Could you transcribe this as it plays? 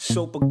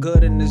Super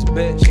good in this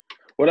bitch.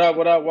 What up?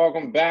 What up?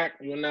 Welcome back.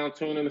 You're now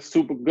tuning in to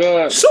Super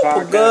Good Super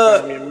podcast.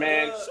 Good. I'm your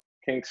man,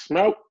 King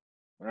Smoke.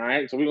 All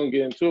right, so we're gonna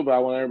get into it, but I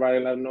want everybody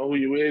to let them know who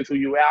you is, who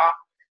you are,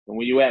 and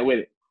where you at with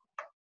it.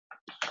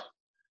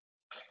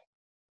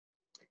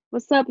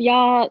 What's up,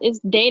 y'all? It's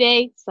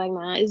Day. It's like,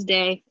 nah, it's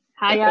Day.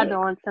 How y'all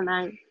doing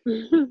tonight?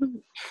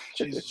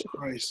 Jesus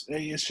Christ.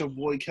 Hey, it's your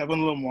boy,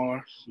 Kevin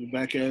Lamar. We're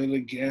back at it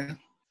again.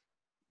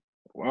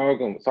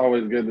 Welcome. It's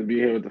always good to be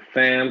here with the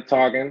fam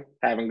talking,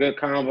 having good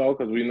convo,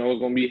 because we know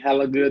it's gonna be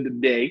hella good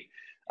today.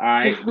 All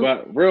right,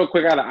 but real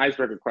quick, I got an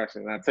icebreaker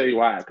question, and I'll tell you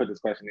why I put this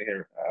question in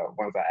here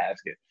once I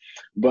ask it.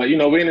 But, you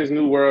know, we're in this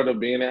new world of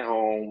being at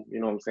home,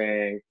 you know what I'm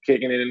saying,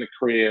 kicking it in the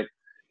crib.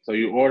 So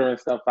you ordering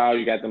stuff out,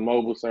 you got the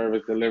mobile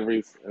service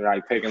deliveries,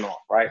 like taking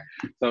off, right?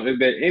 So is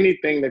there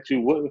anything that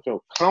you wouldn't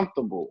feel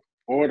comfortable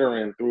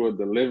ordering through a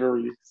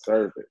delivery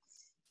service?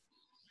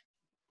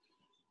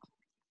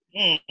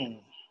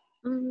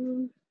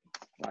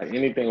 Like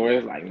anything where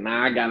it's like,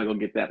 nah, I gotta go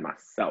get that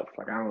myself.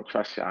 Like, I don't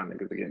trust y'all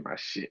niggas to get my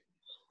shit.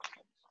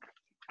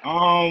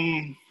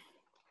 I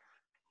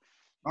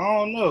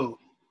don't know.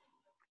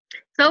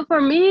 So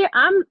for me,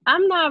 I'm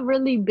not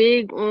really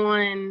big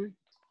on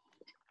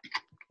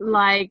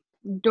like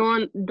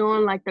doing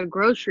like the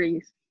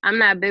groceries. I'm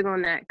not big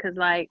on that because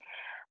like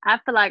I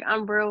feel like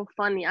I'm real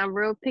funny. I'm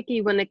real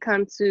picky when it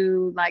comes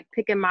to like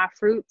picking my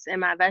fruits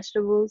and my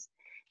vegetables,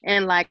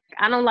 and like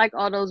I don't like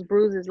all those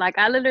bruises. Like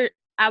I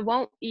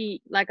won't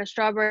eat like a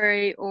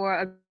strawberry or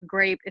a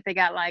grape if it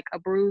got like a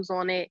bruise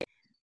on it,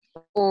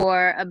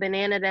 or a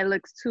banana that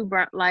looks too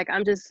brown. Like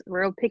I'm just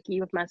real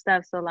picky with my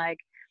stuff. So like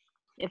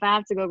if I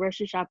have to go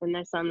grocery shopping,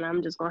 that's something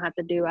I'm just gonna have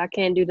to do. I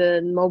can't do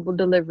the mobile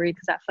delivery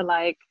because I feel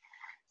like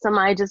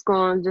somebody just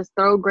gonna just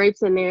throw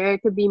grapes in there.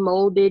 It could be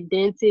molded,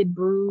 dented,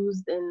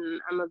 bruised,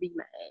 and I'm gonna be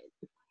mad.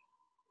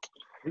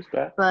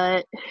 Respect.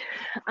 But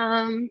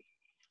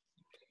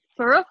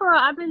for real,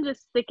 I've been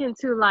just sticking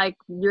to like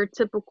your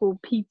typical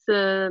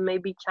pizza,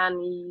 maybe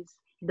Chinese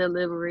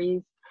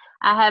deliveries.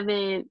 I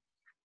haven't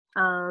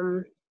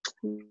done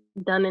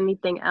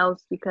anything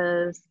else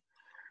because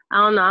I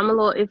don't know. I'm a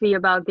little iffy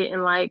about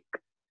getting like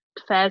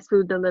fast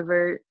food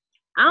delivered.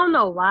 I don't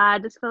know why. I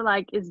just feel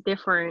like it's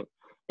different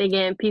than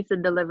getting pizza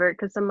delivered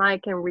because somebody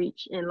can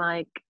reach and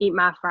like eat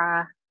my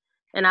fry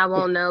and I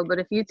won't know. But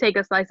if you take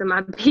a slice of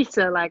my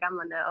pizza, like I'm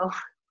gonna know.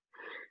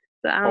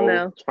 So I don't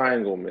know.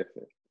 Triangle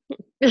missing.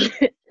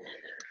 I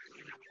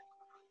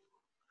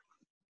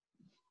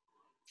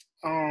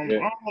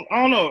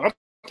don't know. I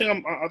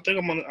think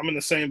I'm in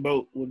the same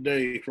boat with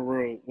Dave for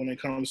real when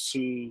it comes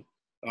to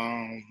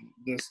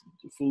this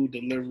food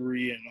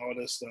delivery and all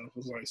this stuff.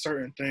 It's like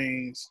certain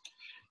things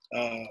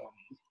I'm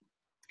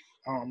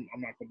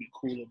not gonna be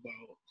cool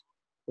about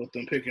with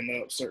them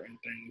picking up certain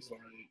things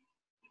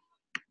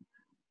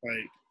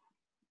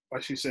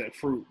like she said,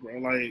 fruit, bro.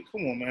 Like,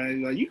 come on,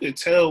 man. Like, you can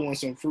tell when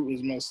some fruit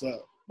is messed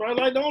up, bro.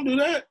 Like, don't do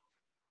that.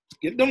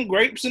 Get them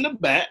grapes in the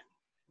back.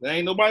 There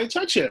ain't nobody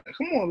touch it.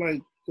 Come on,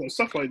 like, you know,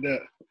 stuff like that.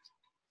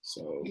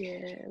 So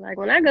yeah, like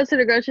when I go to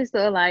the grocery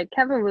store, like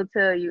Kevin will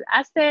tell you,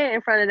 I stand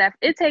in front of that.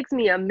 It takes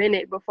me a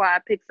minute before I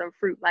pick some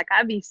fruit. Like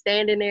I be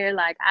standing there,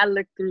 like I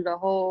look through the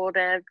whole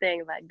damn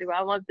thing. Like, do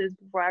I want this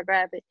before I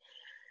grab it?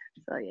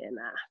 So yeah,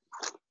 nah.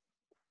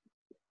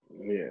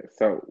 Yeah.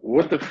 So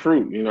with the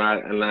fruit, you know,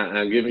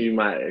 I'm giving you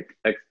my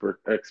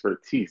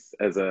expertise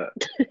as the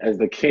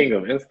king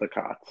of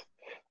Instacart.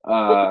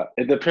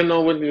 It depends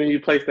on when you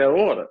place that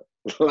order.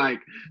 Like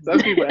some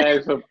people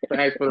ask for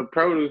the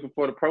produce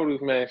before the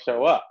produce man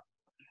show up.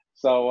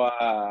 So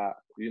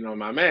you know,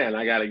 my man,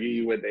 I gotta give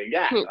you what they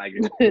got. Like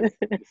it's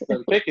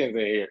some pickings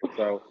in here.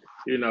 So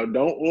you know,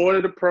 don't order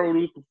the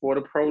produce before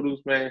the produce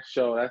man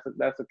show.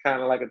 That's a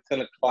kind of like a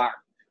 10 o'clock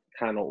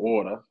kind of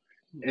order.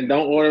 And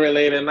don't order it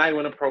late at night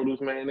when the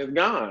produce man is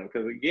gone.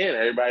 Because again,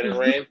 everybody that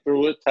ran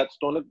through it,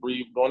 touched on it,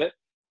 breathed on it,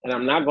 and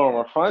I'm not gonna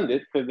refund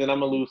it because then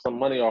I'm gonna lose some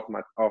money off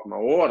my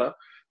order.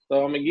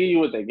 So I'm gonna give you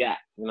what they got.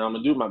 You know, I'm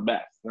gonna do my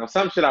best. Now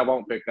some shit I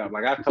won't pick up.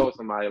 Like I told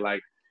somebody,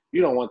 like,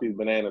 you don't want these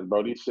bananas,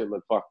 bro. These shit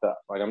look fucked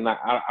up. Like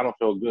I don't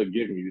feel good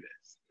giving you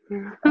this.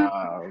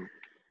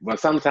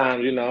 But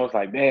sometimes, you know, it's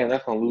like, damn,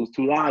 that's gonna lose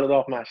 $2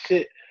 off my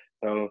shit.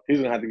 So he's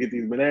gonna have to get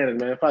these bananas,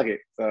 man. Fuck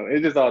it. So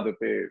it just all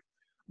depends.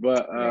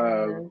 But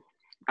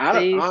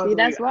honestly,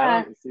 that's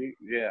why. I'm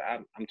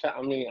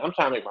trying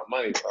to make my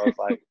money. So it's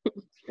like,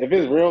 if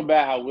it's real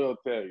bad, I will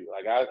tell you.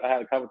 Like I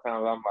had a couple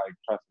times, I'm like,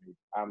 trust me,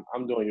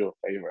 I'm doing you a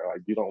favor.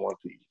 Like you don't want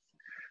to eat.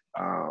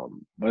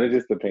 But it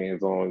just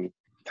depends on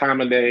time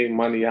of day,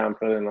 money I'm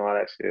feeling, all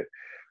that shit.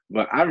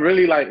 But I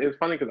really like. It's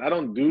funny because I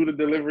don't do the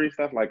delivery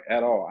stuff like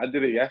at all. I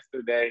did it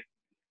yesterday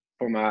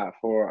for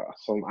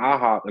some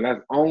IHOP, and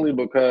that's only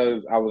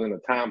because I was in a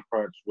time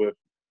crunch with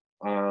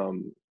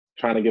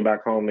trying to get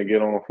back home to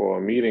get on for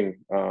a meeting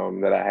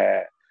that I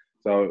had.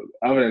 So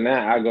other than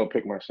that, I go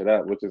pick my shit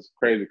up, which is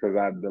crazy because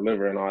I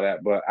deliver and all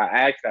that. But I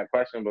asked that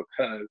question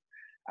because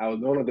I was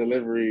doing a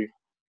delivery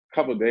a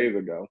couple of days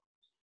ago,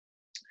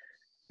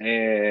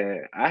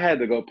 and I had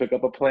to go pick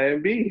up a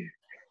Plan B.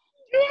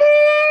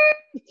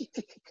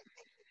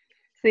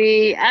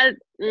 See,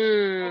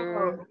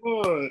 Oh,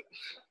 Lord.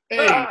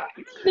 Hey, I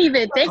didn't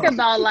even think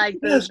about like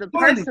that's the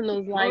funny.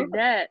 personals like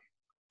that.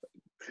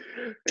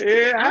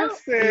 Yeah, I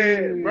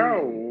said,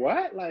 bro,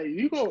 what? Like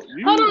you Hold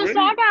on, so really?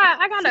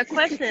 I got a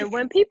question.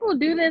 When people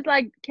do this,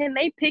 like, can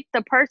they pick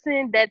the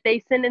person that they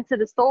send into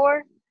the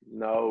store?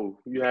 No,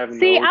 you have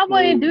See, no I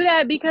wouldn't do clue.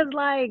 that because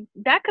like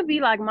that could be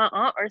like my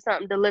aunt or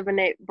something delivering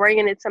it,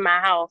 bringing it to my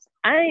house.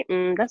 I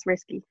ain't. That's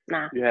risky.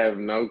 Nah. You have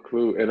no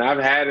clue. And I've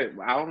had it.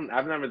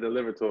 I've never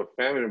delivered to a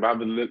family, but I've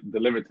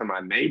delivered to my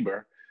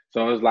neighbor.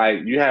 So it's like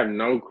you have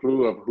no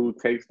clue of who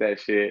takes that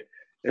shit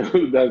and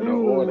who does the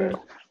order.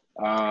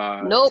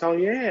 Nope. So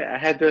yeah, I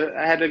had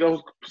to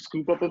go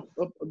scoop up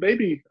a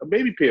baby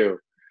pill,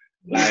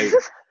 like,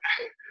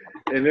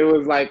 and it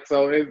was like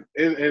so. And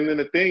then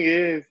the thing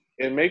is,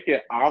 it make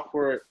it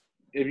awkward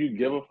if you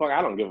give a fuck.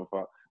 I don't give a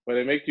fuck, but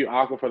it makes you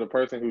awkward for the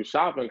person who's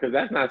shopping because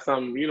that's not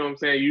something you know what I'm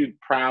saying. You'd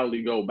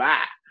proudly go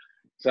buy.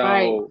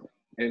 Right. So,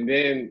 and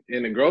then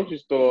in the grocery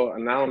store,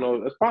 and I don't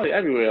know, it's probably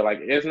everywhere. Like,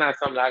 it's not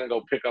something I can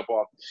go pick up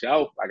off the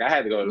shelf. Like, I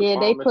had to go to the Yeah,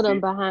 they put them pharmacy.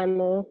 behind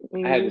the.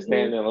 I had to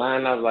stand in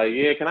line. I was like,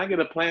 yeah, can I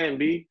get a plan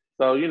B?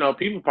 So, you know,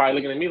 people probably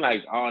looking at me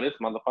like, oh, this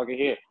motherfucker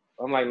here.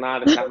 I'm like, nah,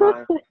 that's not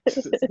mine.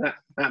 It's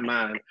not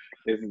mine.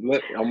 It's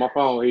look on my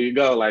phone. Here you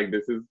go. Like,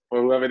 this is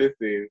for whoever this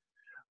is.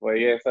 Well,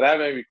 yeah, so that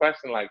made me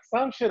question, like,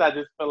 some shit I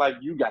just feel like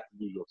you got to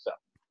do yourself.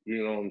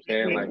 You know what I'm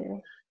saying? Like,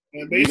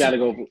 you got to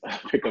go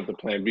pick up the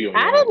plan B on your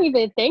I own. didn't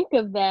even think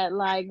of that.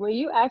 Like when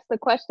you asked the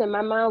question,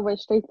 my mind went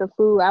straight to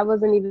food. I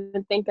wasn't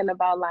even thinking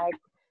about like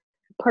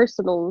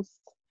personals.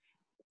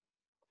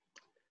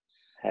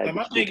 Had to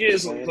my thing scoop the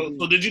is, plan so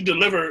B. did you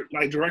deliver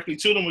like directly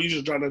to them, or you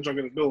just dropped that junk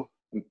at the door?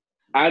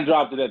 I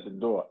dropped it at the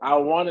door. I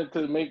wanted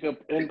to make an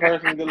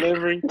in-person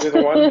delivery this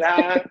one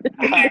time.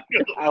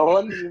 I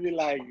wanted to be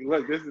like,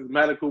 look, this is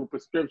medical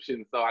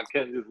prescription, so I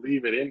can't just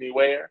leave it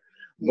anywhere.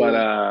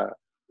 But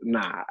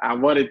nah, I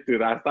wanted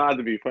to. I started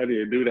to be funny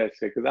to do that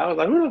shit because I was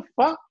like, who the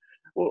fuck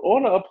will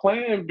order a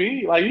plan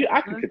B? Like,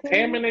 I could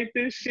contaminate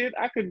this shit.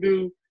 I could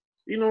do,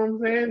 you know what I'm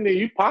saying? Then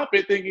you pop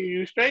it thinking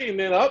you straight, and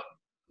then up,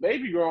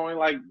 baby growing.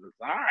 Like,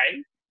 all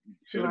right,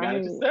 should have got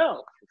it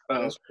yourself.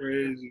 So, that's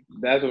crazy.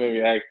 that's what made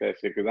me ask that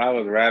shit because I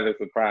was rather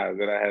surprised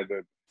that I had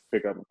to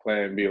pick up a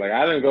plan B. Like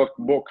I didn't go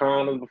bought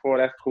condoms before.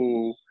 That's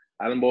cool.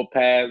 I didn't bought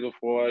pads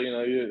before. You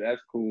know, that's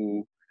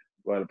cool.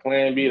 But a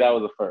plan B, that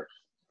was the first.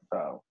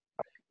 So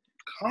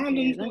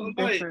Condoms,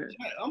 like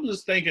I'm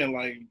just thinking,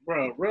 like,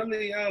 bro,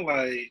 really,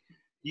 like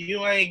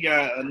you ain't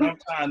got enough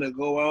time to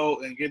go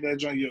out and get that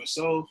junk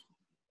yourself,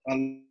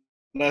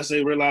 unless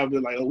they realize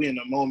that, like, oh, we in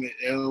the moment.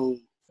 Oh,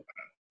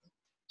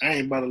 I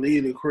ain't about to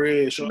leave the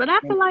crib. But I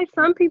feel like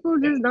some people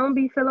just don't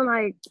be feeling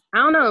like, I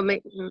don't know,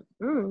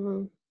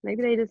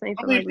 maybe they just ain't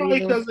feel like probably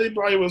leaving. because they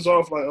probably was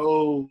off like,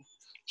 oh,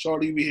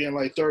 Shorty be here in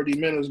like 30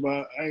 minutes,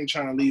 but I ain't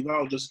trying to leave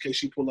out just in case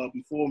she pull up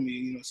before me,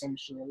 you know, some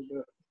shit like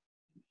that.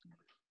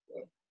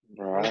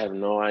 Bro, I have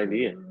no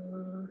idea.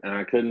 And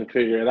I couldn't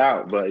figure it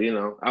out. But, you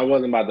know, I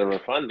wasn't about to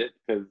refund it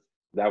because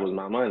that was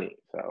my money.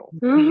 So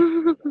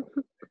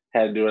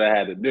had to do what I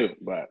had to do.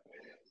 But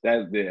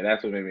that's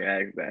what made me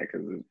ask that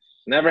because it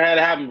never had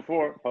it happen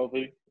before.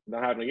 Hopefully it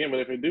don't happen again.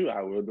 But if it do,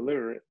 I will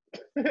deliver it.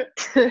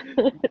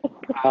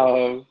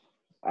 All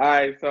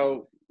right.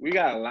 So we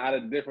got a lot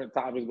of different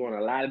topics going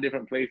a lot of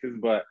different places.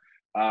 But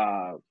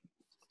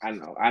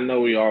I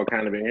know we all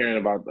kind of been hearing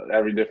about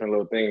every different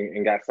little thing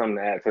and got something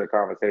to add to the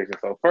conversation.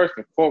 So first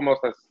and foremost,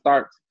 let's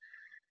start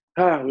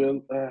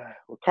with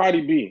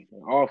Cardi B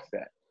and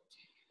Offset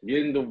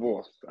getting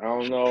divorced. I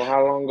don't know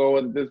how long ago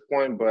at this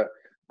point, but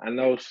I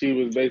know she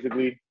was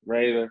basically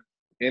ready to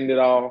end it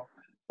all.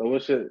 So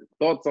what's your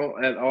thoughts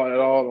on at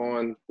all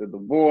on the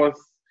divorce?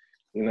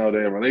 You know,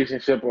 their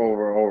relationship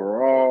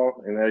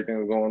overall and everything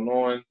that's going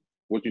on.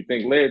 What you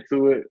think led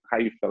to it? How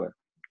you feeling?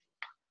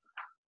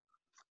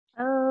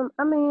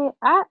 I mean,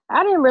 I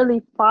didn't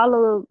really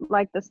follow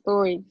like the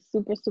story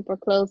super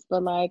close,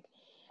 but like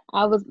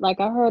I was like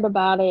I heard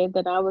about it,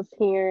 that I was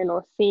hearing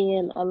or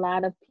seeing a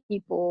lot of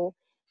people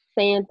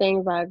saying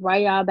things like, why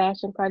y'all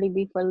bashing Cardi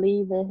B for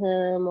leaving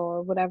him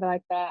or whatever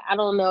like that. I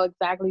don't know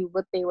exactly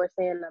what they were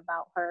saying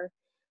about her,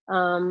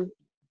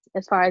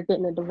 as far as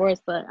getting a divorce,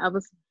 but I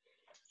was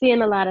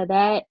seeing a lot of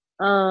that.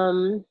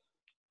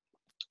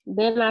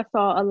 Then I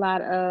saw a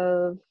lot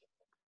of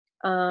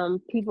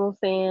people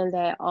saying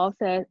that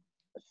Offset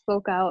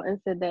spoke out and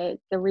said that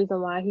the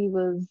reason why he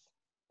was,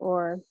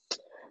 or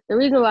the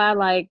reason why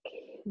like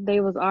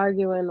they was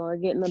arguing or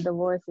getting a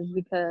divorce is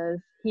because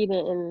he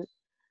didn't,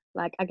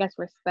 like, I guess,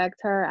 respect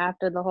her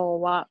after the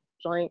whole WAP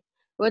joint,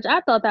 which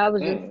I thought that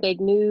was just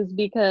fake news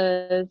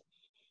because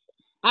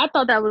I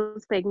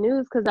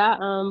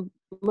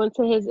went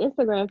to his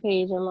Instagram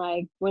page and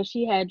like when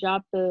she had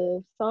dropped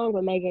the song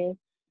with Megan,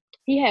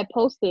 he had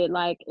posted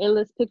like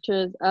endless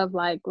pictures of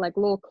like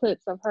little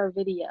clips of her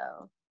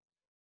video,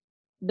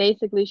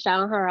 basically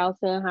shouting her out,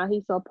 saying how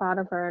he's so proud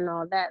of her and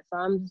all that. So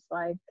I'm just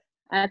like,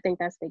 I think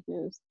that's fake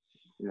news.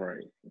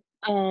 Right.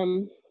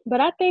 But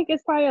I think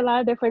it's probably a lot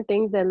of different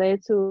things that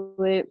led to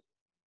it.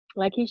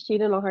 Like he's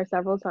cheating on her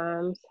several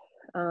times.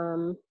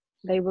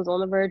 they was on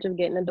the verge of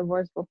getting a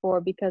divorce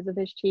before because of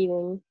his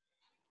cheating.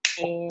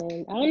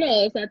 And I don't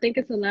know. So I think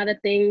it's a lot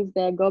of things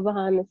that go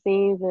behind the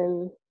scenes,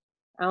 and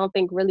I don't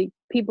think really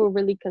people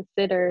really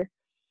consider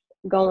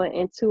going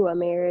into a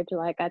marriage.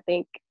 Like I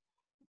think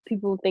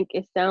people think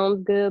it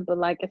sounds good, but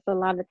like it's a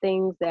lot of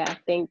things that I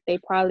think they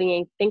probably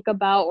ain't think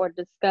about or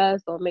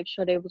discuss or make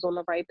sure they was on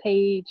the right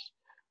page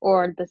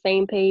or the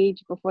same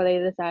page before they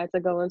decide to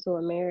go into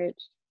a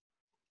marriage.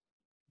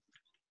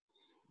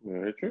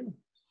 Very true.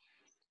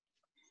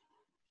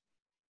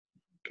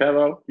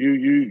 Kevo,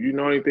 you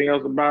know anything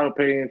else about it?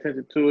 Paying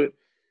attention to it?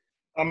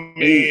 I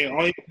mean,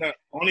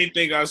 only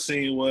thing I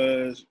seen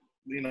was,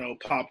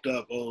 popped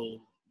up,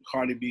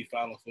 Cardi B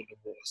filing for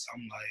divorce.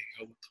 I'm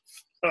like, what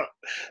the fuck?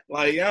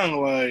 Like,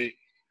 young, like,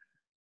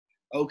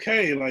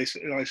 okay, like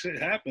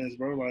shit happens,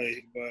 bro.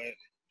 Like, but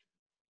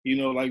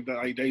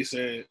like they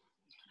said,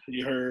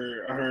 I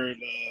heard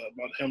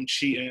about him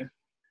cheating.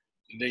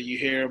 And then you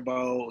hear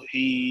about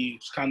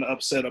he's kind of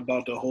upset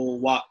about the whole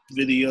WAP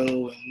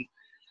video, and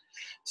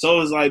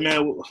so it's like,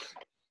 man,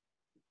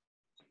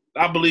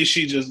 I believe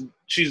she's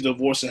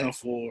divorcing him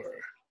for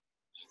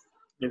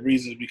the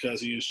reasons because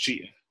he was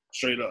cheating,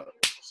 straight up.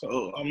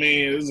 So I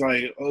mean, it's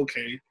like,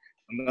 okay,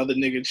 another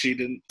nigga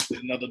cheated,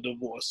 another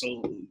divorce.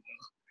 So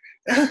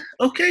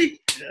okay.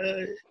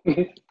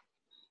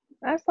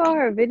 I saw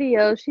her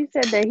video. She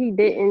said that he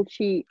didn't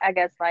cheat. I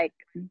guess like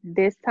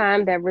this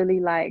time that really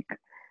like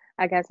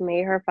I guess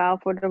made her file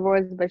for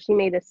divorce. But she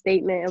made a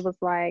statement. It was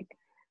like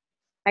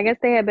I guess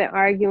they had been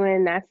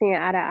arguing, not seeing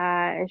eye to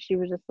eye, and she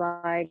was just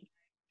like,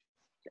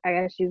 I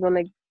guess she's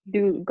gonna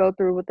go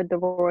through with the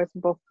divorce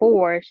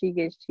before she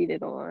gets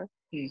cheated on.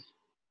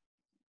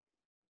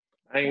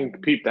 I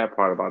ain't peeped that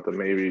part about the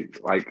maybe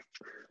like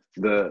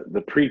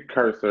the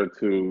precursor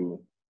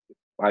to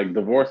like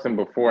divorcing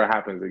before it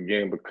happens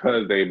again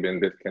because they've been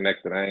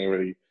disconnected. I ain't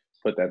really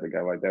put that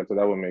together like that, so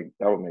that would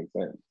make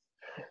sense.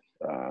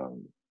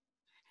 Um,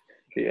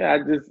 yeah, I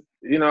just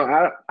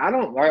I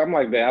don't like I'm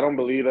like that. I don't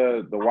believe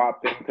the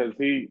WAP thing because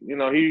he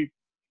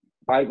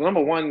like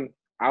number one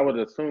I would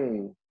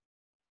assume.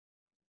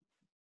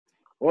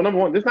 Well, number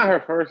one, this not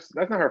her first.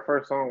 That's not her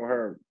first song with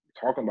her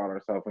talking about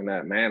herself in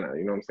that manner.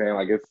 You know what I'm saying?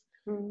 Like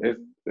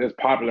it's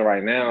popular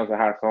right now. It's a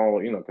hot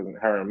song, because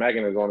her and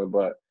Megan is on it.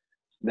 But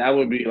that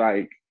would be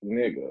like,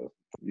 nigga,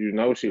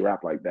 she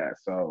rap like that.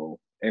 So,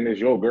 and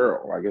it's your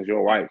girl, like it's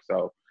your wife.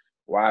 So,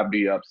 why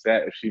be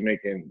upset if she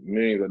making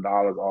millions of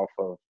dollars off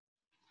of,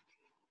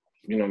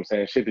 what I'm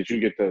saying, shit that you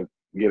get to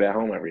get at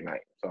home every night.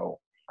 So,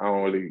 I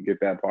don't really get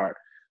that part.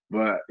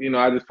 But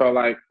I just felt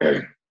like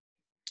it's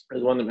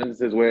one of the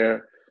instances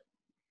where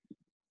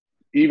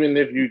even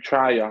if you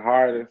try your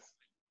hardest,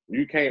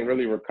 you can't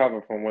really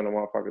recover from when a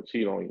motherfucker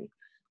cheat on you.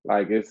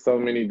 Like it's so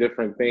many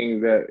different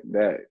things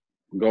that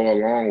go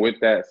along with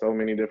that, so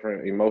many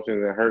different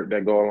emotions and hurt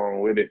that go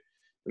along with it.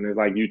 And it's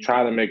like you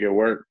try to make it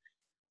work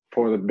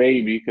for the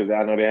baby, because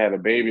I know they had a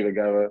baby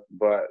together,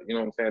 but you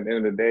know what I'm saying? At the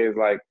end of the day, it's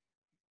like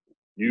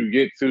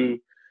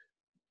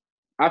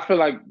I feel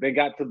like they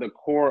got to the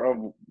core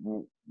of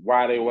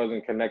why they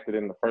wasn't connected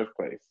in the first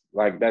place.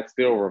 Like that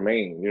still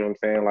remained. You know what I'm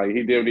saying? Like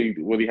he did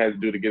what he had to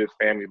do to get his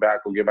family back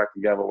or get back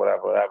together,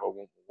 whatever.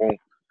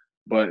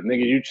 But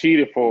nigga, you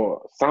cheated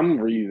for some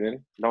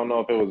reason. Don't know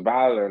if it was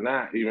valid or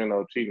not, even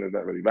though cheating is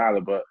not really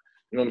valid. But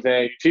you know what I'm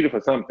saying? You cheated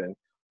for something,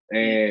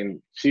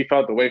 and she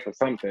felt the way for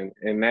something.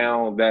 And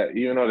now that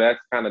even though that's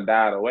kind of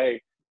died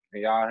away,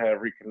 and y'all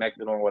have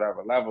reconnected on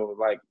whatever level,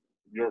 like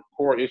your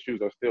core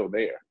issues are still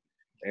there.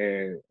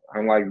 And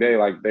unlike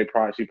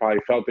she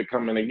probably felt it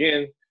coming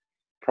again,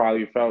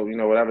 probably felt,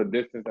 whatever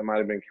distance that might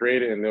have been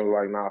created, and they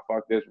were like, nah,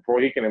 fuck this.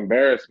 Before he can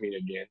embarrass me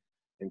again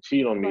and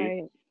cheat on me,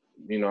 right.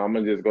 I'm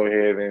gonna just go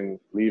ahead and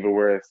leave it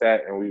where it's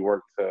at, and we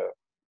work to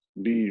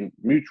be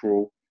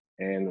mutual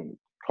and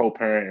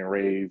co-parent and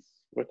raise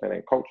what's that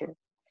name, culture.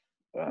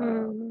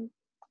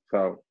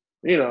 So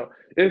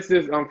it's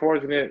just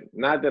unfortunate.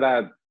 Not that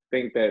I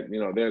think that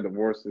their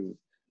divorce is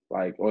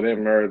like, or their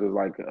marriage is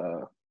like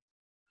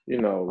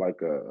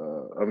like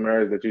a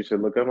marriage that you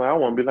should look at. Like, I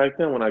want to be like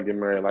them when I get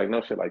married. Like,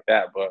 no shit like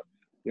that. But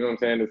you know what I'm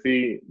saying? To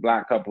see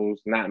black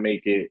couples not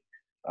make it,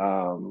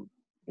 when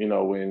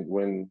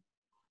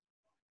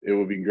it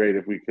would be great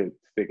if we could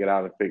stick it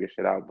out and figure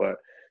shit out. But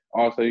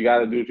also, you got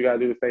to do what you got to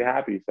do to stay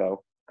happy.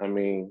 So, I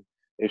mean,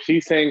 if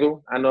she's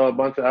single, I know a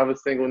bunch of other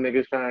single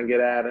niggas trying to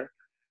get at her.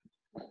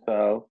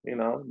 So,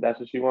 that's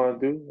what she want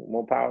to do.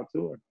 More power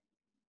to her.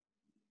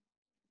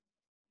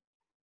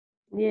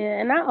 Yeah,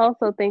 and I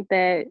also think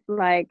that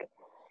like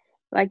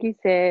you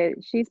said,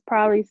 she's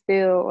probably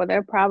still, or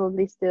they're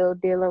probably still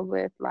dealing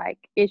with like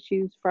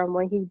issues from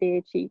when he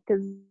did cheat.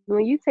 Because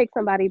when you take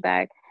somebody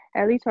back,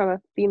 at least from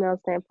a female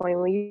standpoint,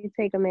 when you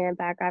take a man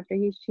back after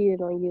he's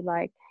cheated on you,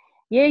 like,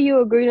 yeah,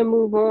 you agree to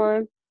move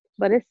on,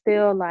 but it's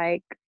still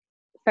like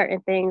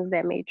certain things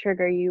that may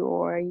trigger you,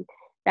 or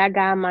that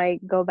guy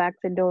might go back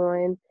to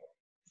doing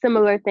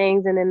similar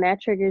things, and then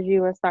that triggers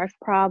you and starts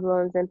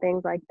problems and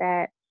things like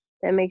that.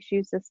 That makes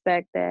you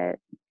suspect that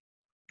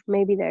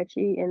maybe they're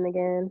cheating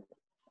again.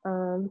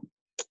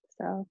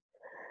 So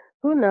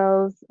who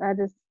knows? I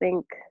just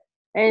think,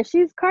 and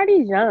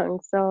Cardi's young,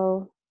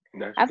 so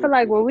That's I feel true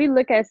like too. when we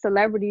look at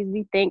celebrities,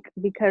 we think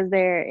because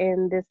they're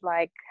in this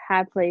like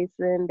high place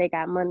and they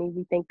got money,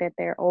 we think that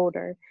they're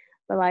older.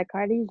 But like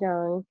Cardi's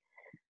young,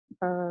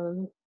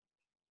 um,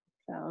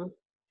 so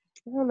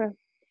I don't know.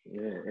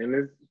 Yeah, and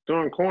it's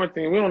during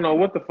quarantine. We don't know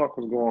what the fuck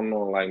was going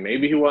on. Like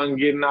maybe he wasn't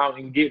getting out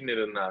and getting it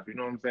enough. You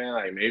know what I'm saying?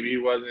 Like maybe he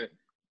wasn't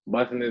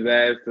busting his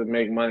ass to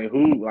make money.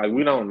 Who like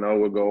we don't know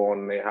what go on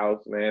in their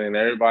house, man. And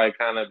everybody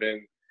kind of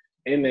been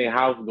in their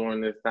house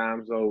during this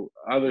time, so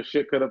other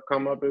shit could have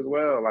come up as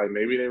well. Like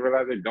maybe they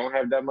realize they don't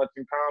have that much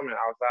in common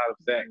outside of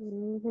sex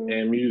Hmm.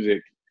 and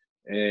music,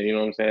 and you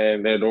know what I'm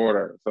saying. Their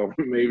daughter, so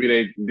maybe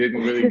they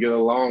didn't really get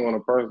along on a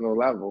personal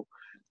level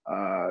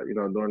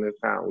during this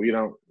time. We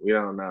don't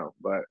know.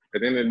 But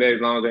at the end of the day,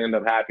 as long as they end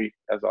up happy,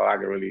 that's all I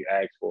can really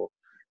ask for.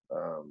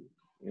 Um,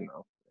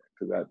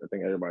 because I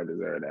think everybody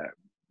deserves that.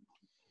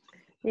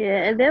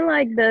 Yeah, and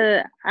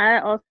then I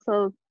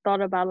also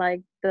thought about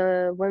like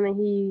the women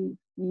he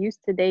used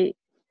to date,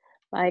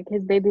 like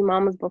his baby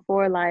mamas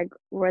before, like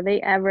were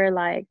they ever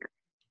like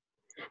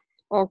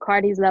on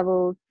Cardi's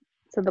level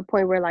to the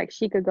point where like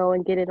she could go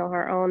and get it on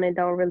her own and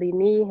don't really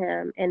need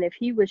him? And if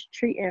he was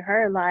treating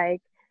her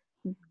like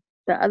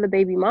the other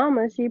baby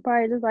mama, she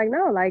probably just like,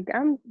 no, like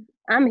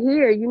I'm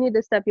here. You need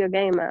to step your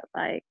game up.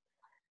 Like,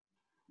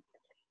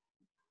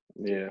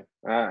 Yeah,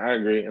 I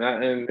agree,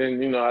 and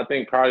then I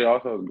think Cardi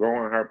also is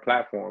growing her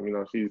platform.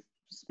 She's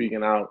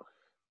speaking out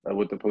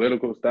with the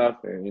political stuff,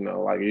 and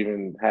like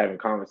even having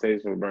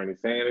conversations with Bernie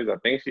Sanders. I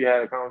think she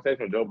had a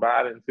conversation with Joe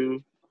Biden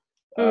too.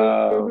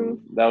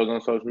 mm-hmm, That was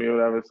on social media, or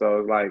whatever. So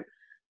it's like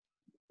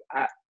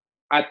I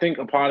I think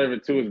a part of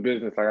it too is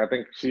business. Like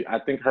I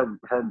think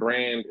her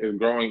brand is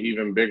growing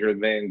even bigger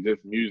than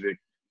just music.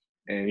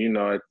 And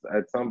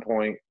at some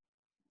point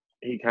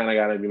he kind of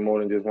got to be more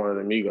than just one of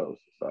the amigos.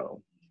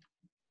 So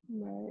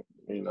right.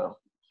 you know,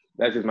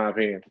 that's just my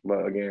opinion.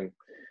 But again,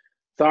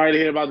 sorry to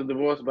hear about the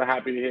divorce, but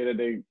happy to hear that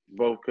they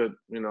both could,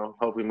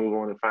 hopefully move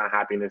on and find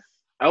happiness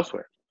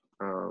elsewhere.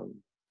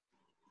 Um,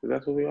 'Cause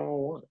that's what we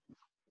all want.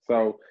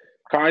 So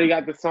Cardi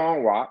got the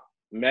song WAP,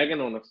 Megan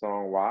on the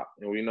song WAP,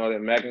 and we know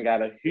that Megan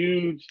got a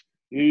huge,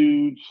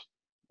 huge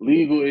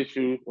legal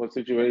issue or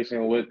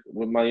situation with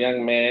my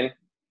young man,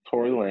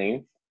 Tory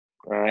Lanez.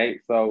 All right.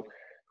 So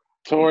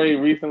Tory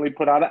recently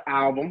put out an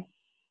album,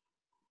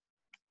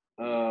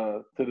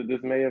 to the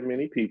dismay of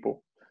many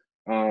people.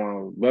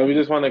 But we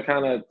just want to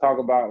kind of talk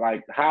about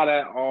like how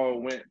that all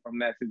went from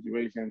that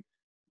situation.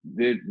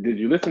 Did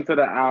you listen to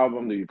the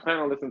album? Do you plan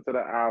on listening to the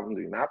album?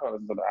 Do you not plan to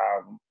listen to the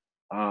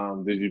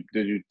album?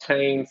 Did you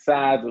change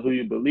sides of who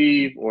you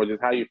believe, or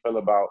just how you feel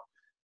about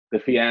the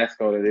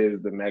fiasco that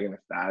is the Megan Thee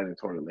Stallion and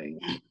Tory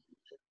Lanez?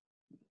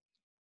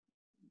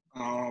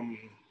 Um,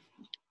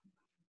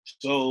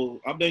 so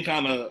I've been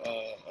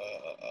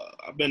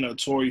I've been a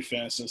Tory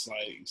fan since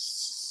like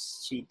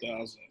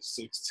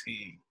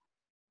 2016,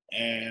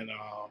 and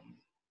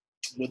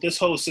with this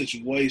whole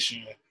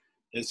situation,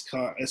 it's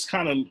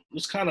kind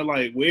of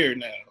like weird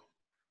now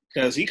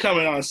because he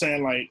coming out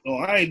saying like, "Oh,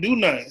 I ain't do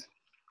nothing,"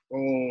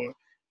 or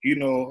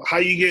how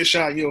you get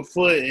shot in your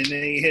foot and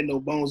then ain't hit no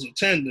bones or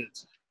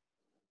tendons.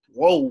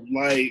 Whoa,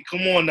 like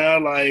come on now,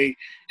 like,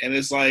 and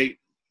it's like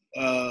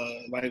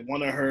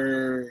one of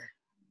her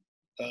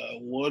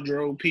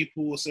wardrobe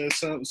people said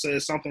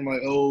something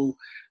like, "Oh,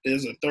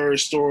 there's a third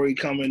story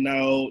coming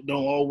out.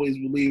 Don't always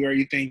believe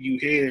everything you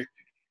hear."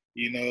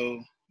 You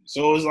know.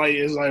 So it's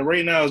like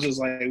right now it's just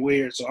like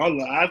weird. So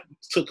I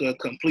took a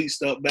complete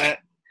step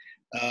back.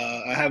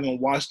 I haven't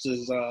watched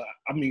his.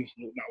 I mean,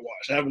 not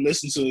watched. I haven't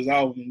listened to his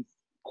album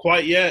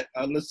quite yet.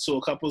 I listened to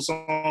a couple of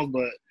songs,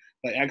 but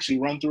like actually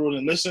run through it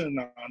and listen,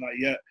 no, not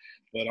yet.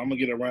 But I'm gonna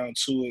get around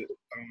to it.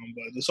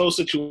 But this whole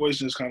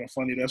situation is kind of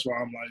funny. That's why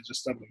I'm like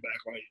just stepping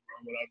back, like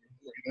bro,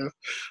 whatever.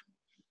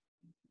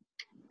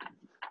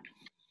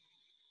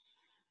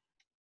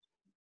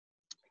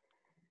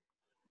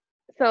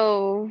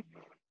 So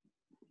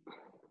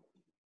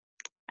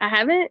I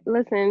haven't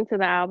listened to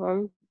the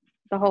album,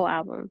 the whole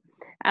album.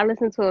 I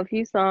listened to a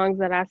few songs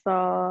that I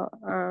saw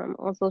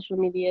on social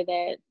media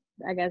that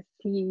I guess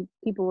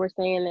people were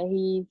saying that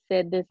he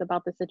said this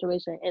about the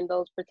situation in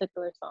those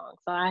particular songs.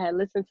 So I had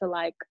listened to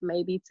like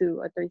maybe two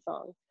or three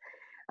songs,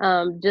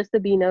 just to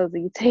be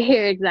nosy to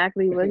hear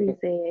exactly what he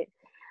said.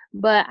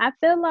 But I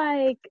feel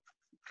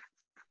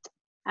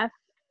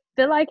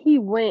like he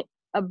went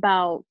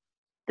about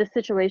the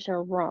situation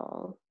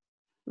wrong.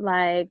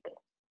 Like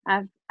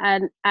I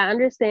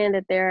understand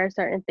that there are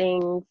certain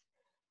things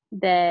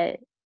that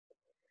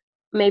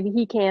maybe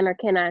he can or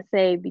cannot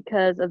say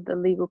because of the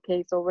legal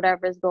case or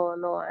whatever is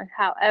going on.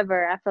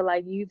 However, I feel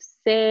like you've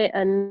said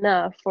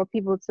enough for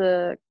people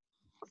to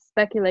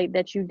speculate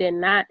that you did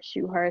not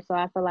shoot her. So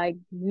I feel like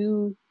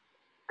you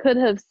could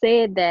have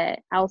said that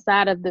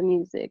outside of the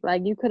music.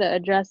 Like you could have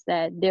addressed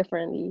that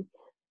differently.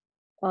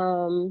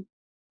 Um,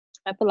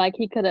 I feel like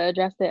he could have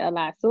addressed it a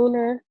lot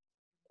sooner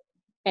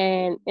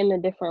and in a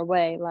different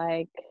way.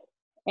 Like,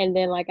 and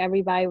then like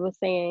everybody was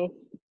saying,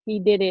 he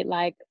did it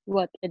like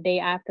what the day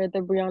after the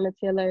Breonna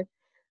Taylor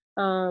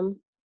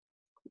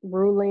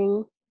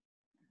ruling,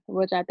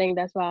 which I think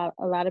that's why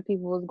a lot of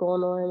people was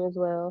going on him as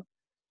well.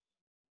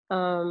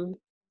 Um,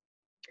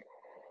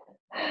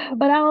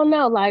 but I don't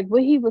know, like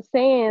what he was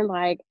saying,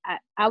 like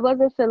I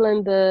wasn't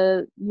feeling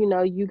the,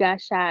 you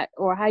got shot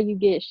or how you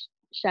get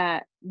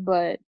shot,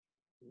 but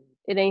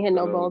it ain't hit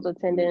no bones or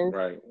tendons.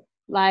 Right.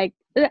 Like,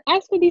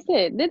 ask what he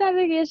said. Did that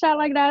nigga get shot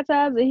like 9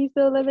 times and he's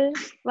still living?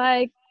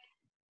 Like,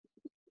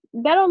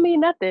 that don't mean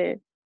nothing.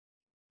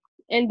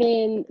 And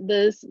then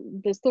the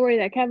story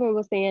that Kevin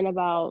was saying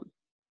about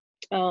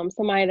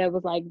somebody that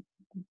was like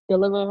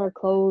delivering her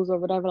clothes or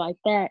whatever like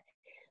that.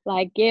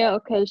 Like, yeah,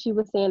 because she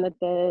was saying that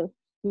the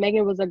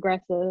Megan was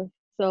aggressive.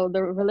 So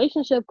the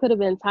relationship could have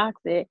been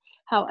toxic.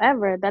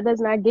 However, that does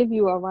not give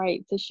you a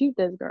right to shoot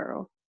this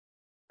girl.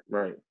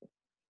 Right.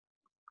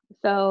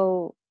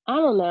 So I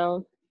don't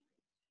know.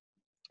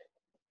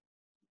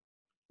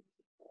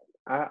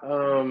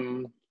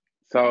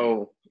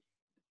 So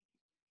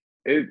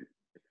it's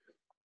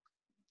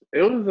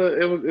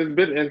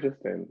been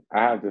interesting,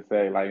 I have to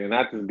say, like, and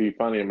not to be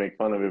funny and make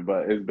fun of it,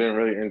 but it's been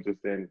really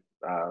interesting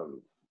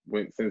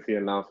since he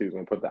announced he was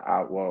gonna put the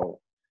out.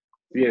 Well,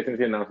 yeah, since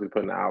he announced he's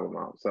putting the album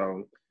out.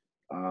 So,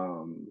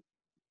 and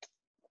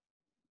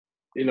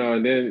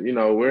then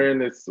we're in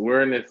this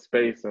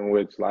space in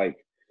which,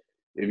 like,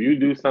 if you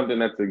do something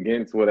that's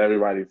against what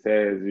everybody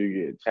says, you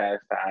get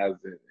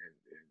chastised and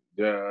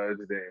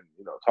judged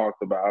and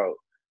talked about.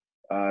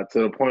 To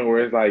the point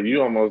where it's like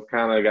you almost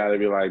kind of got to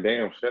be like,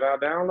 damn, should I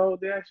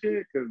download that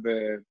shit? Because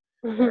then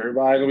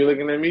everybody gonna be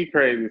looking at me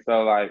crazy.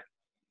 So like,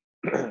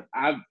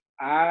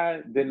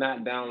 I did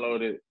not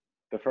download it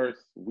the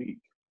first week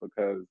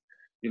because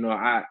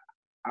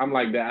I'm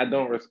like that. I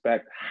don't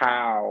respect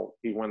how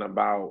he went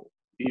about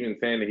even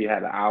saying that he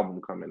had an album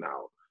coming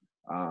out.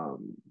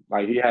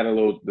 Like he had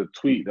the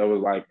tweet that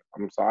was like,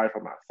 "I'm sorry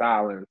for my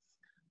silence,"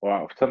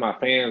 or to my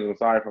fans, "I'm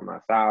sorry for my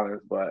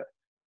silence, but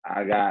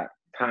I got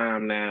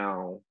time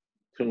now.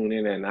 Tune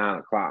in at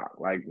 9:00."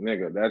 Like,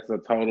 nigga, that's a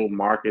total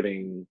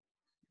marketing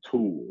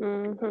tool.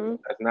 Mm-hmm.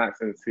 That's not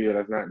sincere.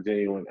 That's not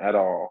genuine at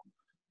all.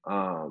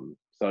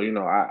 So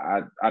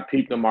I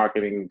peeped the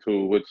marketing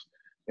tool, which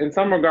in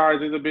some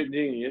regards is a bit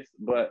genius,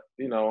 but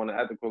on the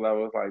ethical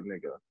level, it's like,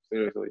 nigga,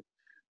 seriously.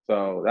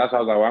 So that's why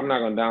I was like, well, I'm not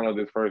gonna download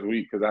this first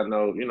week because I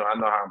know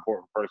how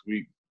important first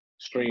week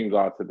streams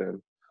are to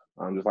them,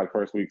 just like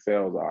first week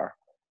sales are.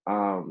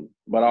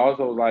 But I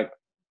also was like,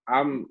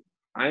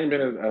 I ain't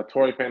been a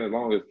Tory fan as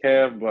long as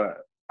Kev, but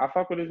I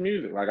fuck with his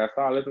music. Like I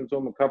started listening to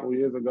him a couple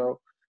years ago.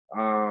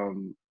 You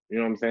know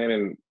what I'm saying?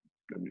 And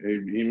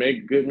he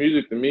make good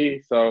music to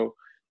me. So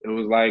it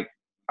was like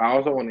I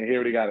also want to hear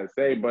what he got to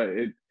say, but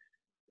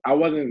I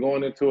wasn't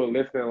going into it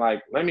listening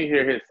like, let me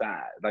hear his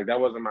side. Like that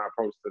wasn't my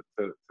approach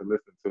to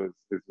listen to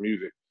his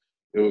music.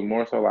 It was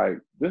more so like,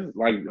 this is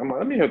like,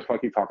 let me hear what the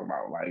fuck he talking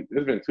about. Like,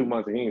 it's been 2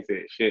 months and he ain't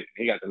said shit.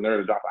 He got the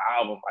nerve to drop an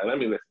album. Like, let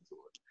me listen to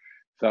it.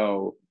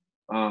 So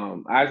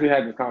I actually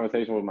had this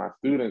conversation with my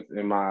students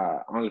in my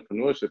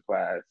entrepreneurship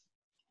class,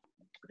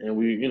 and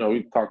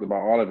we talked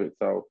about all of it.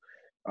 So,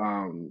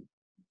 and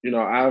then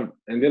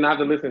I have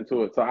to listen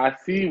to it. So I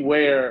see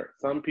where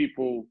some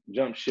people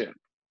jump ship,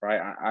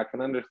 right? I can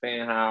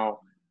understand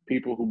how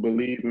people who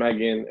believe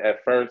Megan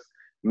at first,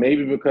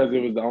 maybe because it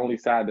was the only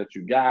side that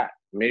you got,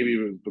 maybe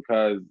it was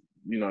because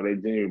they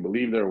genuinely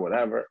believed her or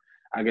whatever.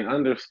 I can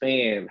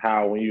understand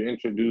how when you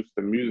introduce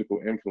the musical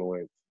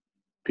influence,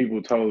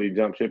 people totally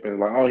jump ship and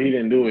like, oh, he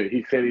didn't do it.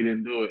 He said he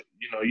didn't do it.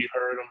 You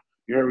heard him.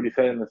 You heard what he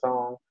said in the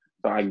song.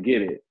 So I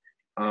get it.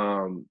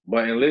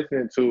 But in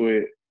listening to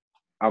it,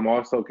 I'm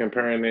also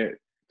comparing it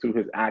to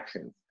his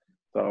actions.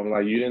 So I'm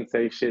like, you didn't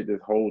say shit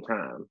this whole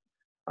time.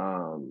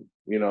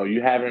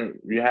 You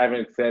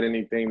haven't said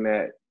anything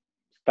that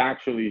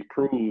factually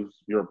proves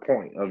your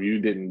point of you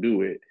didn't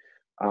do it.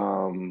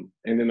 And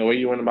then the way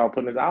you went about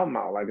putting his album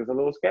out, like, it's a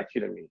little sketchy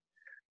to me.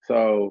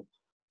 So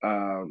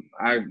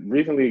I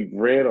recently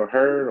read or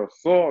heard or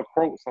saw a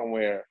quote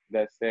somewhere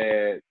that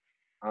said,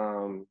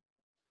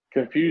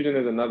 confusion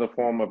is another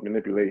form of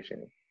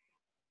manipulation.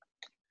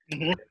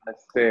 Mm-hmm. I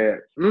said,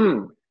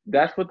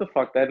 that's what the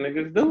fuck that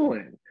nigga's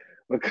doing.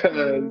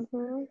 Because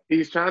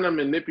he's trying to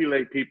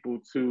manipulate people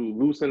to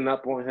loosen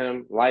up on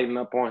him, lighten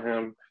up on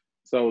him,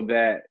 so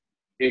that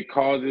it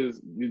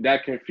causes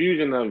that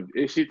confusion of,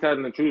 is she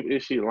telling the truth?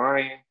 Is she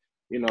lying?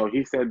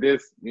 He said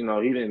this, he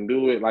didn't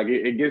do it. Like,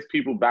 it gets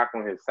people back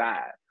on his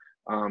side.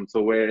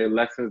 So where it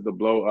lessens the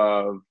blow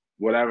of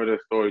whatever the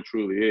story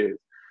truly is.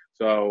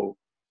 So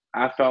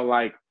I felt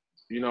like,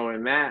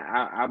 in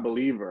that, I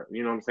believe her.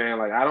 You know what I'm saying?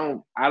 Like,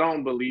 I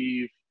don't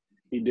believe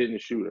he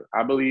didn't shoot her.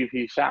 I believe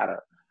he shot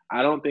her.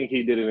 I don't think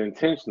he did it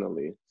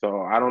intentionally.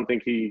 So I don't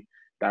think he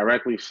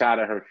directly shot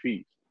at her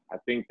feet. I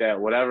think that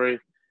whatever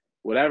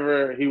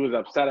he was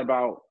upset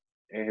about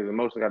and his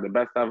emotions got the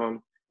best of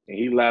him and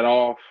he let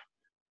off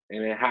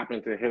and it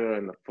happened to hit her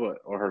in the foot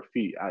or her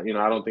feet. I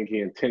don't think he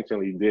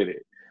intentionally did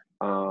it.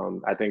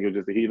 I think it was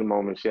just a heat of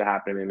moment, shit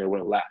happened and it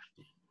went left.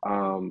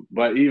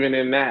 But even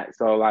in that,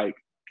 so like,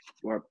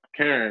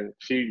 Karen,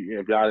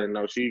 if y'all didn't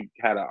know, she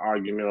had an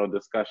argument or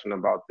discussion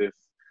about this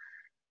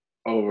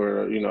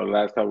over, the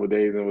last couple of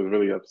days and was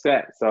really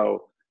upset.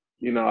 So,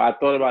 I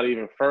thought about it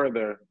even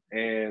further,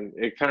 and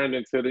it turned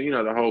into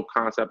the whole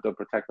concept of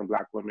protecting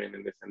Black women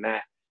and this and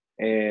that.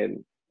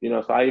 And,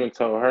 so I even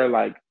told her,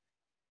 like,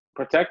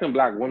 protecting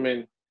Black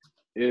women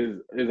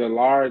is a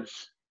large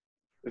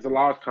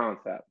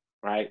concept,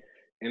 right?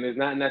 And it's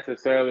not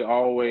necessarily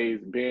always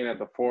being at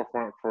the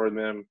forefront for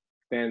them,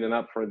 standing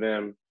up for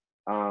them,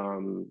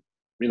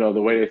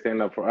 the way they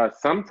stand up for us.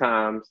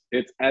 Sometimes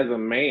it's, as a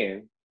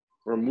man,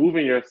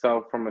 removing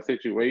yourself from a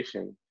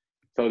situation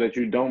so that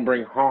you don't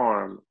bring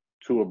harm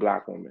to a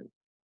Black woman.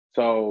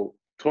 So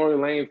Tory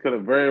Lanez could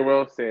have very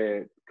well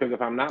said, because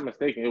if I'm not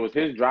mistaken, it was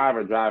his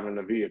driver driving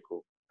the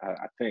vehicle,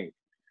 I think.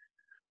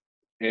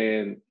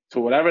 And to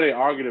whatever they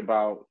argued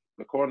about,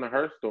 according to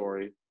her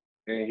story,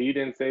 and he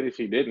didn't say that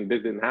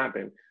this didn't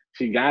happen,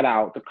 she got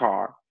out the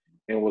car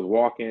and was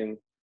walking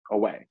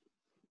away.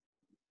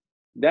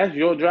 That's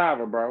your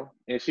driver, bro.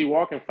 And she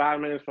walking 5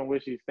 minutes from where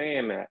she's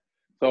staying at.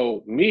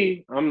 So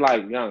me, I'm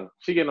like, young,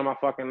 she getting on my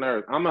fucking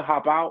nerves. I'm gonna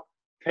hop out,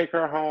 take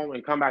her home,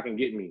 and come back and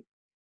get me.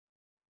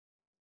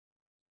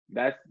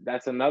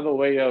 That's another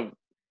way of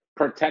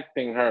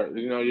protecting her.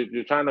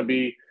 You're trying to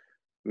be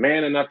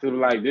man enough to be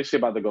like, this shit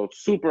about to go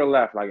super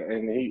left. Like,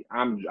 and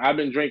I've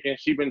been drinking,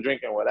 she been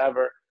drinking,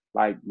 whatever.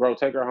 Like, bro,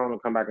 take her home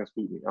and come back and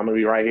scoop me. I'm gonna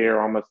be right here,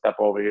 or I'm gonna step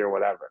over here,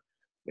 whatever.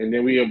 And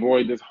then we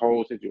avoid this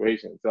whole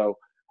situation. So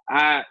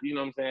you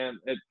know what I'm saying?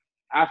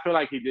 I feel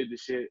like he did the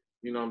shit.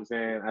 You know what I'm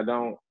saying? I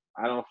don't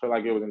feel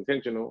like it was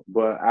intentional,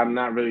 but I'm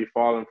not really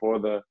falling for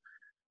the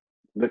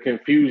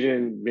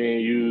confusion being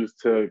used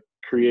to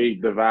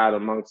create divide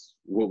amongst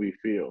what we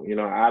feel.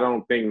 I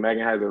don't think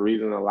Megan has a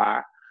reason to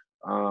lie.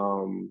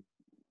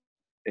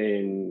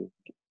 And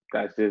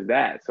that's just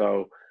that.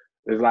 So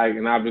it's like,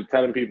 and I've been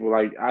telling people,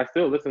 like, I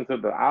still listen to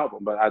the album,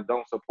 but I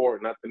don't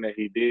support nothing that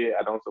he did.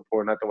 I don't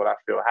support nothing what I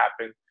feel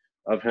happened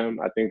of him.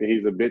 I think that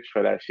he's a bitch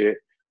for that shit.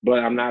 But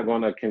I'm not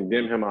going to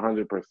condemn him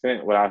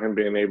 100% without him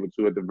being able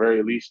to, at the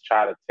very least,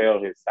 try to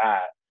tell his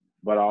side.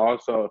 But I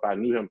also, if I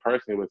knew him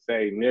personally, would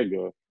say,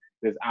 nigga,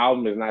 this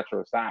album is not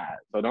your side.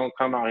 So don't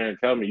come out here and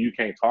tell me you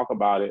can't talk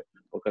about it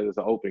because it's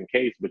an open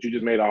case, but you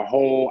just made a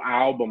whole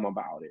album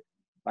about it.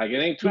 Like,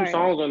 it ain't two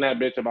songs on that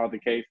bitch about the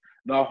case.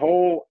 The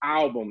whole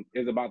album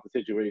is about the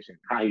situation.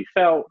 How he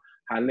felt,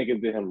 how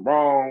niggas did him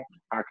wrong,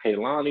 how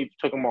Kehlani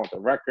took him off the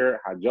record,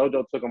 how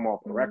JoJo took him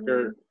off the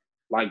record.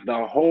 Like,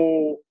 the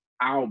whole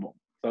album.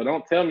 So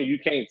don't tell me you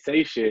can't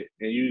say shit,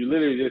 and you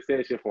literally just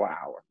said shit for an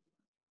hour.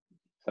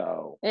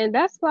 So. And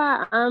that's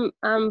why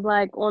I'm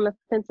like on the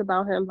fence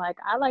about him. Like,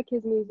 I like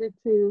his music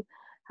too.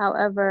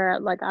 However,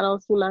 like, I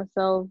don't see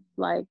myself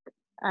like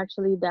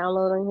actually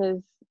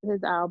downloading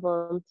his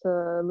album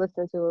to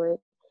listen to it.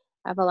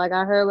 I feel like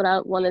I heard what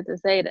I wanted to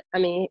say.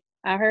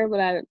 I heard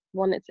what I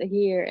wanted to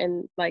hear,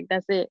 and like,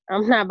 that's it.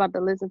 I'm not about to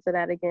listen to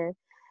that again.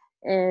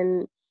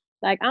 And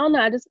like, I don't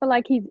know. I just feel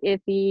like he's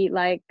iffy.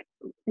 Like,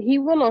 he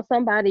went on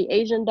somebody,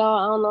 Asian Doll.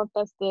 I don't know if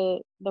that's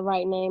the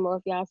right name or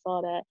if y'all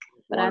saw that,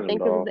 but I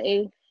think it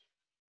was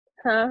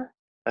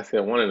I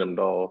said one of them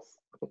dolls.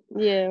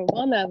 Yeah,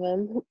 one of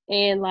them.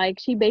 And like,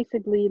 she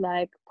basically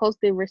like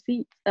posted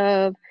receipts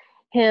of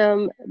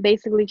him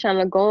basically trying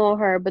to go on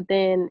her, but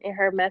then in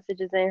her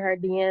messages and her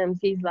DMs,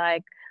 he's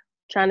like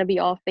trying to be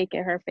all fake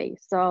in her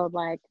face. So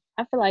like,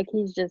 I feel like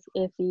he's just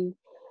iffy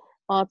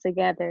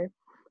altogether.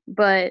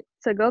 But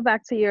to go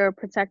back to your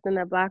protecting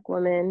the Black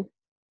woman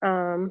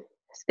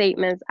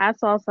statements, I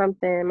saw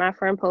something my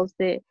friend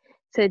posted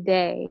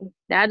today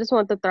that I just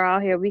want to throw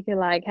out here. We can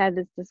like have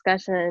this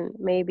discussion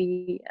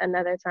maybe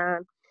another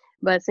time.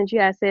 But since you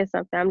had said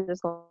something, I'm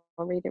just gonna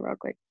read it real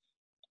quick.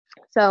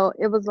 So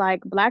it was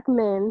like, Black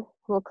men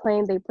will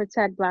claim they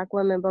protect Black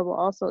women, but will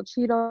also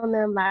cheat on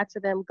them, lie to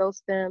them,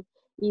 ghost them,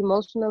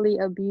 emotionally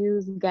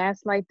abuse,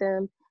 gaslight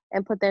them,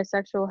 and put their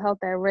sexual health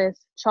at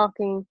risk,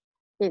 chalking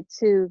it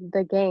to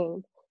the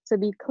game. To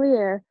be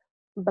clear,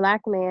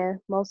 Black man,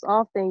 most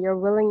often your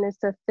willingness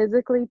to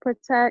physically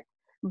protect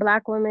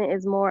Black women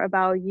is more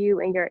about you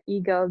and your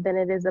ego than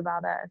it is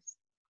about us.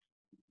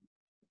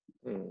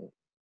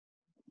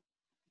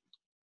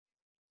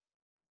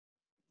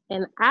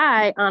 And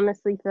I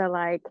honestly feel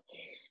like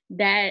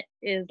that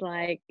is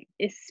like,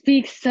 it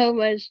speaks so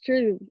much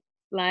truth.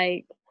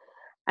 Like,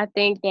 I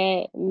think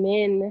that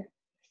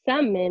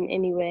some men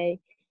anyway,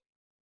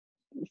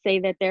 say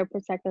that they're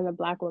protecting the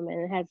Black woman.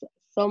 It has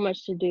so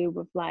much to do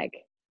with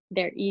like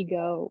their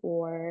ego,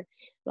 or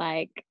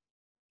like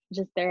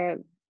just their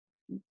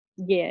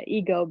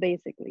ego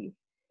basically.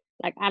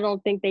 Like, I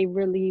don't think they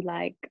really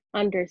like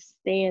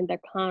understand the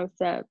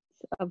concepts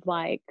of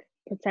like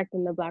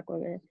protecting the Black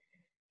women.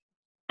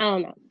 I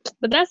don't know,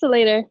 but that's a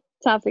later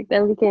topic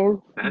that we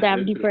can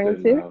dive deeper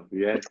into. Though.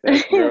 Yes,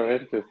 that's real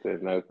interesting.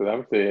 Because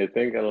I'm sitting here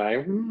thinking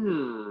like,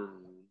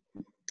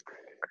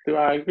 do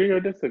I agree or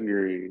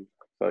disagree?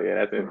 So yeah,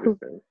 that's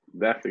interesting.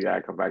 Definitely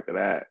gotta come back to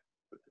that.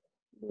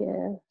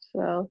 Yeah,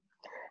 so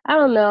I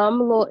don't know.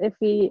 I'm a little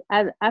iffy.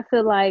 I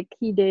feel like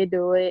he did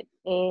do it,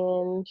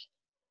 and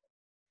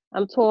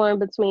I'm torn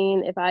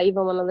between if I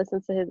even want to listen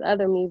to his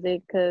other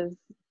music, because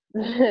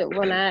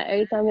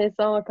every time his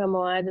song come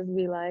on, I just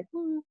be like,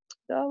 do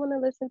I want to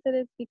listen to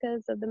this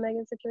because of the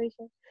Megan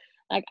situation?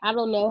 Like, I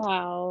don't know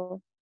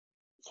how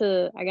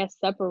to, I guess,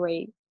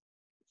 separate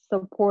Yeah.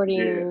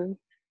 supporting.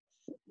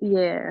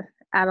 Yeah,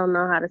 I don't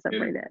know how to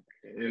separate And that.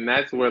 and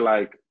that's where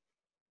like,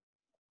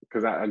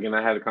 because I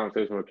had a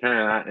conversation with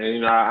Karen,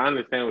 and I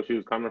understand where she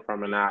was coming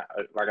from, and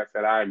like I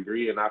said, I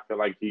agree, and I feel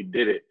like he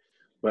did it,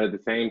 but at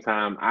the same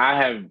time,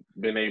 I have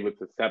been able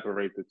to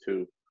separate the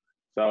two.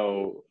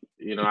 So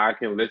I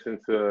can listen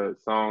to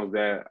songs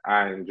that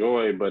I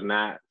enjoy, but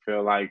not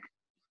feel like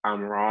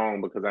I'm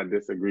wrong because I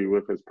disagree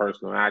with his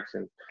personal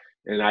actions.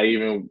 And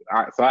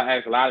so I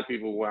ask a lot of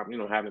people when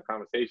I'm having a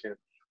conversation,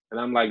 and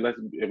I'm like,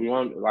 if we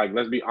want, like,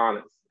 let's be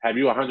honest. Have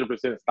you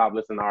 100% stopped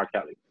listening to R.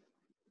 Kelly?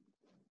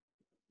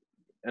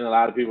 And a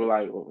lot of people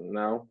are like, well,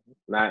 no,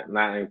 not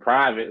in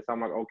private. So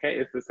I'm like, okay,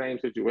 it's the same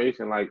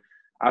situation. Like,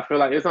 I feel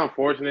like it's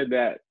unfortunate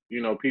that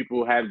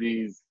people have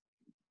these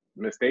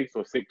mistakes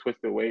or sick,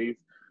 twisted ways,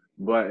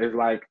 but it's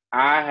like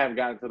I have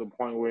gotten to the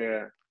point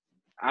where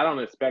I don't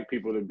expect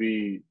people to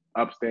be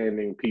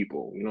upstanding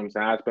people. You know what I'm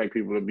saying? I expect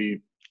people to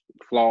be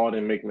flawed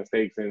and make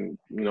mistakes and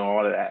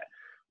all of that.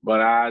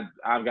 But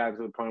I've gotten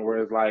to the point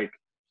where it's like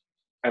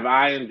if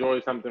I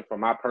enjoy something for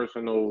my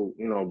personal,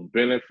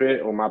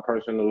 benefit or my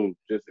personal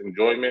just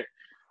enjoyment,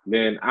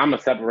 then I'm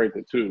gonna separate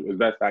the two as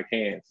best I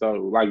can. So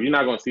like you're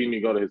not gonna see me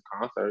go to his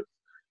concerts.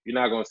 You're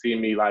not gonna see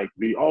me like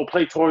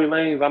play Tory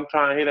Lanez. I'm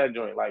trying to hit that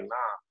joint. Like,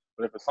 nah.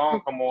 But if a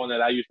song come on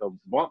that I used to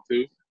bump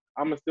to,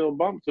 I'm gonna still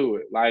bump to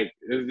it. Like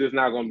it's just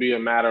not gonna be a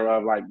matter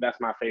of like that's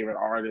my favorite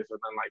artist or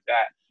nothing like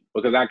that.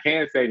 Because I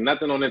can't say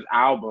nothing on this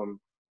album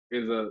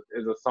is a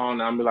song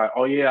that I'm be like,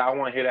 oh yeah, I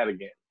want to hear that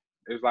again.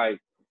 It's like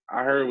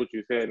I heard what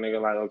you said,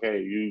 nigga. Like,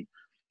 okay, you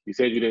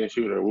said you didn't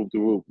shoot her. Whoop de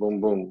whoop, boom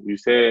boom. You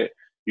said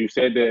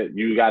that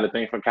you got a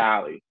thing for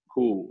Kylie.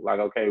 Cool. Like,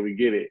 okay, we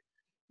get it.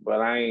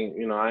 But I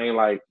ain't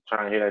like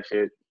trying to hear that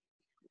shit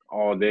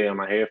all day on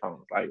my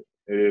headphones. Like,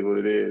 it is what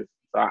it is.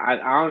 So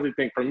I honestly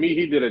think for me,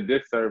 he did a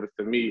disservice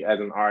to me as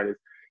an artist,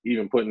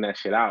 even putting that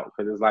shit out.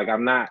 Because it's like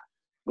I'm not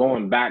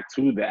going back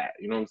to that.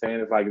 You know what I'm saying?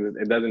 It's like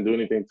it doesn't do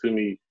anything to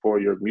me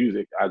for your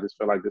music. I just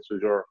feel like this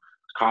was your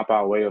cop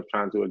out way of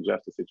trying to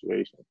adjust the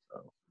situation.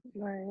 So.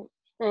 Right.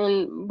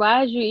 And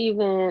why did you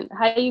even?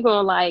 How you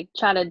gonna like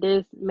try to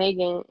diss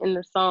Megan in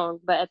the song,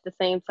 but at the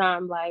same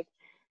time like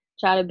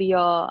try to be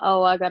all,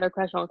 oh, I got a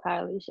crush on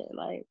Kylie shit.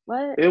 Like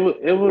what? It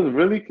was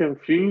really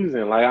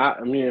confusing. Like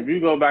I mean, if you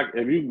go back,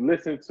 if you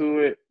listen to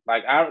it,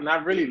 like I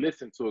not really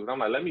listen to it. 'Cause I'm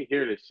like, let me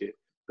hear this shit.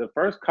 The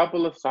first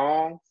couple of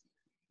songs,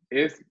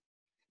 it's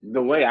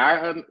the way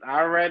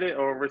I read it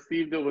or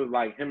received it was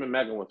like him and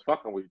Megan was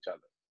fucking with each other.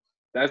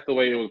 That's the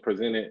way it was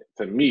presented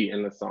to me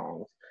in the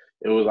songs.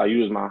 It was like you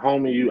was my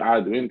homie,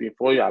 I'd do anything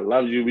for you. I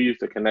loved you. We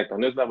used to connect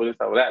on this level,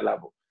 that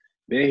level.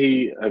 Then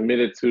he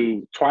admitted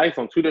to twice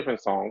on two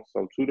different songs,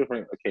 so two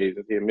different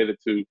occasions. He admitted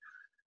to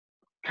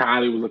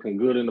Kylie was looking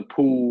good in the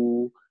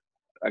pool.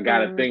 I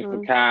got a thing for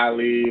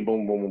Kylie.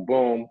 Boom, boom, boom,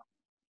 boom.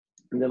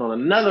 And then on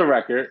another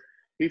record,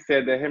 he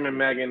said that him and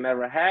Megan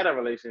never had a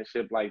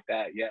relationship like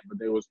that yet, but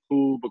they was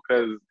cool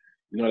because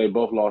they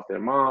both lost their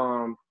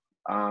mom.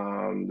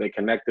 They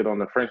connected on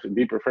the friendship,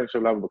 deeper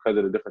friendship level because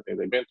of the different things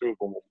they've been through.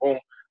 Boom, boom, boom.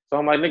 So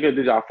I'm like, nigga,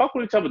 did y'all fuck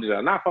with each other? Did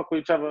y'all not fuck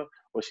with each other?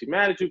 Was she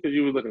mad at you because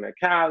you was looking at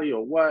Kylie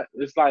or what?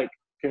 It's like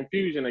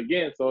confusion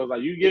again. So it's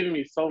like you giving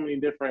me so many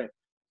different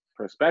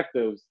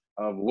perspectives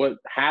of what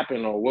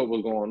happened or what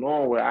was going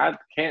on where I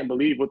can't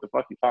believe what the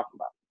fuck you talking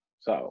about.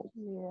 So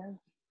yeah,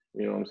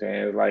 you know what I'm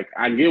saying? It's like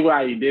I get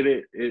why he did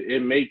it.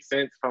 It makes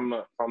sense from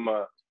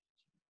a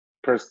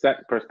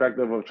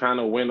perspective of trying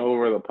to win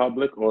over the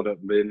public or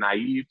the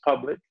naive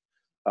public.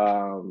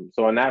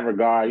 So in that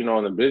regard, in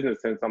the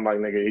business sense, I'm like,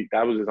 nigga,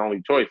 that was his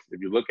only choice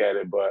if you look at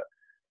it. But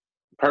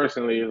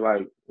personally, it's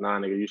like, nah,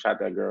 nigga, you shot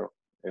that girl,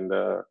 and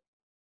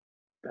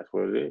that's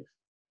what it is.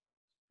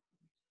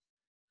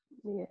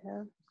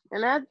 yeah.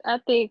 And I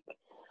think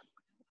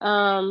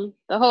the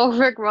whole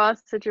Rick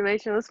Ross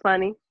situation was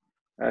funny.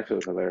 That shit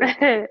was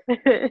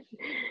hilarious.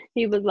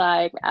 He was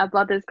like, I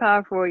bought this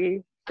car for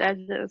you. That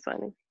shit was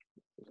funny.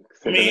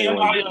 I mean,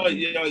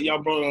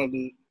 y'all brought up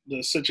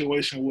the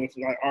situation with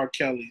like R.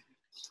 Kelly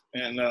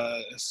and in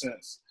a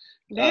sense.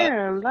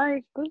 Damn,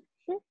 like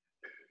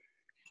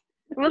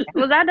was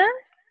I done?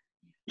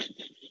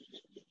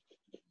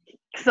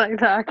 It's like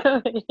that.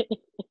 Go ahead.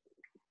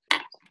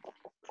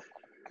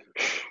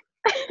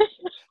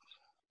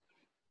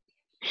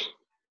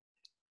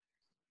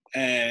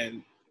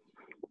 And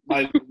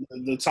like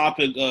the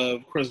topic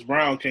of Chris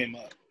Brown came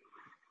up.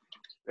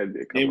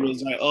 It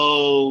was like,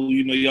 oh,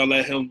 y'all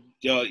let him,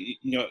 y'all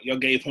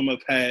gave him a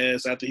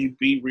pass after he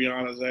beat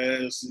Rihanna's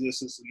ass,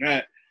 this and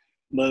that.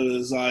 But it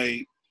was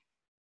like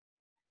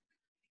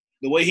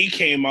the way he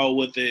came out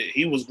with it,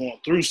 he was going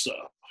through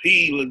stuff.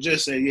 He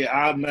legit said, yeah,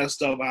 I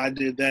messed up, I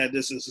did that,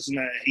 this and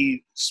that.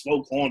 He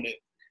spoke on it,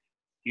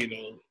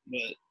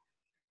 But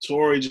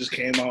Tory just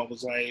came out and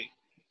was like,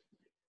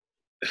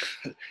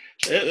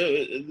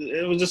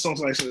 it was just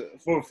something like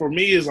for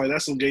me it's like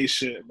that's some gay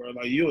shit, bro.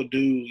 Like you a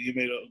dude, you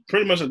made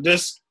pretty much a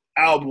diss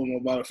album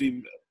about a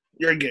female.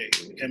 You're gay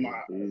in my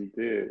eyes. You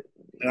did.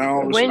 And I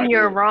don't When respect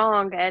you're it.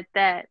 wrong at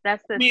that,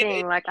 that's the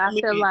thing. Like, I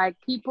feel like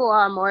people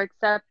are more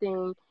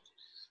accepting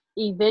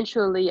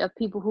eventually of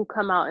people who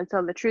come out and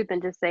tell the truth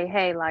and just say,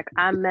 hey, like,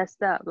 I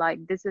messed up.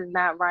 Like, this is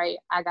not right.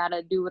 I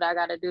gotta do what I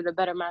gotta do to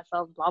better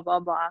myself, blah, blah,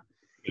 blah.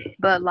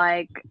 But,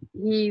 like,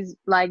 he's,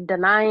 like,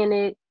 denying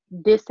it,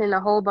 dissing a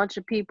whole bunch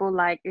of people.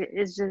 Like,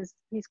 it's just,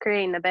 he's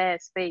creating a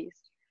bad space.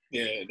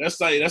 Yeah, that's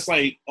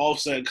like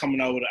Offset coming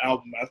out with an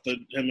album after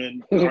him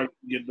and Cardi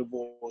get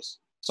divorced,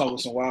 talking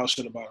some wild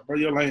shit about it. Bro,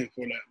 you're lame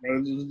for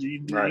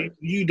that, bro.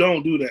 You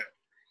don't do that.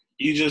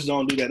 You just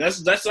don't do that.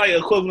 That's like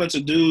equivalent to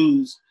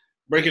dudes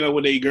breaking up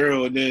with a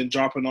girl and then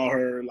dropping all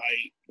her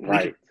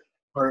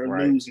her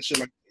news and shit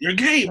like that. You're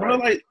gay, bro.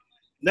 Like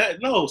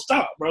that. No,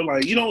 stop, bro.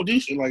 Like you don't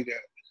do shit like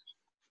that.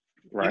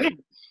 Right. You know?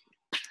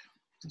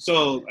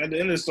 So at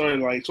the end of the story,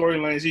 like Tory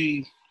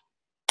Lanez,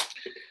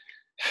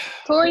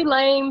 Tory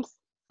Lanez.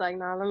 Like,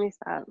 nah, let me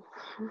stop.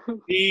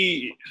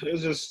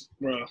 It's just,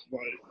 bro,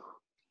 like,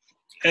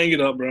 hang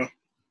it up, bro.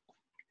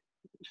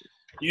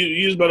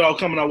 You was better off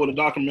coming out with a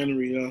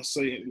documentary,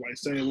 saying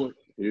what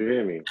you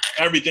hear me?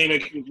 Everything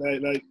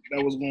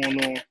that was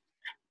going on.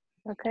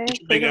 Okay,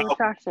 freedom of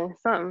attraction,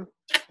 something.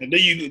 And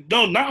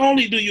then not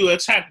only do you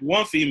attack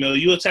one female,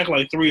 you attack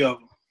like three of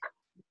them.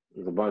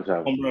 There's a bunch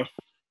of them, bro. All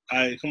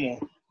right, come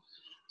on.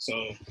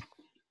 So.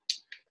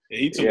 Yeah,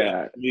 he took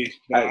it from me.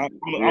 I'm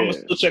gonna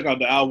still check out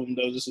the album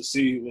though, just to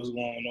see what's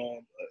going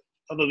on.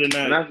 But other than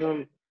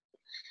that,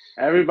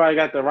 everybody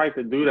got the right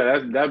to do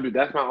that.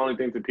 That's my only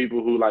thing to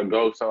people who like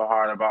go so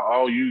hard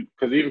about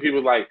because even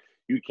people like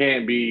you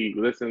can't be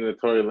listening to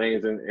Tory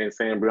Lanez and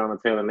saying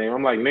Breonna Taylor name.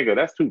 I'm like, nigga,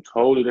 that's two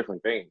totally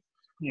different things.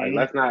 Mm-hmm.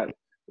 Like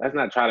let's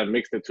not try to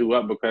mix the two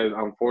up because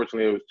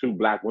unfortunately it was two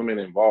black women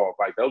involved.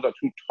 Like those are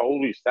two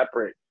totally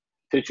separate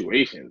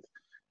situations.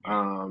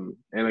 And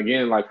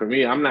again, like for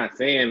me, I'm not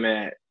saying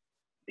that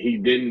he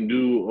didn't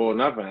do or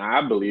nothing.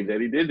 I believe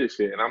that he did this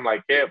shit, and I'm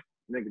like, yeah,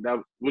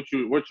 nigga,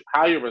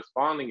 how you're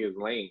responding is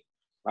lame.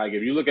 Like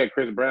if you look at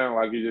Chris Brown,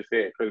 like you just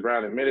said, Chris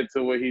Brown admitted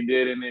to what he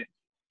did in it.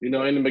 You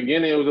know, in the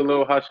beginning it was a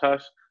little hush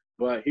hush,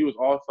 but he was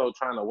also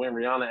trying to win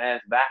Rihanna's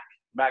ass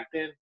back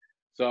then.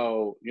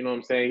 So you know what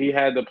I'm saying? He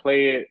had to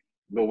play it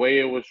the way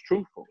it was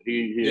truthful.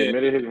 He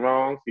admitted his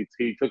wrongs.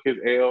 He took his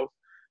L's,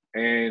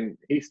 and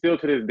he still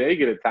to this day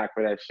get attacked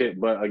for that shit.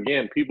 But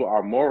again, people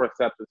are more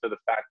receptive to the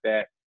fact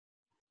that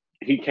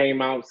he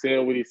came out, said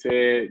what he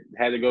said,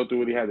 had to go through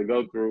what he had to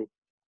go through,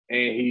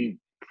 and he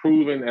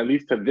proven, at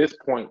least to this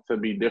point, to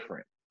be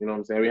different. You know what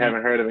I'm saying? We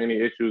haven't heard of any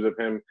issues of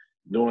him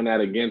doing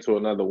that again to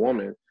another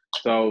woman.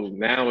 So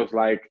now it's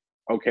like,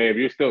 okay, if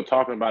you're still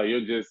talking about it,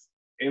 you're just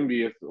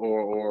envious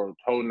or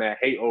holding that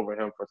hate over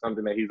him for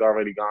something that he's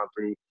already gone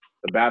through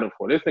the battle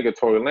for. This nigga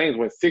Tory Lanez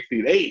went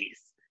 60 days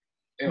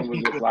and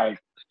was just like,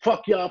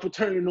 fuck y'all for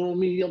turning on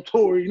me. I'm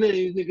Tory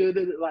Lanez,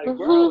 nigga. Like,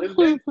 bro,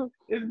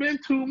 it's been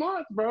 2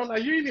 months, bro.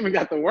 Like, you ain't even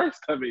got the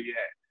worst of it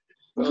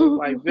yet. So,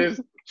 like,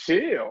 just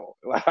chill.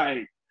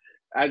 Like,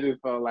 I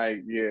just felt like,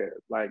 yeah,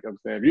 like I'm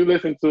saying, if you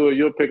listen to it,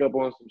 you'll pick up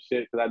on some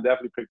shit, because I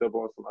definitely picked up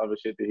on some other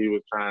shit that he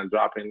was trying to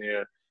drop in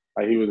there.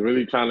 Like, he was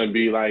really trying to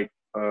be like,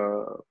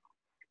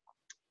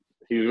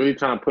 he was really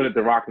trying to put it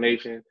to Rock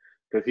Nation,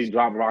 because he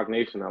dropped Rock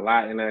Nation a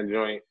lot in that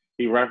joint.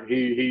 He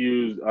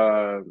used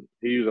a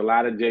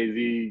lot of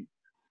Jay-Z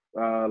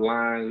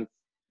lines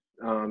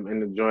in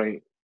the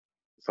joint,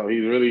 so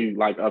he's really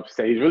like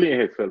upset. He's really in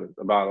his feelings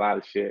about a lot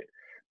of shit.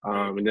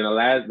 And then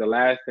the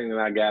last thing that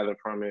I gathered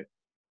from it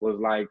was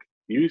like,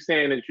 you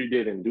saying that you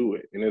didn't do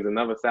it, and there's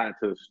another side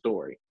to the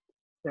story,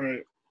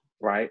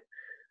 right?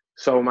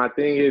 So my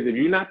thing is, if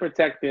you're not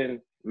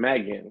protecting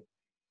Megan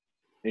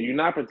and you're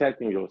not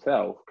protecting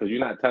yourself because you're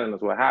not telling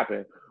us what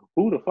happened,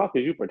 who the fuck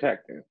is you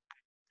protecting?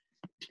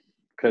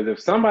 Because if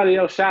somebody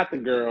else shot the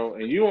girl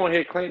and you on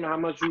here claiming how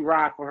much you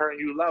ride for her and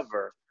you love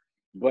her,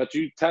 but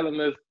you telling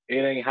us it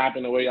ain't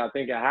happened the way y'all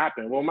think it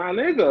happened, well, my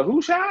nigga,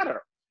 who shot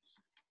her?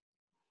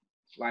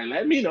 Like,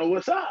 let me know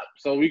what's up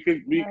so we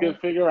could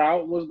figure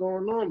out what's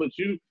going on. But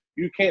you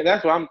can't.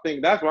 That's what I'm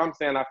thinking. That's what I'm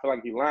saying. I feel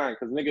like he lying.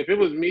 Because nigga, if it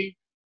was me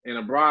and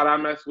a broad I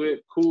mess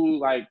with, cool,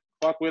 like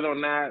fuck with or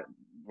not,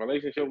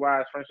 relationship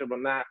wise, friendship or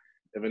not.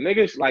 If a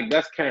nigga like,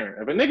 that's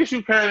Karen. If a nigga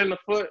shoot Karen in the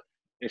foot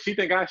and she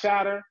think I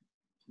shot her,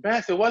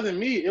 Bass, it wasn't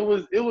me. It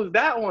was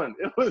that one.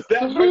 It was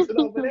that person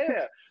over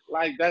there.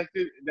 Like that's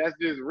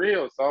just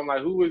real. So I'm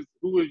like, who is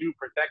you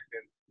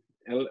protecting?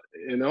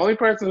 And the only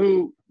person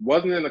who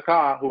wasn't in the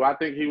car who I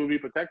think he would be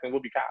protecting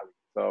would be Kylie.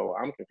 So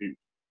I'm confused.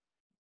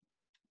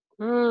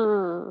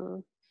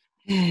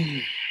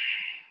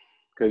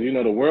 Because you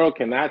know the world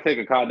cannot take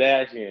a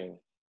Kardashian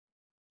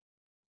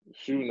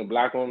shooting a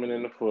black woman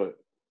in the foot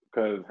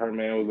because her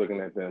man was looking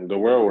at them. The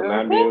world will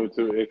not be able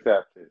to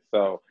accept it.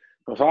 So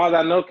as far as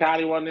I know,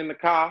 Kylie wasn't in the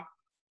car,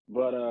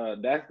 but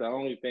that's the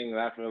only thing that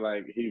I feel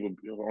like he would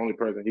be the only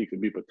person he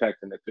could be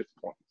protecting at this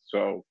point.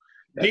 So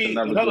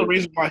another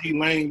reason why he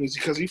lame is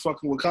because he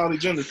fucking with Kylie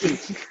Jenner too.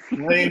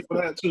 Lame for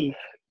that too.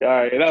 All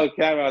right, don't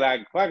care about that.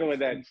 Fucking with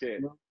that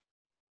shit.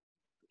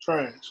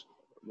 Trash.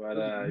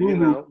 But you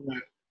know,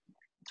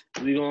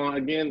 we going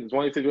again. It's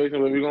one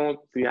situation where we're gonna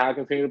see how it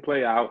continue to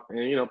play out,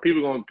 and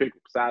people gonna pick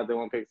sides. They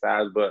won't pick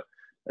sides, but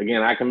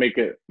again, I can make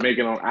it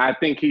on. I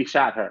think he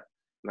shot her,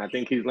 and I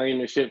think he's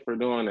lame as shit for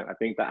doing it. I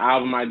think the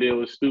album idea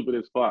was stupid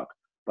as fuck,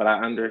 but I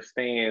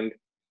understand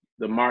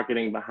the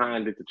marketing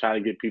behind it to try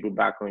to get people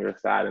back on your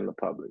side in the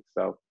public.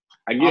 So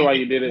I get why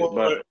you did it,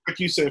 but like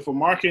you said, for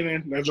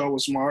marketing, that job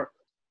was smart.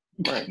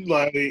 Right.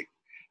 Like,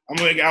 I'm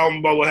gonna make an album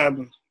about what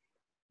happened.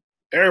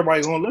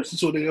 Everybody's gonna listen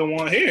to it. They don't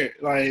want to hear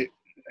it. Like,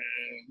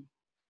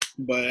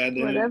 but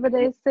whatever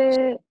they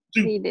said,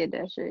 he did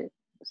that shit.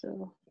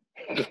 So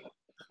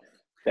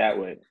that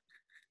way.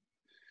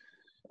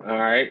 All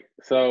right.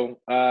 So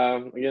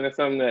again, it's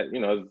something that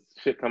as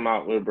shit come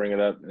out, we'll bring it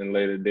up in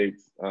later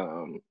dates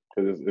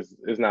because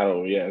it's not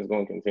over yet. It's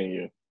going to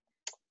continue.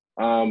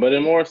 But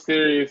in more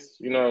serious,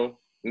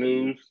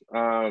 news,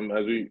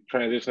 as we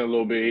transition a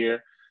little bit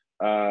here,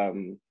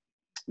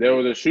 there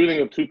was a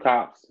shooting of 2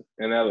 cops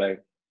in LA,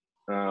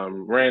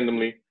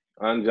 randomly,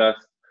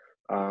 unjust.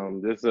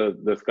 This is a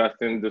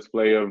disgusting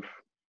display of,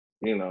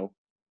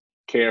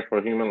 care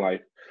for human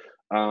life.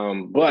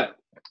 But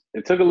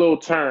it took a little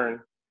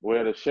turn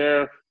where the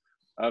sheriff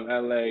of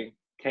LA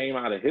came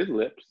out of his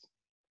lips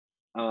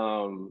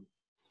and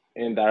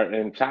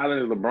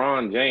challenged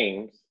LeBron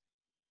James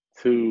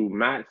to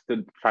match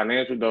the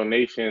financial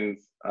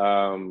donations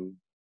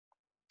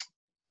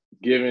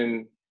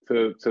given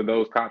to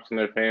those cops and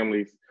their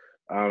families.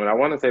 And I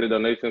want to say the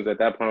donations at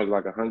that point was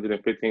like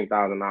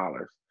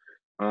 $115,000.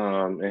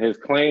 And his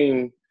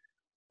claim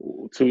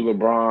to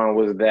LeBron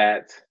was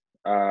that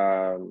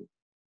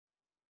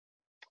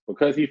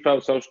because he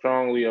felt so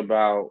strongly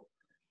about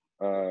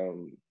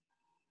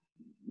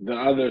the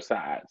other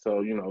side,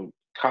 so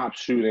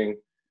cops shooting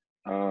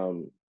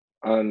unarmed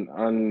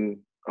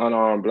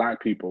Black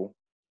people,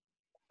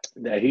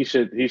 that he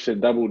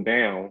should double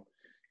down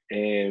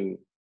and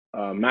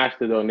match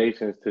the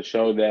donations to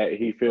show that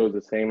he feels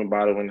the same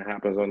about it when it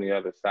happens on the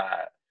other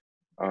side.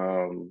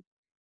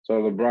 So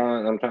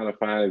LeBron, I'm trying to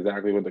find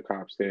exactly what the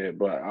cop said,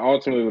 but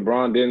ultimately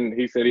LeBron didn't.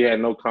 He said he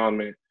had no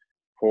comment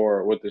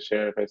for what the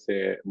sheriff had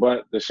said,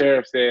 but the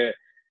sheriff said,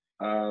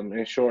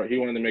 in short, he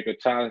wanted to make a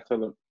challenge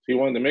and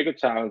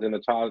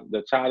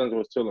the challenge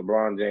was to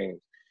LeBron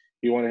James.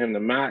 He wanted him to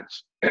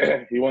match.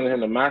 He wanted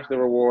him to match the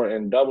reward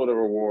and double the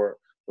reward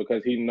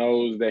because he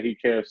knows that he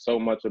cares so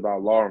much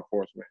about law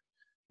enforcement.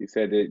 He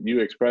said that you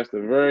expressed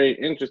a very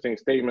interesting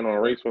statement on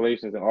race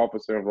relations and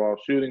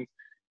officer-involved shootings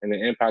and the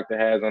impact it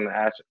has on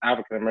the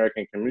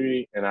African-American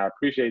community, and I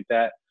appreciate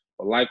that.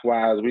 But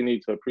likewise, we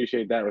need to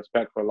appreciate that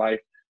respect for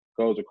life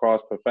goes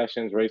across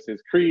professions,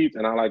 races, creeds,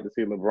 and I like to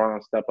see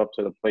LeBron step up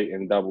to the plate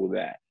and double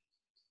that.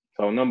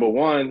 So number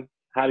one,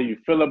 how do you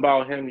feel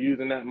about him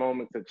using that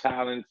moment to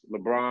challenge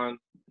LeBron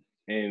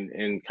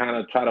and kind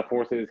of try to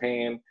force his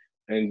hand?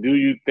 And do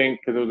you think,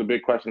 because there was a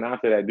big question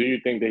after that, do you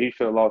think that he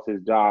should have lost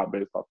his job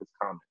based off his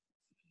comment?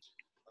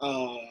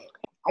 I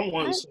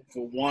want to say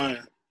for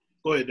one,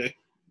 go ahead, Dave.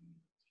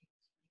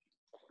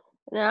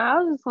 Now, I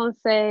was just going to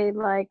say,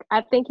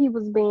 I think he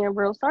was being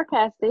real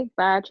sarcastic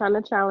by trying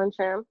to challenge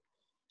him.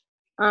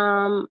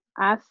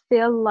 I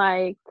feel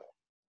like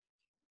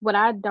what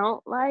I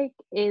don't like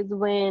is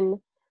when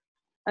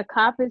a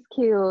cop is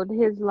killed,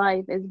 his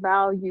life is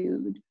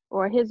valued,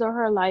 or his or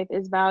her life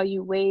is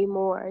valued way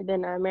more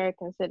than an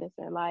American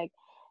citizen.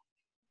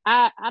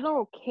 I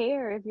don't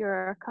care if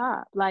you're a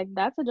cop.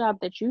 That's a job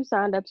that you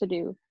signed up to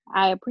do.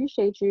 I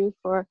appreciate you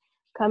for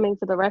coming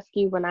to the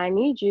rescue when I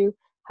need you.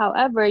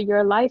 However,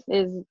 your life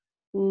holds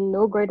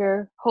no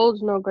greater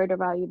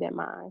value than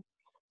mine.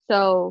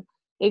 So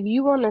if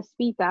you want to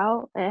speak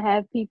out and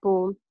have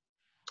people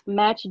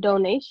match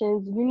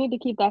donations, you need to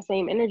keep that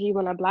same energy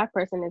when a Black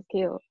person is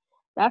killed.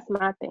 That's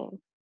my thing.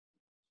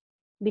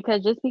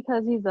 Because just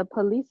because he's a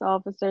police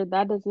officer,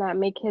 that does not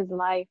make his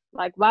life,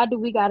 why do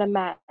we gotta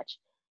match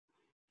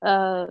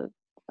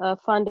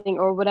funding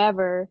or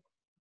whatever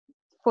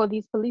for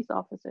these police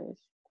officers?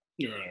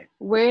 Right.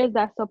 Where is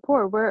that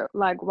support?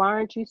 Why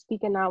aren't you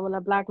speaking out when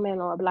a Black man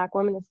or a Black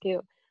woman is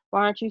killed?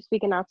 Why aren't you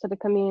speaking out to the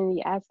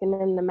community, asking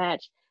them to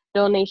match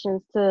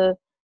donations to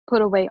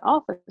put away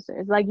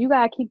officers? You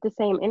gotta keep the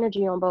same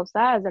energy on both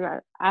sides, and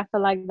I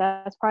feel like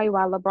that's probably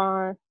why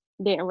LeBron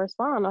didn't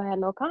respond or had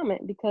no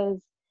comment,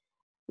 because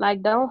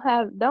don't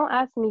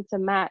ask me to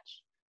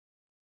match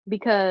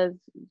because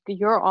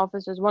your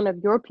officers, one of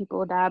your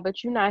people died,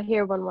 but you're not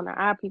here when one of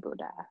our people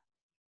die.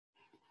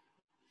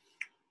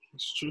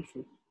 It's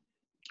truthful.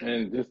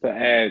 And just to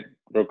add,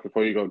 real quick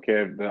before you go,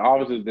 Kev, the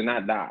officers did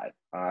not die.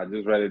 I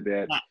just read it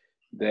that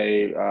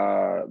they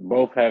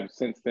both have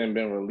since then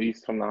been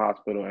released from the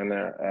hospital and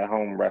they're at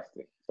home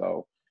resting.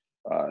 So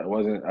it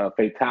wasn't a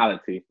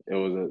fatality. It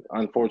was an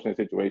unfortunate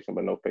situation,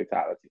 but no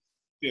fatality.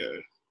 Yeah.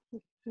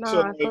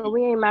 Nah, so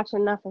we ain't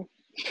matching nothing.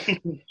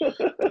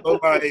 so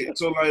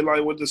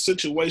what the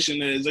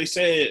situation is, they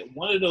said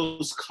one of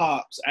those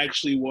cops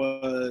actually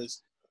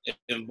was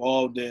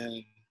involved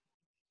in,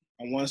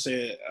 I want to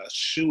say, a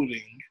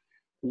shooting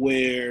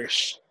where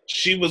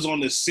she was on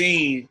the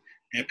scene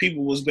and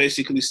people was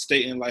basically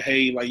stating like,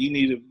 "Hey, like you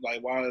need to why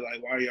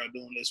are y'all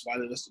doing this? Why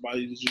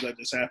did you let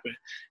this happen?"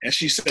 And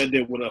she said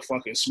that with a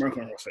fucking smirk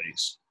on her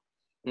face.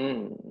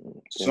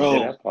 So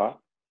that part.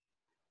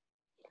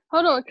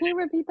 Hold on, can you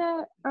repeat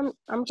that? I'm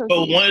confused.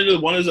 So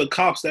one of the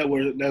cops that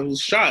was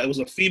shot, it was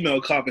a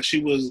female cop, and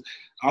she was,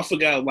 I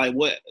forgot like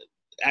what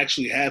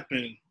actually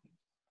happened,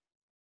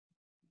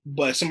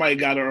 but somebody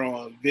got her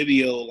on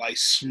video like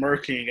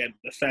smirking at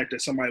the fact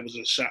that somebody was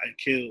just shot and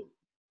killed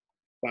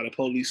by the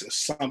police or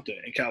something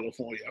in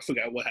California. I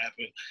forgot what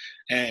happened,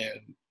 and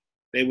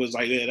they was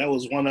like, yeah, that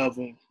was one of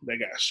them that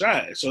got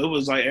shot. So it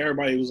was like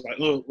everybody was like,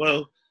 oh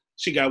well,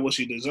 she got what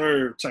she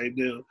deserved type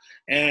deal,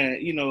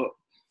 and you know.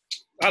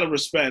 Out of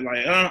respect,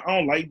 like I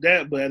don't like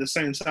that, but at the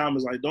same time,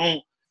 it's like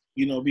don't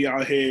be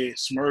out here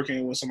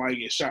smirking when somebody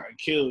gets shot and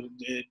killed.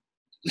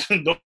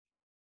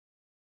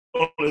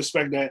 don't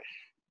expect that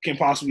can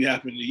possibly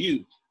happen to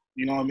you.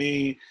 You know what I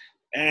mean?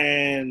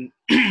 And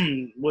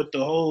with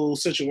the whole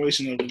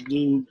situation of the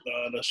dude,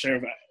 the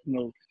sheriff,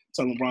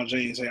 telling LeBron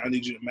James, "Hey, I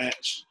need you to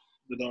match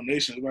the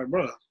donations." Like,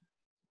 bro,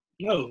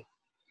 no,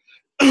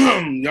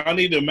 y'all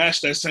need to match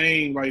that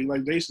same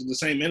the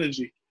same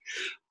energy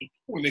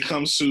when it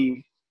comes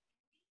to.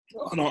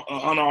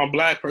 On our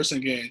black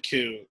person getting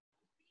killed,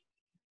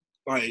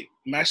 like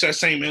match that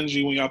same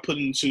energy when y'all put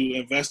into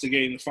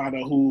investigating to find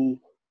out who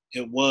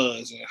it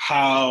was and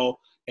how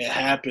it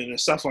happened and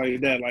stuff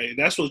like that. Like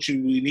that's what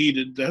we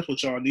needed. That's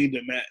what y'all need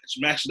to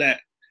match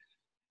that.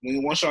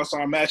 And once y'all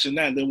start matching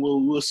that, then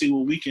we'll see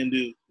what we can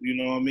do. You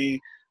know what I mean?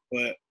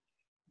 But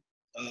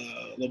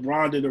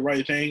LeBron did the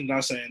right thing,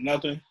 not saying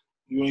nothing.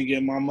 You ain't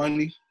getting my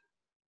money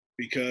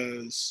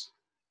because.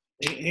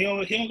 He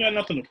don't got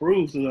nothing to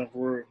prove to them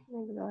for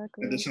real.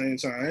 Exactly. At the same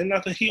time, ain't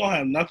nothing. He don't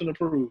have nothing to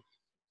prove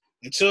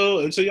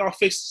until y'all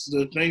fix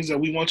the things that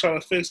we want y'all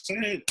to fix. He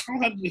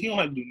don't have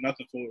to do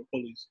nothing for the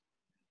police.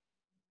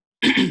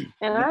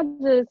 And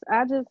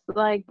I just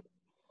like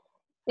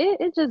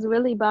it. Just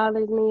really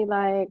bothers me.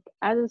 Like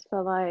I just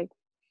feel like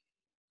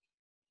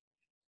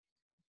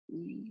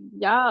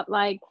y'all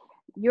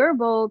you're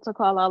bold to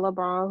call out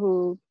LeBron,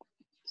 who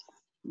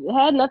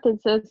had nothing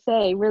to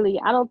say, really.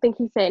 I don't think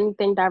he said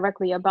anything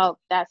directly about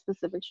that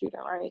specific shooting,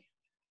 right?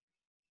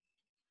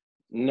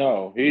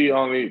 No, the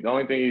only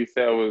thing he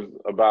said was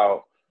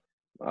about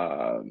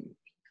you're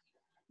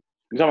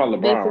talking about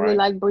LeBron, basically, right?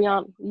 like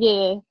Breonna,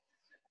 yeah.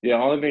 Yeah,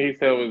 the only thing he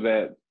said was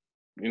that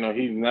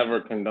he's never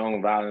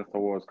condoned violence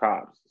towards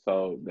cops,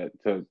 so that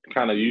to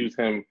kind of use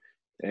him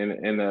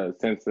in a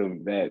sense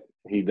of that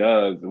he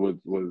does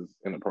was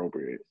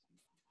inappropriate.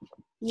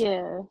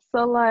 Yeah,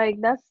 so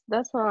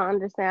that's what I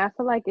understand. I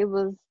feel like they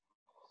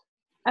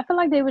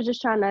were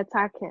just trying to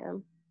attack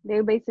him. They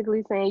were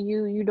basically saying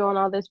you doing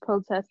all this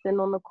protesting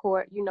on the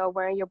court,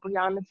 wearing your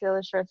Breonna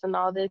Taylor shirts and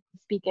all this,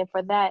 speaking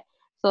for that.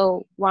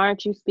 So why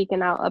aren't you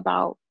speaking out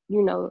about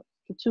the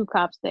two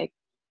cops that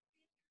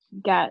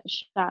got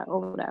shot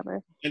or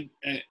whatever? And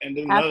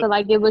then I feel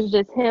like it was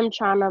just him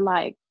trying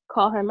to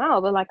call him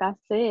out, but like I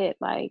said,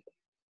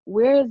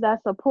 where is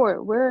that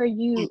support? Where are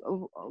you?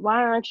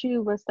 Why aren't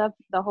you when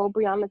the whole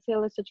Breonna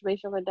Taylor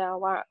situation went down?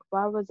 Why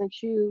wasn't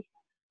you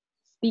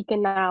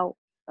speaking out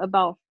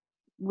about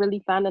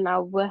really finding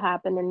out what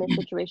happened in this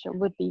situation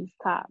with these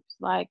cops?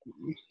 Like,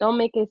 don't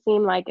make it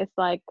seem like it's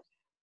like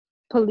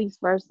police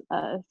versus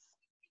us.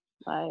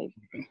 Like,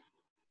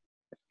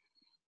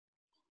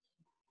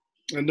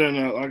 and then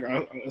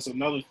that's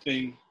another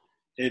thing.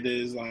 It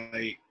is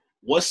like,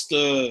 what's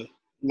the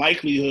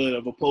likelihood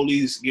of a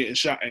police getting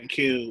shot and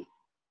killed?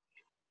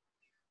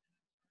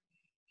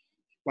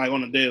 Like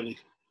on a daily.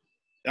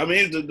 I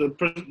mean,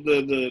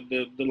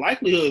 the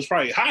likelihood is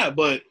probably high,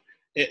 but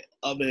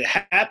of it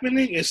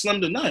happening is slim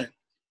to none.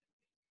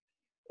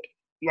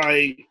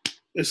 Like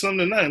it's slim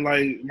to none.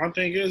 Like my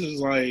thing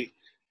is like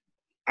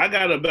I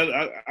got a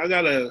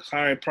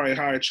probably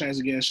higher chance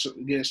of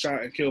getting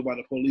shot and killed by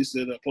the police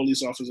than a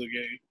police officer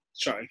getting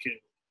shot and killed.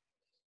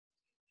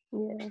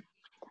 Yeah,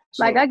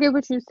 so, I get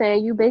what you're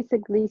saying. You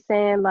basically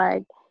saying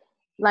like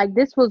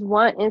this was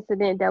one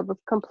incident that was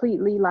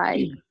completely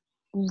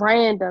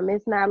random.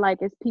 It's not like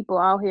it's people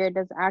out here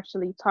that's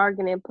actually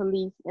targeting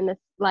police in that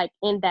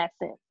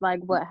sense,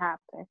 like what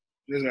happened.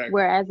 Exactly.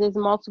 Whereas there's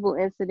multiple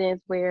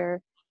incidents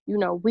where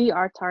we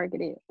are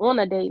targeted on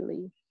a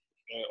daily.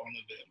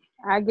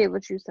 I get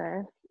what you're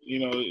saying.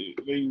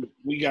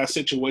 We got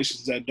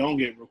situations that don't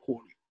get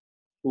recorded,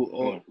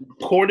 or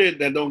recorded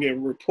that don't get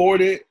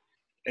reported,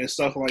 and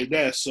stuff like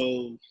that.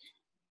 So,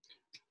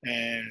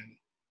 and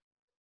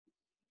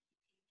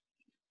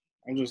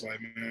I'm just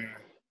like, man.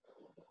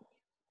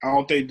 I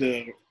don't think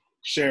the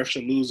sheriff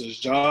should lose his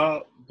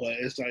job, but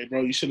it's like,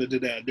 bro, you should have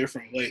did that a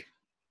different way.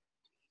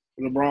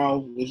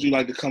 LeBron, would you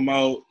like to come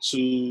out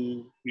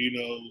to,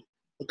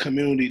 a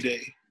community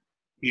day,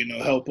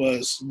 help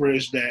us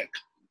bridge that,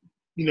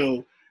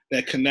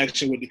 that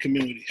connection with the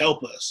community,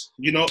 help us,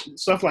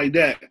 stuff like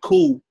that.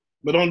 Cool.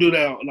 But don't do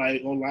that on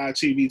live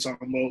TV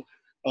talking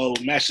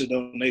about, match the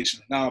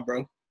donation. Nah,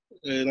 bro.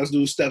 Let's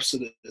do steps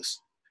to this.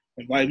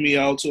 Invite me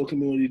out to a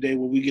community day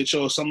where we get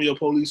some of your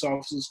police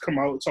officers come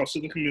out and talk to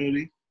the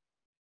community.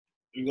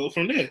 and go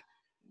from there.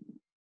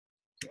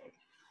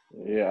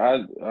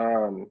 Yeah,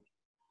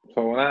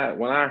 so when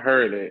I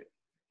heard it,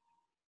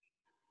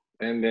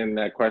 and then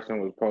that question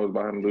was posed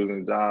about him losing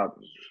his job,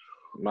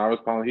 my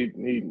response,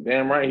 he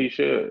damn right he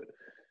should.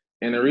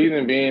 And the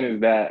reason being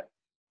is that,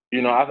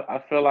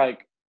 I feel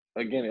like,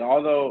 again,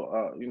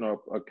 although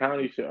a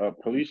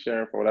police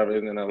sheriff or whatever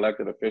isn't an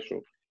elected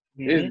official,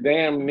 it's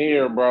damn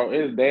near, bro.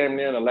 It's damn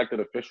near an elected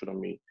official to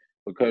me,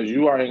 because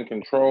you are in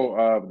control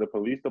of the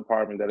police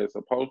department that is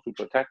supposed to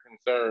protect and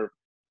serve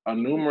a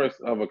numerous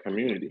of a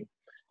community.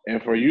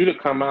 And for you to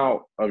come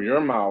out of your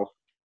mouth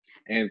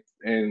and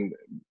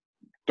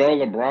throw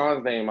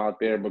LeBron's name out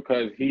there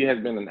because he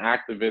has been an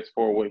activist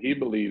for what he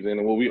believes in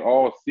and what we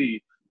all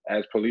see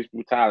as police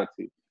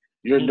brutality,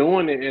 you're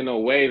doing it in a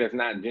way that's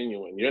not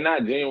genuine. You're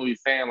not genuinely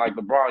saying, like,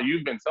 LeBron,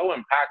 you've been so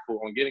impactful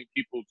on getting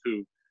people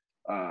to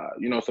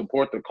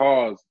support the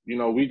cause.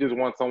 We just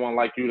want someone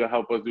like you to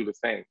help us do the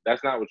same.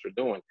 That's not what you're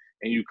doing.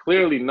 And you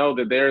clearly know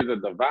that there is a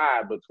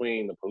divide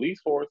between the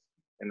police force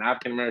and the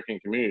African American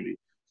community.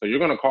 So you're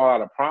going to call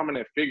out a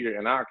prominent figure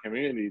in our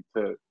community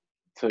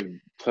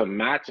to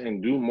match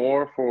and do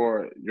more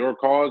for your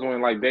cause,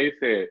 when, like they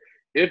said,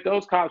 if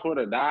those cops were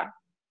to die,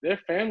 their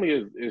family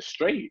is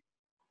straight.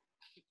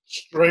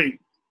 Straight.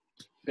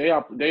 They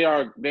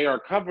are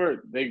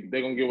covered. They're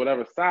gonna get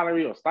whatever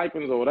salary or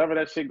stipends or whatever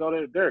that shit go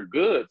there. They're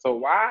good. So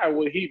why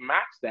would he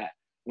match that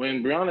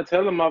when Breonna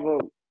Taylor mother,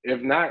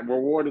 if not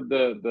rewarded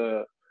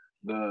the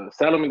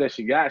settlement that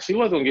she got, she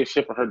wasn't gonna get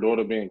shit for her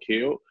daughter being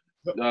killed.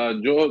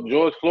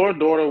 George Floyd's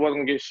daughter wasn't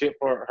gonna get shit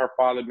for her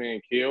father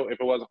being killed if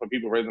it wasn't for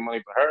people raising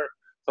money for her.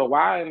 So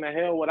why in the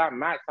hell would I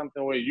match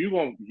something where you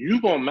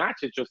gonna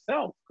match it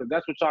yourself? Because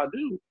that's what y'all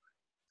do.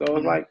 So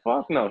it's like,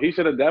 fuck no. He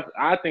should have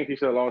I think he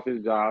should have lost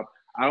his job.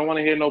 I don't want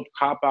to hear no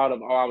cop out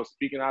of, I was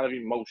speaking out of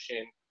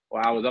emotion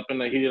or I was up in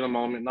the heat of the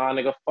moment. Nah,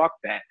 nigga, fuck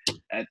that.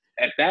 At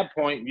that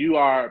point, you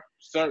are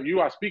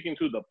speaking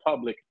to the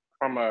public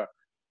from a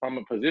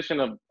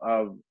position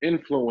of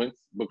influence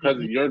because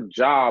of your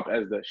job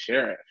as the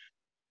sheriff.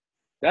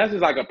 That's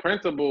just like a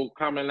principal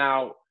coming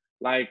out,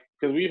 like,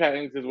 because we've had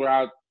instances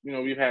where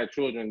we've had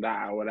children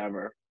die or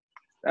whatever.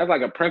 That's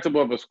like a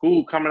principal of a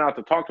school coming out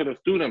to talk to the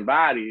student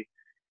body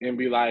and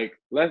be like,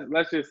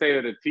 let's just say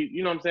that the teacher,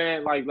 you know what I'm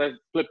saying? Like, let's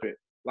flip it.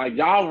 Like,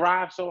 y'all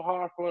ride so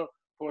hard for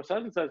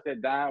such and such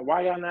that died.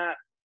 Why y'all not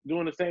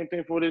doing the same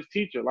thing for this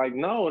teacher? Like,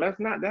 no, that's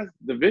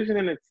division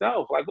in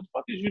itself. Like, what the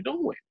fuck is you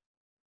doing?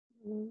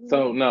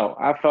 So no,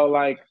 I felt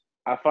like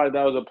that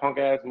was a punk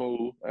ass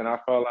move, and I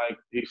felt like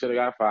he should have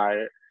got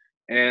fired.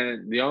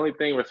 And the only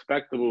thing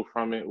respectable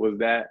from it was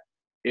that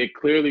it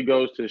clearly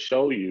goes to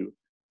show you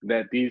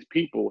that these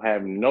people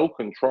have no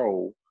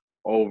control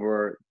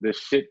over the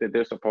shit that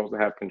they're supposed to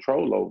have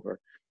control over.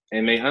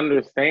 And they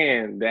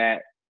understand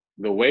that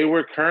the way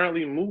we're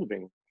currently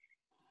moving,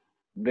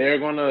 we're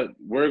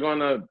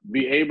gonna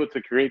be able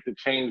to create the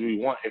change we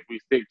want if we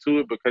stick to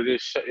it, because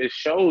it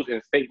shows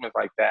in statements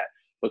like that.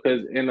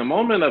 Because in the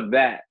moment of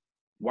that,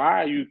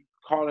 why are you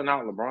calling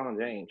out LeBron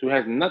James, who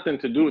has nothing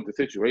to do with the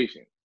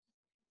situation?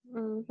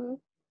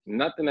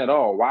 Nothing at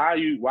all. Why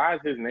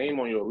is his name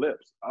on your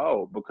lips?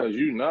 Oh, because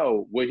you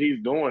know what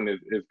he's doing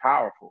is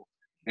powerful,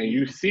 and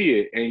you see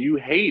it and you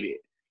hate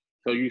it.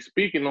 So you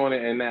speaking on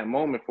it in that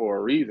moment for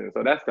a reason.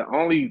 So that's the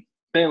only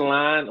thin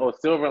line or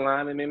silver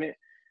lining in it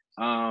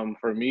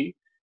for me.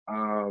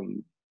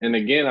 And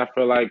again, I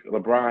feel like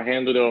LeBron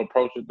handled it or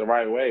approached it the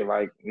right way.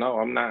 Like, no,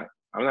 I'm not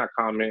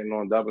commenting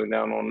on doubling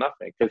down on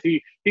nothing, because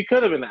he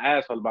could have been an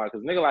asshole about it.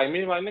 Because nigga like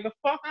me, like, nigga,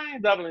 fuck, I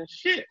ain't doubling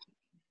shit.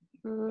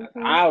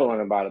 I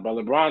learned about it, but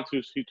LeBron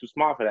too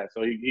smart for that.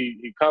 So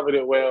he covered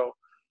it well.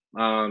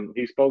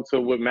 He spoke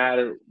to what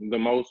mattered the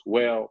most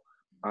well.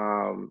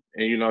 And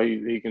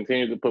he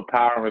continues to put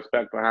power and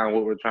respect behind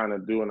what we're trying to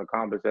do and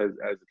accomplish as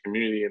a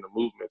community and a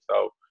movement.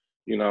 So,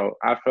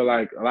 I feel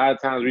like a lot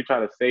of times we try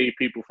to save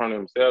people from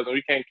themselves, and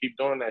we can't keep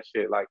doing that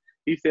shit. Like,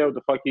 he said what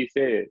the fuck he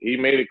said. He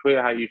made it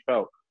clear how he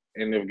felt.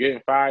 And if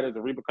getting fired is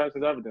the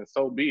repercussions of it, then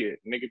so be it.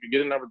 Nigga, if you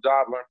get another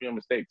job, learn from your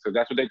mistakes. So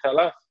that's what they tell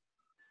us,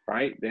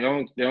 right? They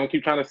don't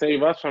keep trying to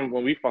save us from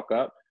when we fuck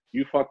up.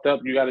 You fucked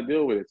up, you got to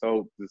deal with it.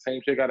 So the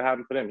same shit got to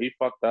happen for them. He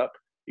fucked up,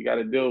 you got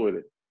to deal with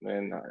it.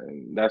 And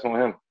that's on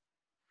him.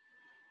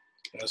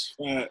 That's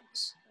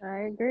facts. I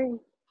agree.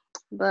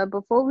 But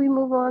before we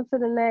move on to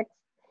the next,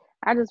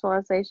 I just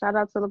want to say shout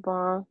out to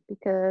LeBron,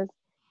 because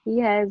he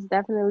has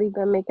definitely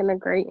been making a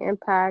great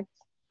impact.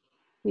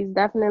 He's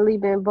definitely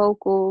been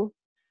vocal.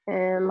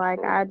 And like,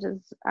 I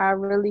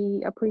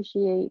really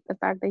appreciate the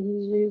fact that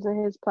he's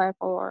using his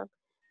platform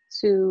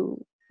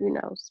to,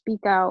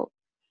 speak out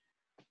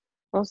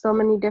on so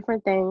many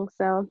different things.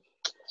 So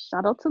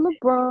shout out to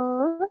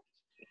LeBron.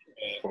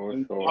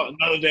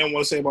 Another thing I want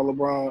to say about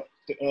LeBron,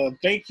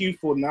 thank you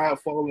for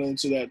not falling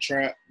into that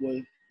trap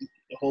with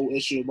the whole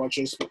issue about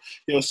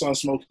your son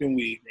smoking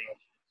weed,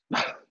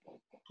 bro.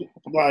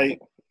 Like,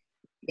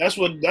 that's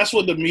what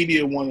the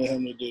media wanted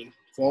him to do.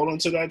 Fall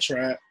into that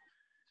trap,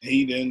 and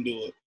he didn't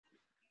do it.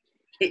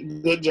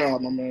 Good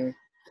job, my man.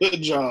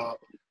 Good job.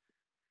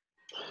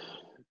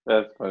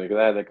 That's funny because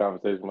I had that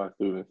conversation with my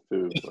students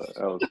too. But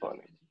that was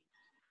funny.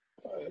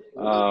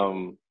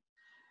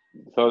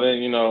 So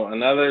then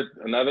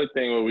another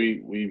thing where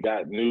we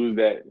got news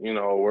that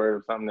word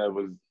of something that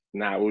was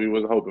not what we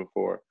was hoping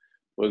for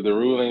was the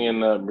ruling in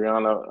the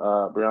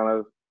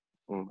Breonna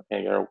I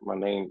can't get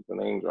the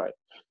names right,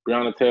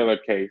 Breonna Taylor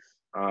case,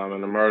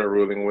 in the murder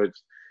ruling, which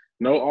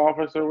no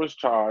officer was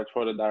charged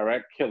for the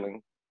direct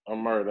killing or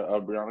murder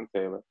of Breonna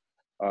Taylor.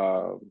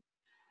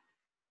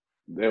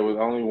 There was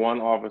only one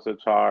officer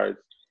charged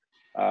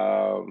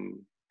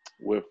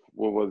with,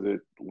 what was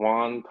it,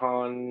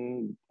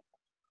 wonton.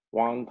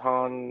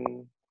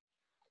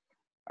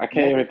 I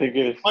can't even think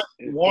of it.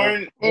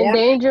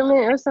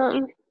 Endangerment or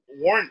something.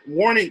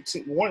 Warning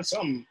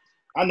something.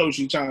 I know what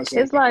you're trying to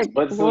say. It's like,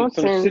 but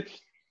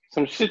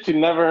some shit you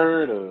never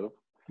heard of.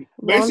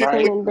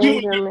 Basically,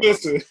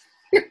 endangerment.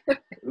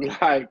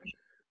 Like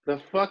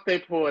the fuck they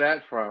pull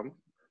that from.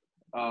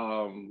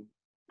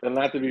 And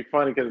not to be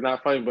funny because it's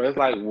not funny, but it's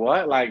like,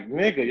 what? Like,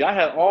 nigga, y'all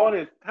had all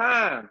this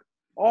time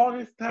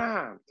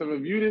to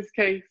review this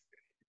case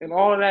and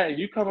all of that, and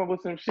you come up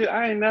with some shit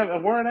a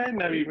word I ain't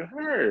never even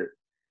heard.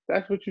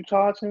 That's what you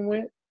charge him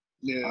with?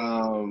 Yeah.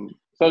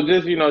 So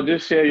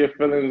just share your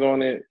feelings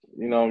on it.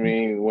 You know what I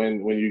mean?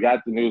 When you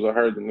got the news or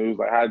heard the news,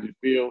 like, how did you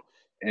feel?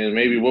 And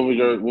maybe what was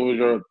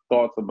your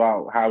thoughts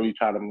about how we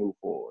try to move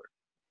forward?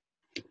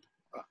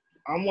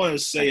 I want to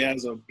say,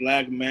 as a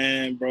black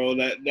man, bro,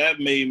 that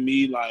made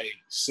me like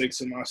sick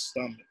to my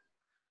stomach,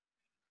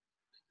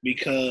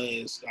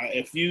 because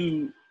if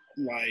you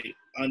like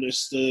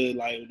understood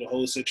like the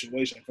whole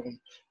situation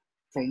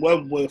from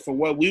what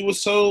we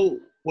was told,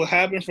 what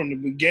happened from the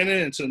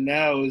beginning until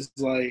now is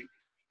like,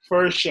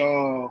 first it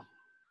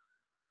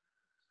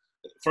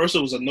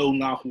was a no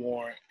knock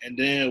warrant, and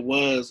then it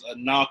was a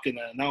knock and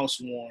announce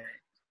warrant.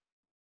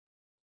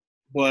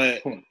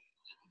 But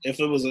if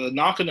it was a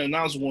knock and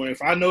announce warrant,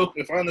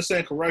 if I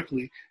understand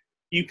correctly,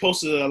 you're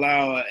supposed to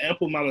allow an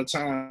ample amount of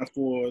time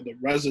for the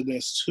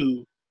residents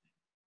to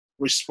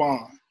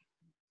respond.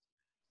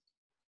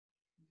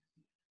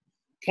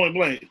 Point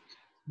blank.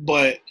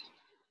 But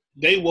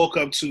they woke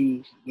up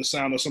to the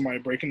sound of somebody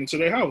breaking into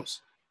their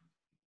house.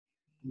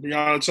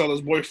 Breonna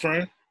Taylor's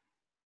boyfriend,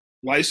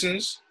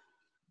 licensed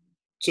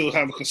to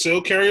have a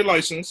concealed carry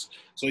license,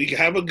 so he could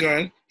have a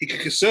gun, he could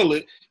conceal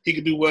it, he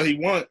could do what he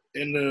want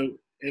in the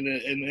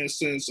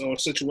instance or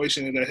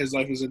situation that his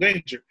life is in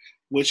danger,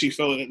 which he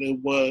felt it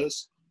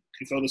was.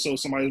 He felt as though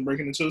somebody was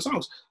breaking into his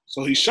house.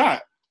 So he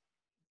shot.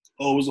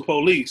 Oh, it was the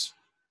police.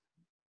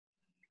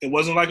 It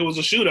wasn't like it was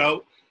a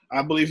shootout.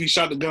 I believe he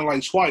shot the gun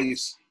like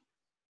twice.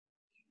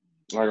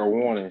 Like a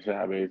warning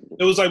shot, basically.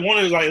 It was like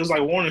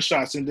warning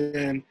shots, and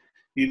then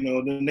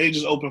then they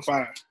just opened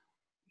fire.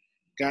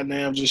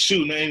 Goddamn, just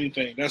shooting at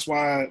anything. That's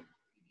why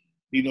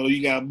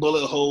you got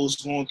bullet holes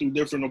going through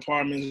different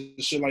apartments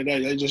and shit like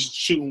that. They just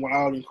shooting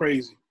wild and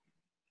crazy.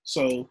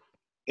 So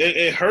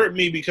it hurt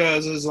me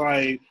because it's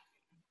like,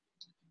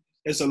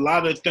 it's a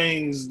lot of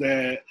things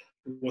that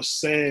was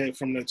said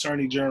from the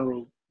Attorney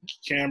General,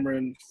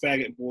 Cameron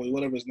Faggot Boy,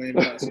 whatever his name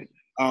is.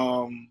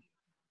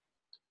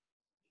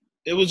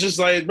 It was just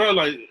like, bro,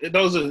 like it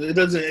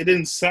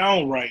didn't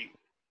sound right.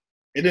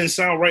 It didn't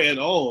sound right at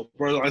all,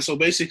 bro. Like, so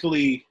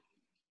basically,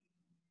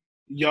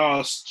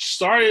 y'all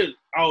started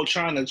out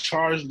trying to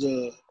charge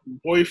the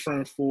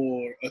boyfriend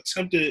for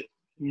attempted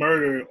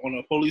murder on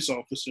a police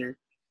officer.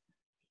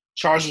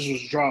 Charges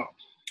was dropped.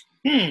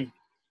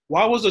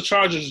 Why was the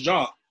charges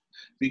dropped?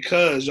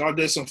 Because y'all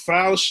did some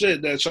foul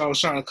shit that y'all was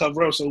trying to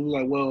cover up. So we was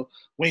like, well,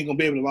 we ain't gonna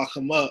be able to lock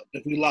him up.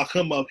 If we lock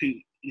him up,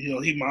 he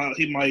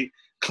might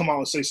come out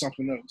and say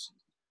something else.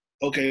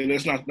 Okay,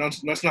 let's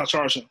not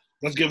charge him.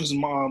 Let's give his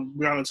mom,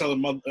 Breonna Taylor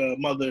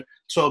mother,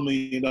 $12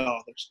 million.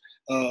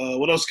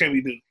 What else can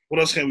we do?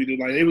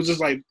 Like, it was just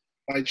like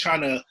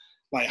trying to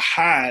like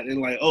hide and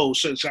like, oh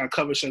shit, trying to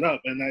cover shit up.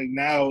 And like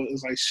now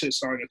it's like shit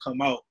starting to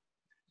come out.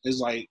 It's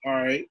like, all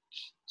right.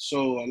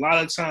 So a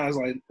lot of times,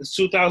 like, it's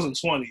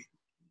 2020.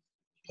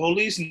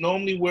 Police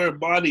normally wear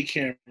body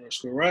cameras,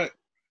 correct?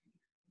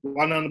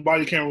 Why none of the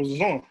body cameras is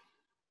on?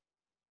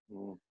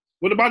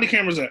 Where the body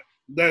cameras at?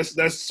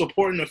 That's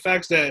supporting the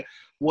facts that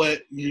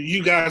what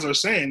you guys are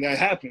saying that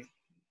happened.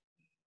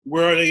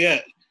 Where are they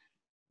at?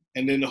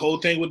 And then the whole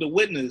thing with the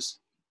witness.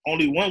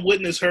 Only one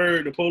witness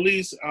heard the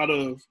police out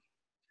of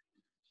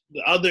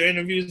the other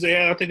interviews they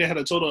had. I think they had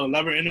a total of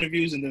 11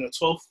 interviews, and then a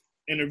 12th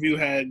interview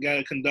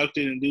got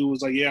conducted, and dude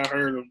was like, yeah, I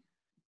heard him.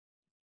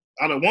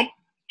 Out of 12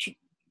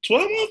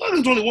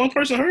 motherfuckers, only one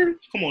person heard?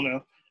 Come on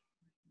now.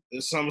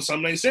 There's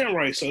something ain't saying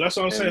right. So that's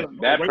what I'm saying.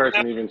 That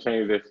person even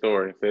changed their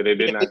story. Said they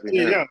didn't actually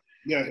hear.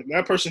 Yeah,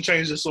 that person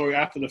changed the story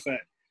after the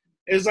fact.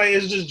 It's like,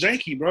 it's just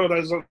janky, bro.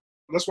 That's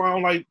why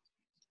I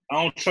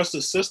don't trust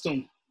the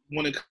system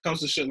when it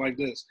comes to shit like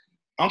this.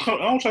 I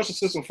don't trust the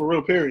system for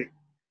real, period.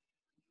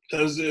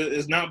 Because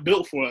it's not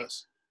built for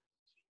us.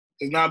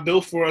 It's not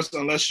built for us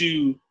unless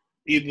either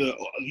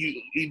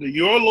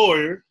you're a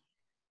lawyer,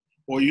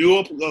 or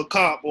you're a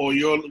cop, or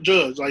you're a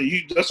judge. Like,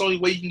 that's the only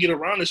way you can get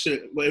around this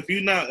shit. But if you're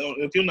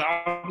on the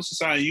opposite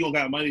side, you don't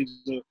got money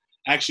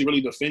actually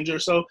really defend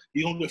yourself,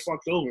 you're gonna get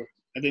fucked over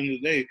at the end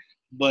of the day.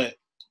 But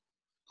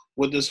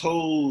with this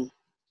whole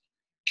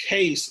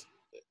case,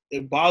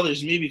 it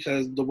bothers me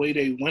because the way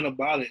they went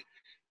about it,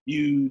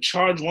 you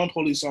charge one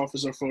police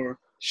officer for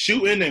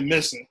shooting and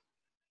missing.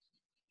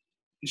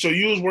 So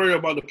you was worried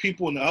about the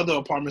people in the other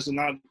apartments and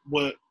not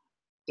what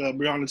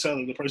Breonna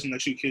Taylor, the person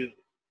that you killed.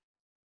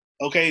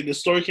 Okay, the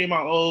story came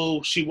out,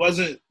 oh, she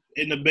wasn't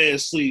in the bed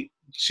asleep.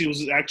 She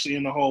was actually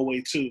in the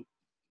hallway too.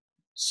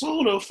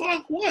 So the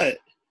fuck what?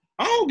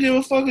 I don't give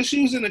a fuck if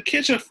she was in the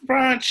kitchen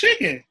frying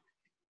chicken.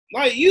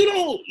 Like you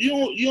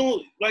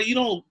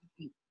don't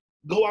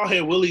go out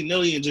here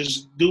willy-nilly and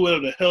just do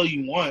whatever the hell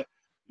you want.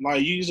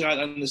 Like you just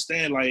gotta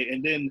understand, like,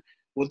 and then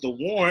with the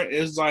warrant,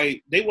 it's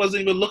like they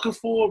wasn't even looking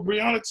for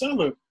Breonna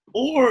Taylor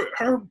or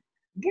her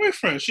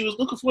boyfriend. She was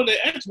looking for their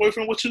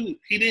ex-boyfriend, which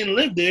he didn't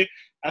live there.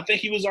 I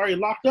think he was already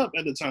locked up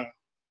at the time.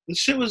 The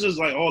shit was just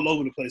like all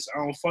over the place. I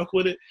don't fuck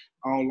with it.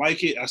 I don't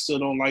like it. I still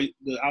don't like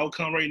the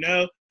outcome right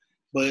now.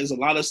 But there's a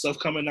lot of stuff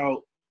coming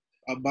out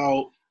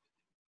about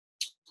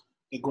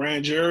the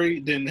grand jury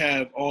didn't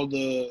have all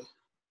the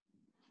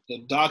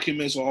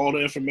documents or all the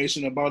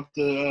information about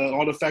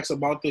all the facts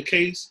about the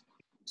case.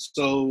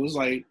 So it's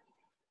like,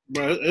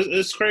 bro,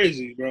 it's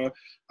crazy, bro.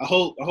 I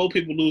hope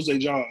people lose their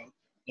job.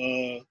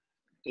 The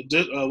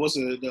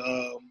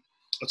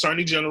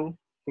Attorney General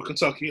for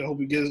Kentucky. I hope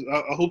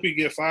he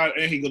get fired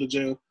and he go to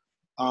jail.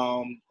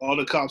 All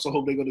the cops, I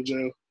hope they go to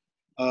jail.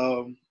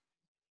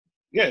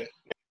 Yeah,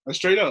 like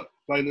straight up.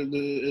 Like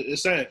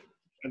it's sad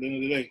at the end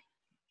of the day.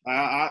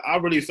 I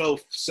really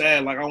felt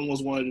sad. Like I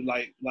almost wanted to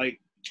like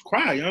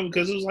cry, you know,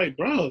 because it was like,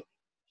 bro,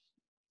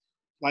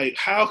 like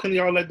how can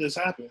y'all let this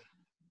happen?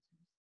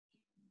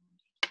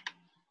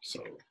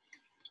 So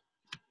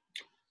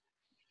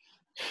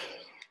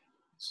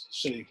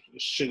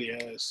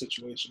shitty ass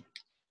situation.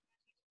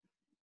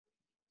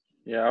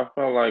 Yeah, I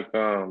felt like,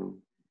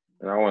 and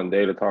I want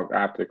Day to talk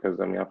after because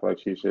I feel like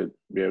she should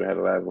be able to have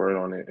the last word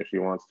on it if she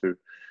wants to.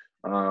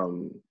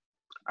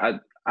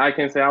 I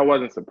can say I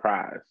wasn't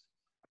surprised.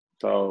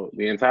 So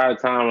the entire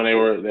time when they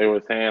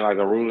were saying like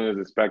a ruling is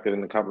expected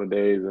in a couple of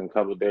days and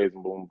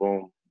boom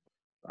boom,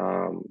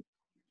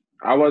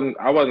 I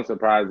wasn't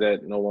surprised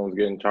that no one was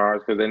getting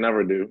charged because they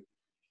never do.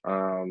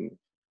 And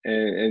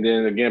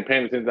then again,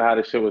 paying attention to how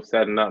the shit was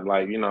setting up,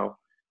 like, you know,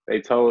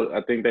 I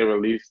think they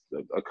released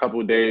a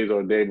couple of days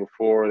or a day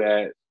before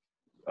that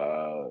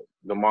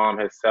the mom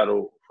had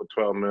settled for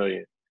 $12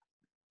 million.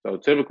 So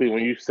typically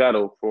when you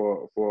settle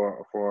for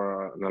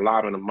an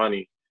allotment of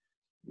money,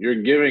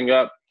 you're giving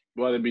up,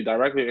 whether it be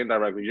directly or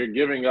indirectly, you're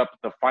giving up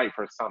the fight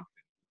for something,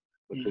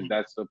 because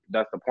that's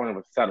the point of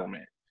a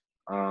settlement.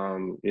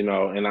 You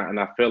know, and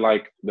I feel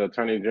like the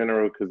Attorney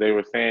General, because they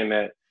were saying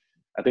that,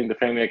 I think the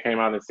family came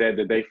out and said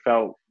that they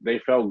felt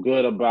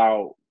good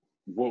about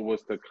what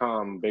was to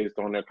come based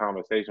on their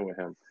conversation with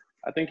him.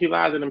 I think he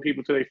lied to them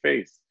people to their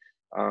face.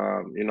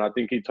 You know, I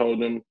think he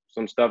told them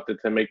some stuff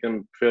to make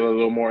them feel a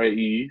little more at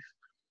ease,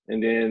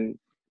 and then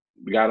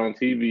got on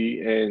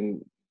TV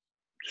and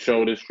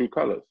showed his true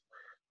colors.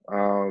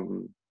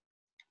 And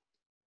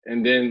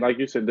then, like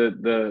you said,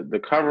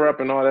 the cover up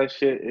and all that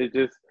shit,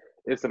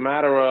 it's a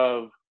matter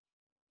of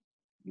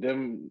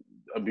them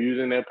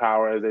abusing their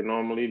power as they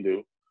normally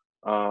do.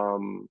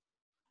 And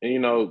you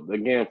know,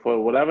 again,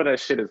 for whatever that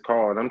shit is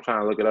called, I'm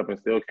trying to look it up and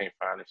still can't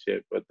find the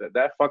shit. But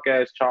that fuck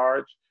ass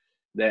charge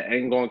that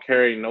ain't gonna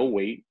carry no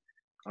weight.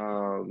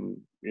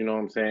 You know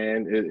what I'm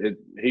saying?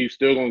 He's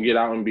still gonna get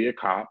out and be a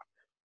cop.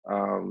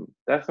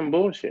 That's some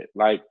bullshit.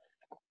 Like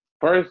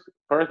first,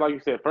 like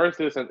you said,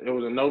 it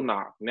was a no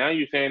knock. Now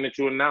you're saying that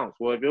you announced.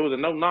 Well, if it was a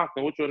no knock,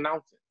 then what you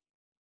announcing?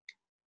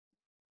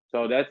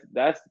 So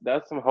that's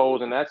some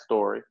holes in that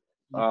story.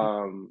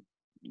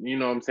 You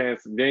know what I'm saying?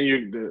 So then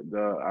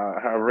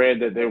I read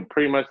that they were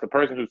pretty much, the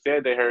person who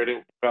said they heard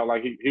it felt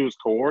like he was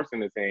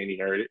coercing it, saying he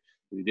heard it.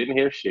 He didn't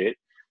hear shit.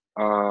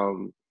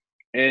 And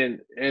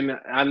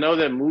I know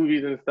that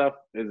movies and stuff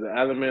is an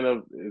element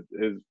of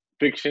is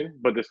fiction,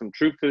 but there's some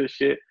truth to this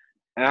shit.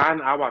 And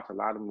I watch a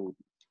lot of movies.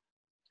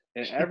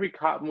 And every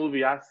cop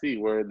movie I see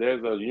where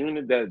there's a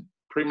unit that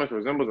pretty much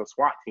resembles a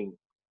SWAT team,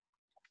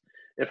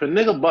 if a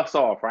nigga busts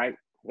off, right,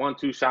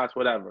 1-2 shots,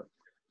 whatever,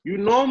 you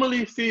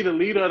normally see the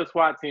leader of the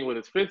SWAT team with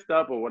his fist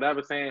up or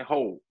whatever saying,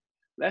 hold,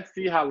 let's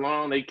see how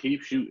long they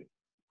keep shooting.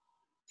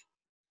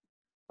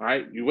 All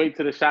right? You wait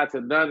till the shots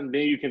are done, and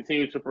then you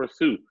continue to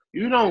pursue.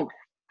 You don't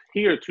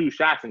hear 2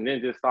 shots and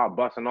then just start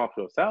busting off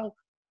yourself.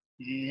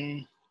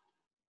 Mm-hmm.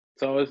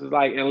 So it's just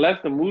like,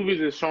 unless the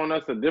movies is showing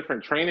us a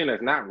different training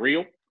that's not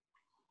real,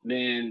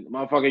 then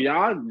motherfucker,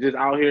 y'all just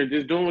out here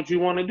just doing what you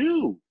want to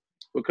do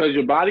because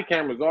your body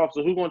camera's off.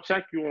 So who gonna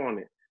check you on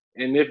it?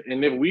 And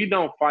if we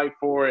don't fight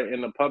for it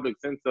in the public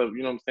sense of,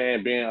 you know what I'm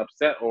saying, being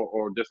upset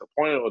or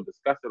disappointed or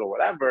disgusted or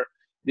whatever,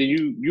 then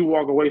you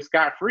walk away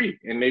scot-free.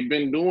 And they've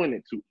been doing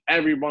it to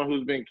everyone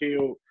who's been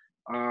killed,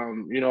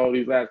 you know,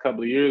 these last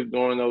couple of years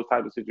during those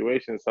type of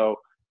situations. So,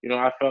 you know,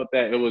 I felt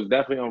that it was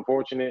definitely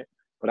unfortunate,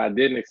 but I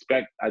didn't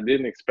expect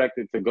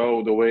it to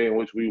go the way in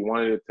which we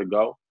wanted it to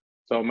go.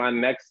 So my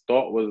next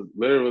thought was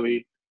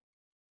literally,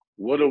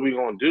 what are we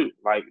gonna do?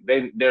 Like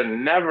they're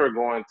never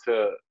going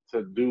to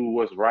do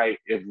what's right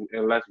if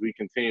unless we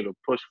continue to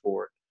push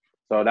for it.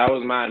 So that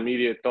was my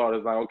immediate thought.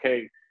 It's like,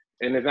 okay,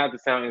 and it's not to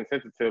sound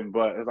insensitive,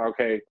 but it's like,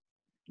 okay,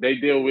 they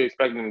did what we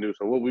expect them to do.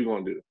 So what we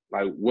gonna do?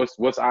 Like,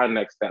 what's our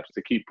next steps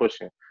to keep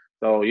pushing?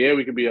 So yeah,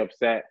 we could be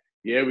upset.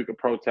 Yeah, we could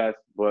protest,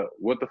 but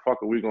what the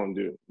fuck are we gonna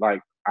do?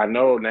 Like, I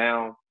know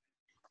now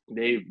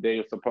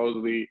they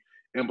supposedly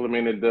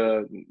implemented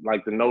the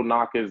no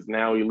knock is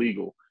now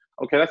illegal.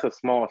 Okay, that's a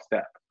small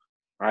step,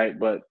 right?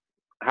 But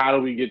how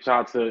do we get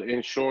y'all to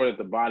ensure that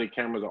the body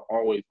cameras are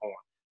always on?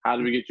 How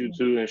do we get you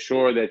to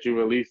ensure that you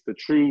release the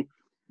true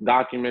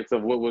documents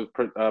of what was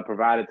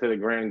provided to the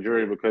grand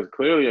jury? Because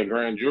clearly a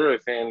grand jury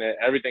is saying that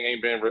everything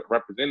ain't been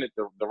represented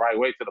the right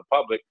way to the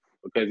public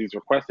because he's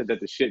requested that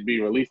the shit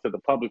be released to the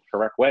public the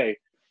correct way.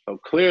 So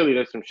clearly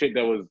there's some shit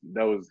that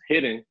was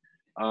hidden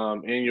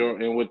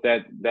in what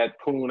that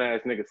coon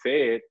ass nigga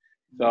said.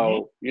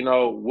 So,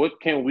 what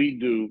can we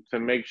do to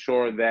make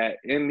sure that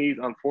in these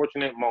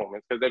unfortunate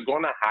moments, because they're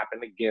going to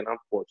happen again,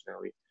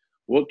 unfortunately,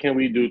 what can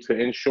we do to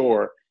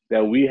ensure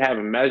that we have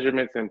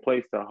measurements in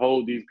place to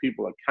hold these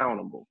people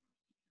accountable?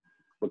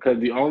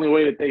 Because the only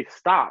way that they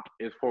stop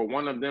is for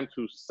one of them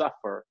to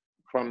suffer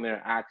from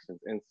their actions.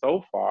 And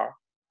so far,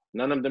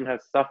 none of them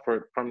has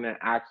suffered from their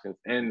actions.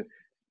 And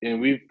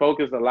we've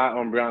focused a lot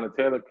on Breonna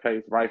Taylor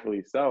case,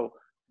 rightfully so,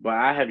 but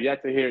I have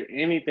yet to hear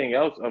anything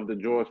else of the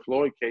George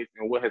Floyd case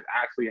and what has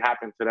actually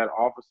happened to that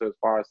officer as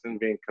far as him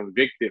being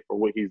convicted for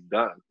what he's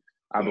done.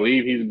 I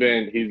believe he's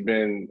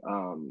been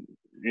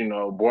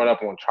brought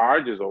up on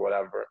charges or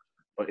whatever,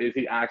 but is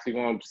he actually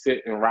going to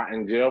sit and rot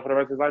in jail for the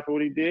rest of his life for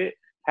what he did?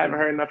 Haven't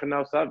heard nothing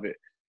else of it.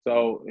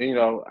 So,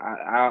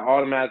 I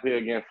automatically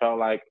again felt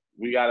like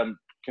we got to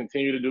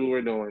continue to do what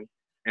we're doing,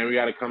 and we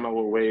got to come up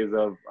with ways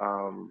of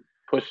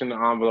pushing the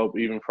envelope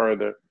even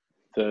further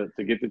to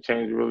get the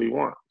change we really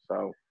want.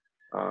 So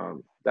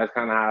that's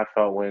kind of how I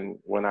felt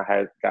when I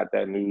had got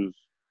that news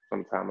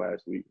sometime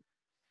last week.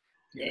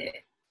 Yeah.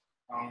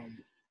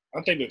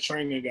 I think the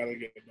training got to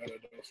get better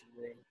though,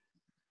 for real.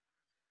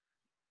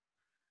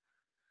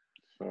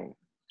 So,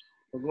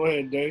 well, go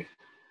ahead, Dave.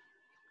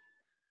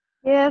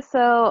 Yeah,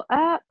 so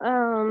I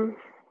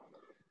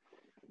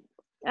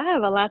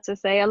have a lot to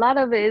say. A lot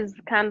of it is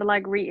kind of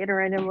like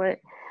reiterating what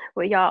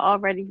y'all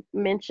already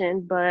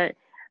mentioned, but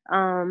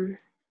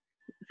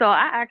so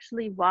I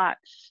actually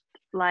watched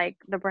like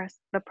the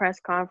press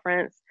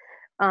conference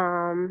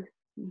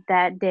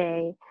that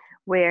day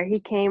where he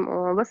came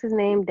on. What's his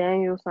name?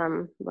 Daniel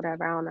something,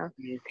 whatever, I don't know.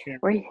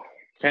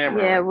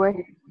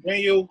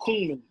 Daniel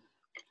Kuhlman.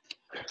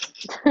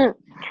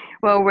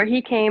 Well, where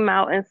he came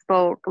out and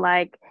spoke,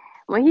 like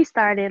when he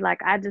started,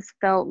 like I just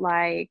felt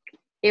like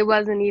it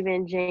wasn't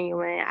even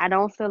genuine. I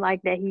don't feel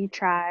like that he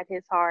tried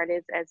his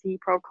hardest as he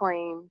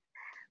proclaimed.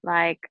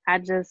 Like I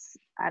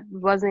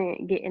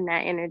wasn't getting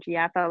that energy.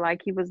 I felt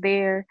like he was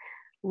there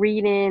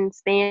reading,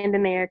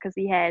 standing there because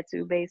he had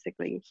to,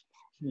 basically.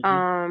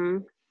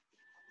 And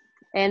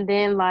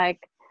then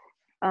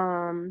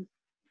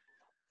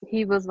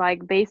he was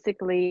like,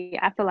 basically,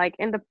 I feel like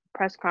in the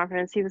press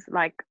conference he was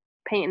like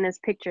painting this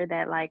picture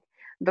that like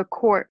the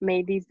court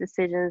made these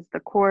decisions. The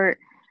court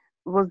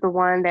was the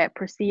one that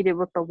proceeded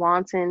with the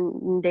wanton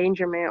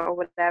endangerment or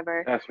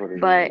whatever. That's what it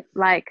is.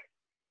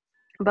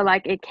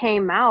 But it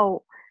came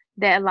out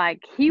that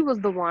like he was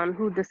the one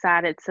who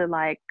decided to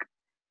like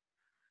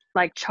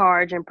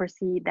charge and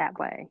proceed that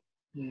way.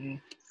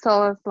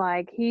 So it's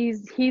like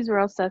he's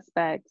real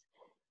suspect.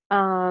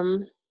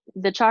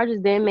 The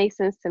charges didn't make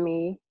sense to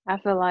me. I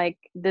feel like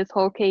this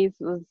whole case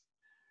was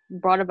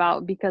brought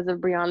about because of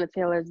Breonna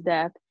Taylor's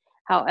death.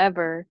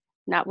 However,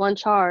 not one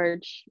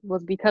charge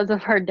was because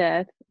of her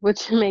death,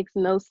 which makes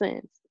no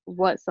sense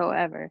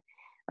whatsoever.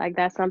 Like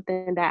that's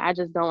something that I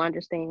just don't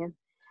understand.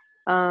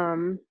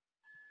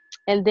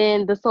 And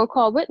then the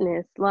so-called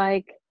witness,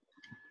 like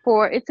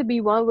for it to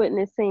be one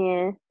witness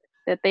saying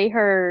that they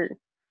heard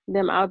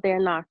them out there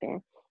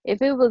knocking.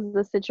 If it was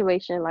a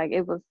situation like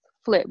it was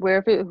flipped, where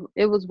if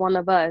it was one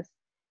of us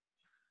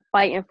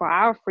fighting for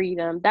our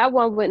freedom, that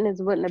one witness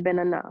wouldn't have been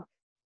enough.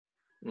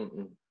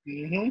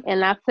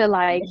 And I feel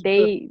like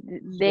they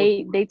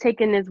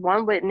taking this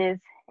one witness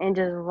and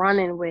just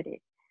running with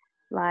it.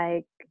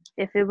 Like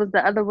if it was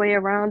the other way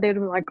around, they'd be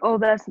like, "Oh,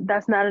 that's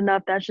not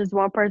enough. That's just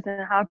one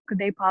person. How could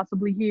they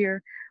possibly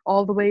hear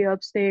all the way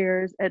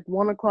upstairs at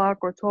 1 o'clock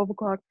or 12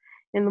 o'clock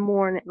in the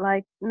morning?"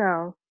 Like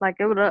no, like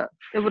it would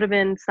have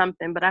been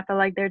something. But I feel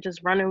like they're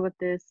just running with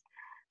this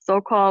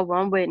so-called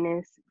one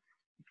witness.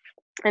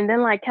 And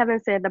then, like Kevin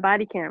said, the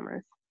body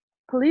cameras.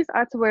 Police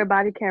are to wear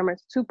body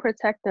cameras to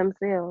protect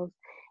themselves.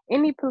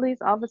 Any police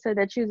officer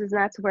that chooses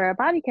not to wear a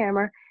body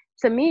camera,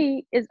 to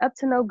me, is up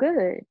to no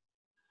good.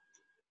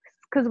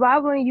 Because why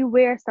wouldn't you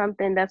wear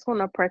something that's going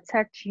to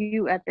protect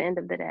you at the end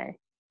of the day?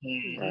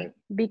 Right.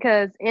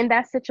 Because in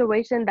that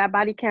situation, that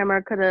body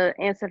camera could have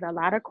answered a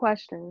lot of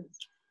questions.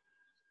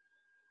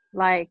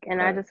 Like, and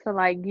right. I just feel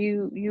like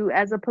you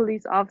as a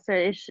police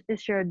officer,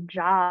 it's your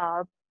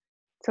job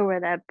to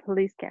wear that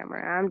police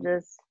camera.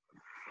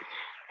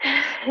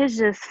 It's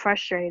just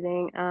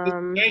frustrating. It's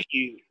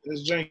janky.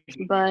 It's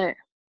janky.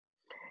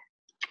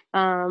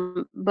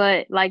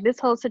 But like this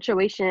whole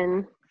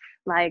situation,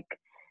 like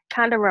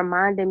kind of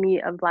reminded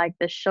me of like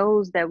the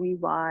shows that we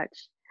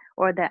watch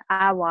or that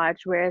I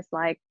watch, where it's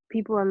like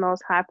people in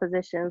those high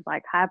positions,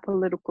 like high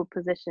political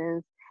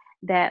positions,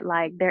 that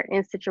like they're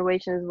in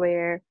situations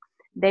where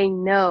they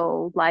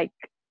know like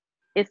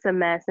it's a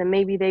mess and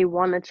maybe they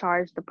want to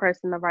charge the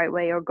person the right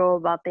way or go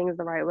about things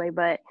the right way,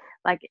 but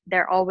like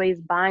they're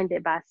always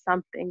binded by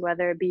something,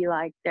 whether it be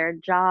like their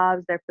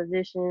jobs, their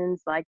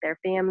positions, like their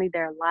family,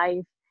 their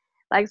life.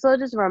 Like, so it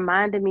just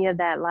reminded me of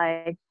that.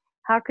 Like,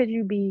 how could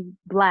you be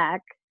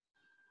black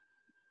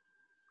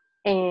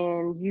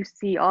and you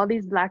see all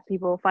these black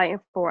people fighting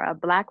for a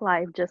black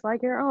life just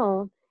like your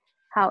own?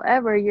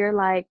 However, you're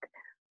like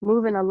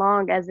moving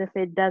along as if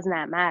it does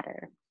not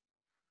matter.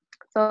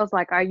 So it's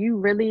like, are you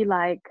really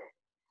like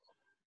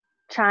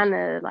trying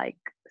to like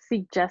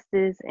seek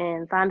justice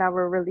and find out what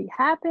really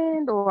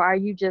happened, or are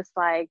you just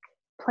like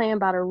playing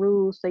by the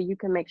rules so you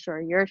can make sure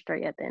you're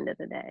straight at the end of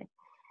the day?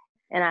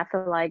 And I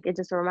feel like it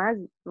just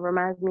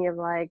reminds me of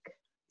like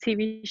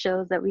TV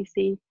shows that we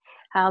see,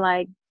 how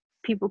like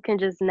people can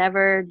just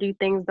never do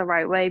things the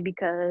right way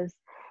because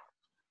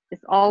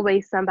it's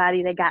always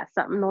somebody that got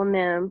something on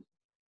them,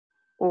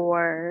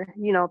 or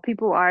you know,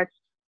 people are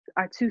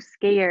too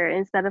scared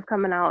instead of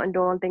coming out and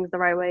doing things the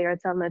right way or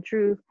telling the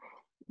truth.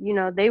 You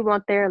know, they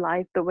want their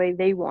life the way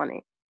they want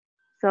it,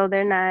 so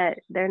they're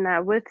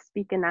not with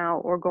speaking out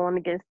or going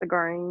against the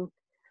grain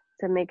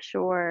to make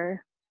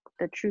sure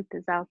the truth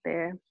is out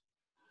there.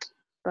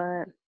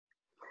 But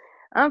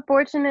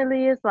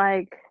unfortunately, it's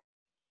like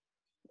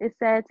it's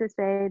sad to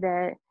say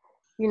that,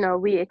 you know,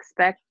 we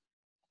expected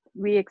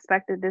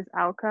this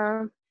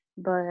outcome,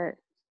 but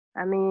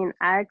I mean,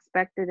 I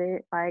expected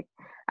it. Like,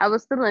 I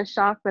was still in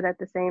shock, but at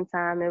the same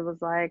time, it was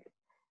like,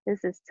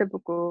 this is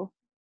typical.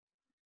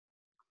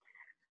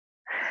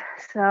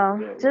 So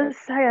Yeah,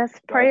 just, I guess,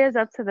 that's prayers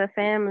up to the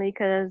family,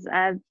 because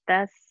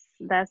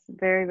that's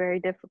very, very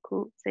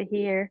difficult to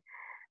hear.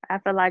 I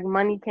feel like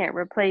money can't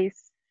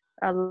replace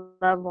a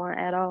loved one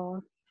at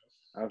all.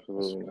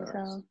 absolutely not.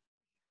 So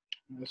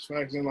That's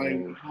facts. And like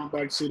And going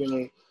back to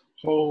the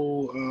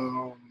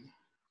whole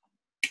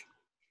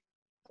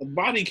the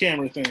body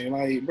camera thing,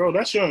 like, bro,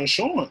 that's your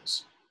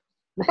insurance.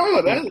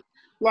 Bro,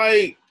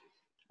 like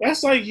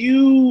that's like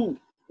you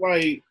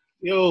like,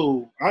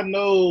 yo, I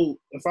know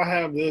if I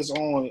have this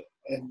on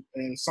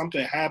and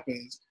something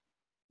happens,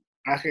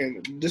 I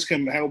can this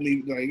can help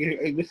me,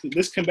 like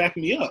this can back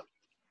me up.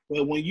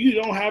 But when you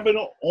don't have it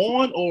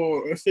on,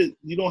 or if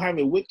you don't have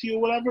it with you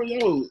or whatever,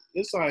 yo,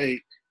 it's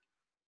like,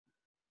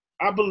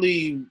 I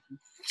believe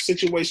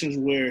situations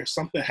where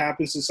something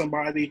happens to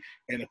somebody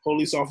and a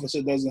police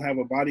officer doesn't have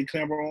a body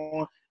camera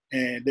on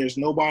and there's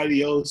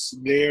nobody else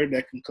there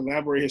that can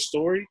collaborate his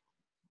story,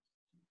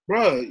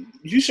 bro,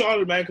 you should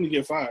automatically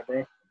get fired,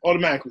 bro.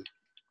 Automatically.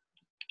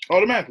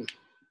 Automatically.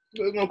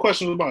 There's no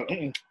questions about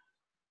it.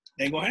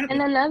 Ain't gonna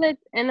happen.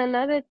 and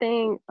another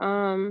thing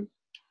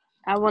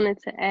I wanted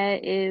to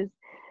add is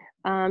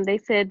they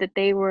said that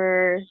they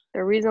were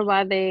the reason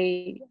why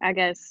they, I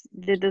guess,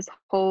 did this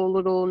whole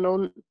little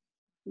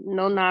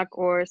no knock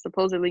or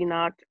supposedly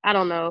knocked, I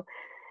don't know.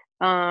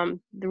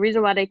 The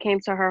reason why they came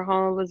to her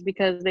home was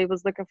because they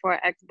was looking for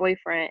an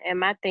ex-boyfriend. And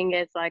my thing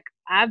is, like,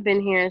 I've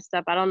been hearing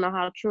stuff, I don't know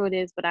how true it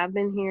is, but I've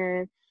been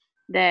hearing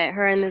that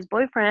her and this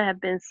boyfriend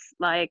have been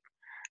like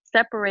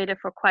separated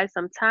for quite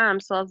some time.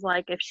 So I was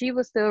like, if she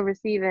was still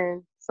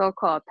receiving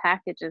so-called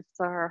packages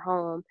to her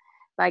home,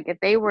 like if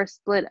they were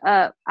split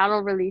up, I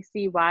don't really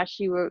see why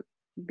she would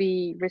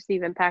be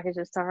receiving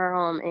packages to her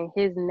home in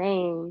his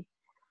name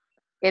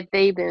if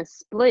they've been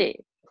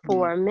split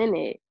for a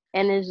minute.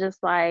 And it's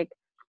just like,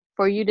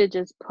 for you to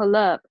just pull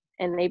up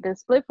and they've been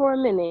split for a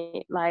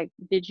minute, like,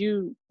 did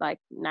you like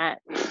not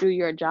do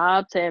your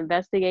job to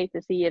investigate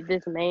to see if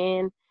this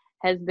man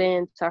has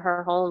been to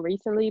her home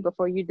recently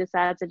before you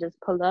decide to just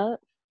pull up?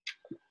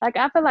 Like,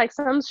 I feel like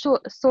some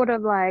sort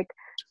of like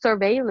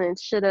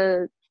surveillance should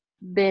have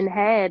been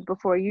had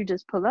before you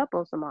just pull up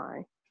on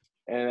somebody.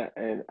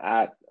 and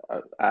I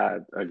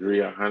agree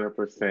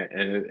 100%.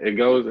 And it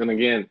goes, and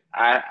again,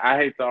 I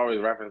hate to always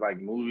reference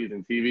like movies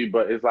and TV,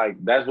 but it's like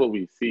that's what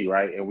we see,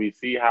 right? And we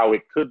see how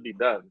it could be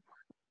done.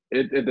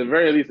 At the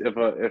very least, if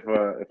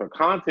a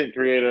content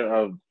creator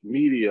of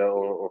media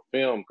or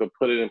film could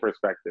put it in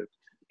perspective,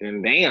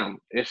 and damn,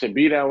 it should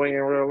be that way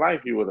in real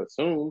life, you would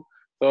assume.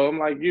 So I'm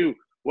like you,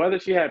 whether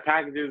she had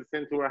packages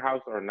sent to her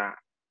house or not,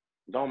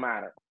 don't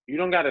matter. You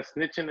don't got to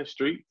snitch in the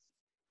streets,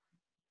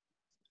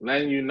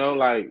 letting you know,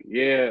 like,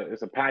 yeah,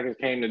 it's a package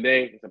came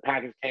today. It's a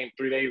package came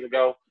 3 days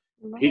ago.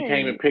 He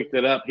came Right. and picked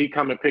it up. He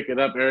come and pick it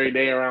up every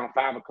day around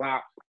 5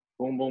 o'clock.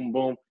 Boom, boom,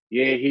 boom.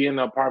 Yeah, he in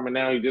the apartment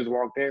now. He just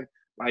walked in.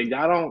 Like,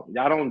 y'all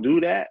don't do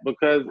that,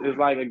 because it's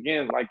like,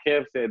 again, like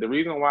Kev said, the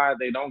reason why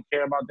they don't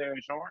care about their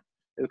insurance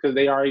is because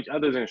they are each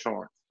other's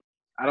insurance.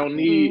 I don't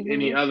need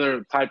any Mm-hmm.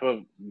 other type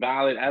of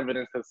valid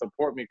evidence to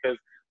support me, because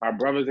my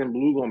brothers in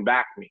blue gonna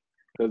back me,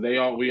 because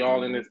we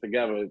all in Mm-hmm. this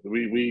together.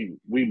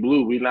 We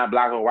blue. We not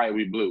black or white.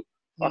 We blue.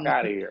 Fuck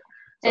out of here.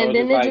 So and it's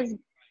then just it like, just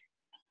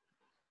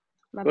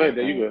my go ahead, bad,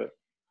 there go you ahead. good.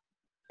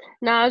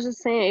 No, I was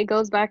just saying it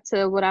goes back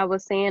to what I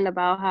was saying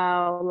about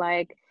how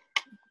like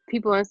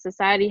people in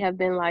society have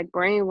been like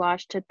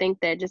brainwashed to think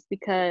that just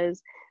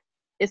because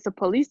it's a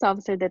police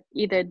officer that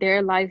either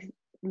their life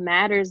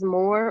matters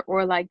more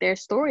or like their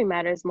story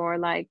matters more.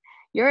 Like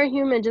you're a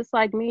human just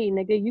like me,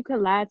 nigga. You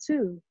could lie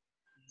too.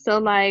 So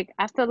like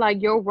I feel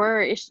like your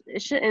word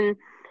it shouldn't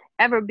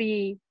ever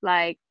be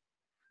like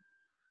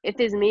if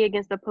it's me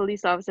against the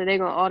police officer, they're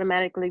gonna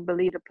automatically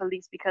believe the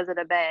police because of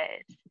the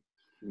badge.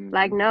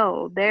 Like Mm-hmm.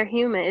 no, they're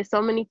human. It's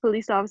so many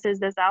police officers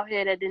that's out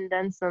here that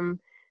done some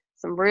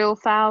real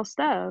foul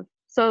stuff.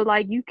 So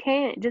like you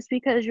can't just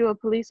because you're a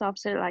police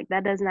officer, like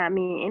that does not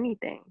mean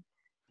anything.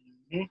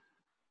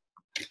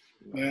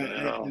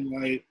 And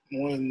like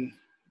when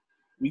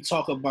we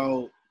talk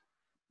about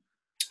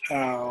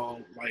how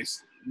like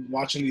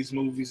watching these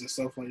movies and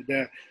stuff like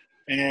that,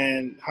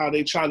 and how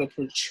they try to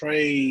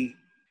portray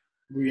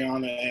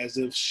Brianna as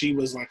if she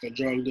was like a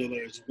drug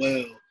dealer as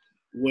well,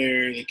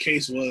 where the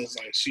case was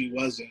like she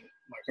wasn't.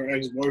 Like her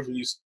ex-boyfriend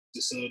used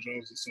to sell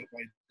drugs and stuff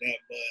like that,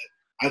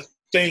 but I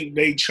think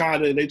they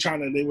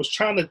was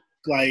trying to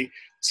like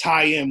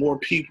tie in more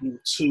people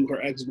to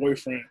her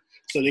ex-boyfriend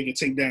so they could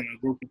take down a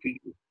group of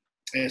people.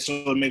 And so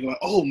it make it like,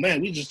 oh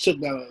man, we just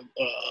took down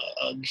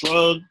a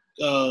drug,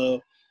 uh,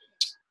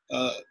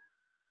 uh,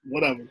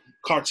 whatever,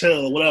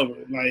 cartel or whatever.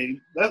 Like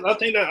that, I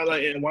think that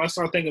like, and when I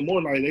start thinking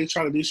more, like they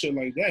try to do shit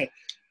like that,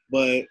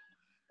 but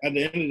at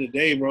the end of the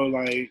day, bro,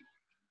 like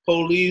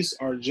police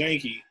are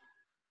janky.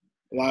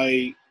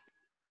 Like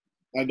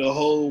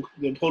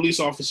the police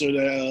officer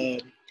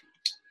that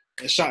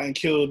shot and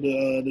killed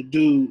the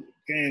dude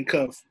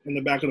handcuffed in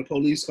the back of the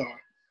police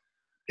car.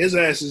 His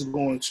ass is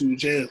going to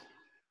jail.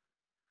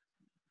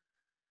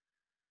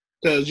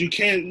 Because you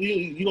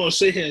gonna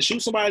sit here and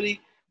shoot somebody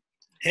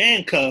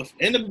handcuffed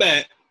in the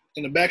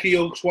back of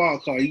your squad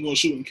car, you gonna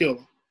shoot and kill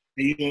them.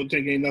 And you gonna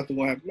think ain't nothing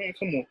gonna happen. Man,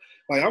 come on.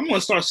 Like I'm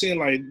gonna start seeing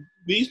like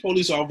these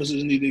police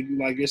officers need to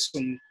like get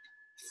some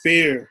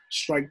fair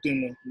strike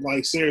in them.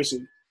 Like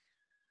seriously.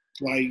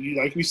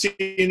 Like we see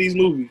in these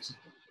movies.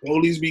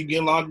 Police be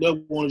getting locked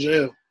up going to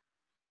jail.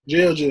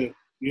 Jail.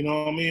 You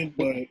know what I mean?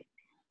 But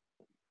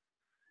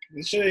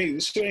this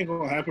shit ain't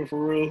gonna happen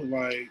for real.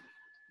 Like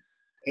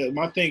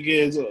my thing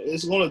is,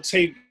 it's gonna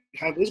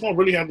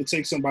really have to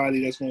take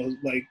somebody that's gonna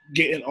like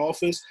get in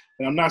office.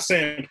 And I'm not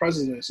saying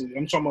presidency.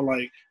 I'm talking about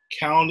like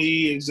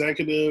county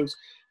executives,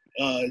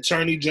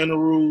 attorney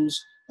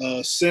generals,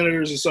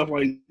 senators, and stuff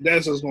like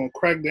that. That's gonna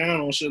crack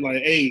down on shit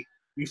like, hey,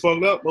 you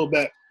fucked up, go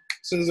back,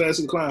 send his ass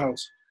to the clown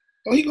house.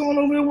 Oh, he going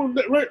over there with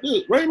that,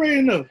 right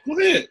enough. Go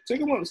ahead, take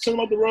him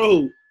up the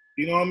road.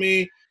 You know what I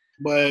mean?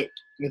 But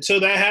until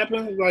that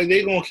happens, like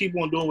they gonna keep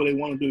on doing what they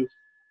want to do.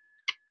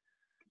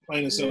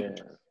 Plain and simple.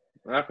 Yeah.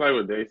 And I feel like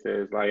what they say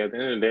is like at the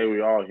end of the day,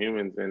 we all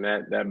humans, and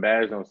that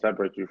badge don't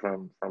separate you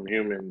from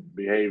human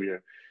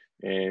behavior.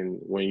 And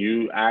when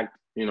you act,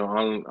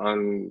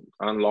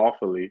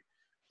 unlawfully,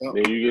 Yep.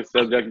 then you get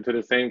subjected to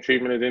the same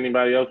treatment as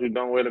anybody else who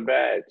don't wear the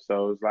badge.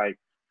 So it's like,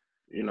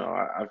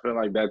 I feel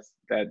like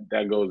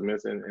that goes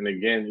missing. And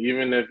again,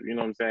 even if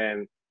what I'm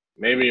saying,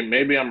 maybe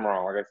I'm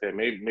wrong. Like I said,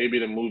 maybe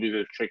the movies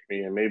have tricked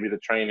me, and maybe the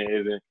training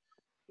isn't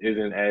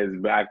as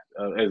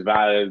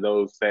valid as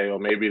those say, or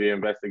maybe the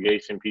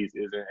investigation piece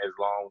isn't as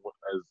long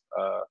as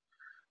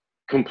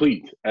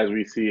complete as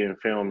we see in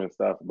film and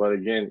stuff. But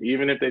again,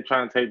 even if they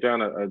try and take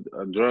down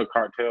a drug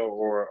cartel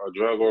or a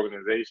drug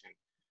organization,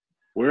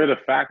 where are the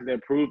facts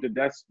that prove that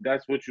that's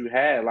what you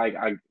had? Like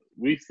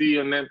we see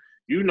on them,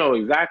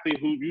 exactly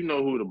who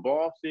the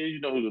boss is,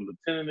 who the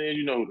lieutenant is,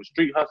 who the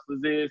street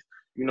hustlers is,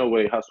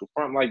 where they hustle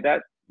from, like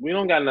that. We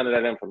don't got none of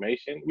that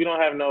information. We don't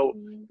have no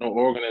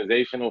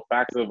organizational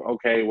facts of,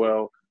 okay,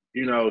 well,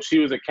 she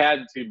was a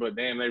casualty, but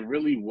damn, they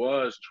really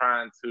was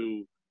trying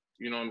to,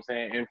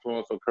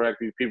 influence or correct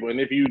these people.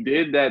 And if you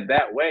did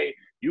that way,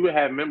 you would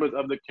have members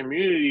of the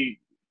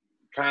community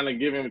kind of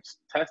giving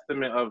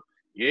testament of,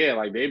 yeah,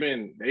 like they've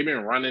been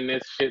running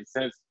this shit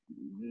since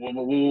woo,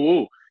 woo, woo,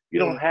 woo. You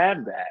don't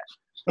have that.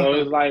 So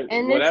it's like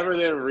whatever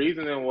their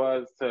reasoning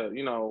was to,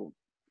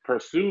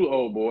 pursue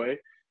old boy,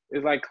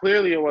 it's like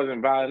clearly it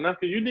wasn't valid enough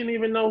because you didn't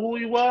even know who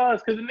he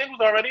was because the nigga was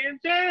already in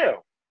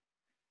jail.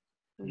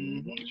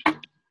 Mm-hmm.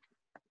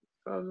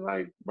 So it's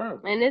like, bro.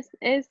 And it's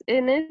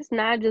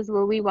not just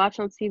what we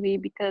watch on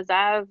TV, because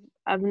I've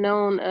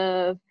known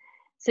of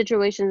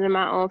situations in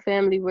my own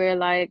family where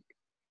like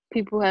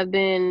people have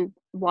been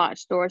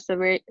watched or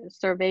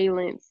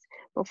surveillance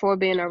before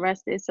being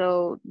arrested.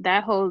 So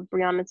that whole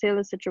Breonna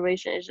Taylor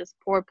situation is just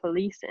poor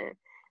policing.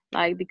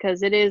 Like,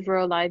 because it is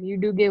real life. You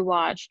do get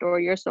watched, or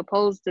you're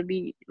supposed to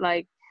be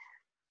like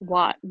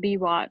be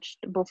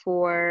watched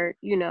before,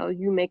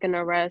 you make an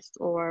arrest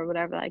or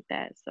whatever like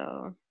that.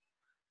 So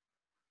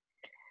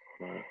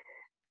yeah,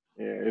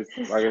 it's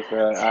like I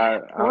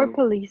said, poor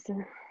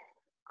policing.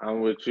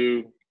 I'm with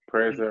you.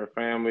 Prayers to her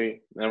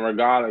family. And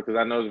regardless, because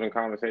I know there's been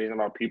conversation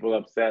about people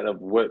upset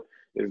of what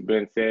has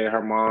been said.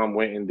 Her mom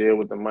went and did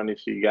with the money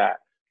she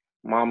got.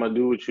 Mama,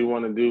 do what you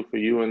want to do for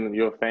you and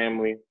your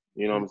family.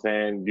 You know what I'm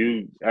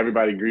saying?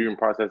 Everybody grieving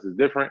process is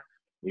different.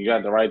 You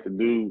got the right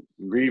to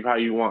grieve how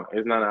you want.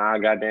 It's none of our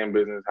goddamn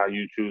business how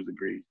you choose to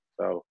grieve.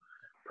 So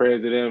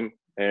prayers to them.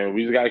 And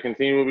we just got to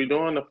continue what we're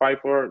doing to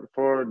fight for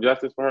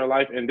justice for her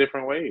life in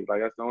different ways.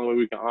 Like, that's the only way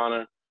we can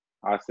honor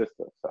our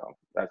sister. So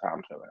that's how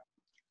I'm feeling.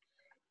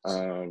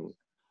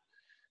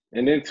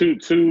 And then to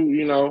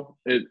you know,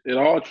 it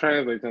all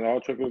translates and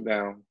all trickles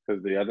down,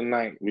 because the other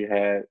night we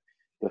had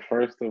the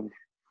first of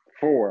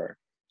 4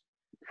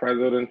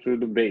 presidential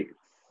debates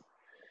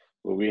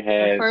where we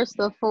had the first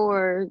of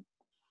 4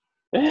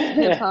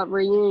 hip hop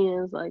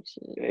reunions, like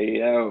shit. Hey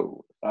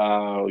yo,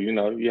 you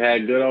know, you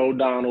had good old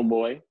Donald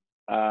Boy,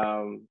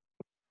 and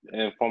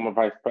former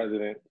Vice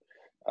President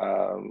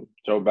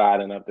Joe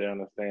Biden up there on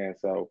the stand.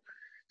 So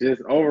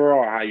just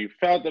overall, how you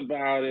felt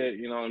about it,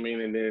 you know what I mean?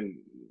 And then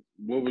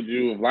what would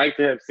you have liked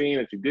to have seen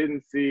that you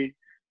didn't see?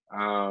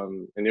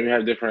 And then we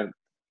have different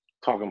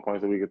talking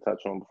points that we could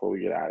touch on before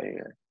we get out of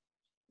here.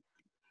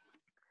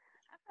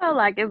 I felt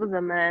like it was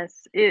a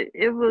mess.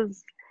 It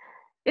was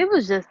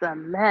just a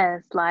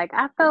mess. Like,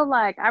 I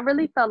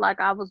really felt like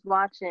I was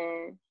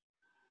watching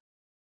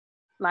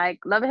like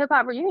Love and Hip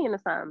Hop reunion or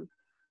something.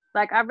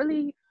 Like, I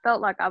really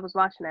felt like I was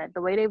watching that. The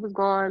way they was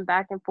going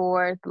back and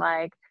forth,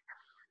 like,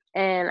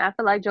 and I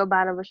feel like Joe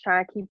Biden was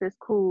trying to keep this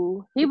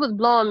cool. He was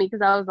blowing me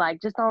because I was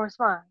like, just don't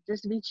respond.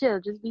 Just be chill.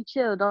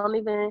 Don't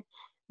even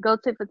go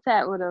tit for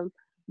tat with him.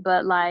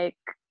 But, like,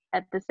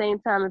 at the same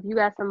time, if you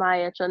got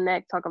somebody at your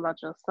neck talking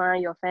about your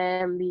son, your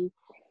family,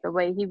 the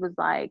way he was,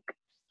 like,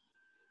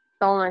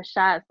 throwing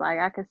shots, like,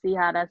 I can see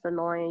how that's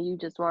annoying. You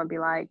just want to be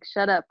like,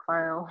 shut up,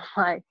 clown.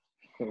 Like,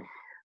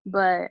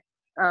 but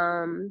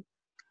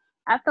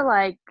I feel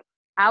like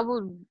I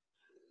would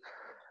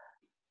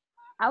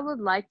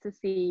like to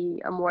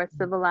see a more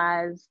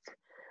civilized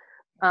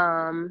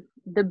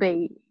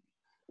debate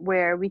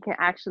where we can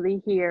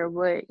actually hear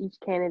what each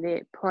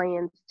candidate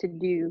plans to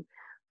do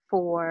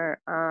for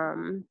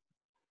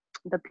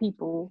the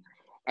people.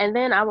 And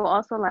then I would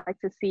also like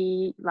to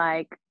see,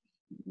 like,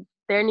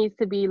 there needs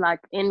to be,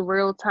 like, in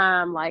real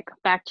time, like,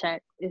 fact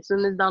check. As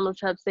soon as Donald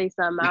Trump says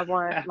something, I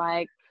want,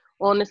 like,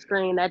 on the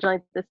screen that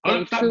joint to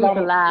say truth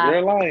or lie.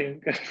 You're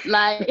lying.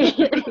 Like,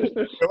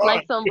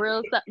 like some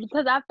real stuff.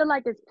 Because I feel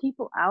like there's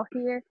people out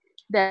here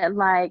that,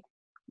 like,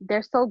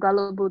 they're so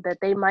gullible that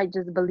they might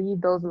just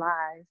believe those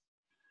lies.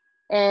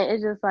 And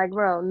it's just like,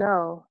 bro,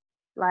 no.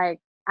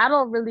 Like, I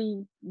don't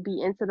really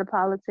be into the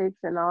politics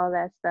and all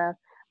that stuff.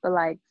 But,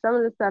 like, some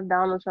of the stuff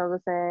Donald Trump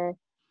was saying,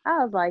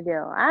 I was like,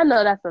 yo, I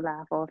know that's a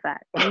lie for a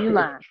fact. You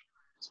lying.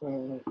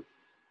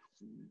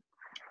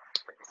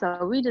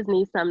 So we just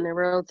need something in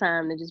real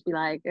time to just be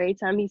like, every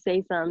time he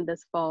say something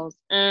that's false,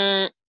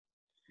 pop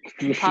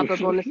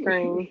up on the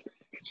screen.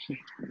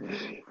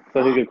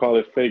 So he could call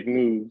it fake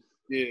news.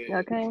 Yeah.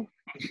 Okay.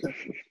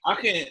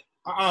 I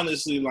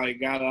honestly, like,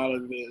 got out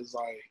of it. It's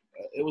like,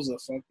 it was a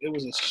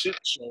shit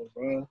show,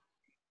 bro.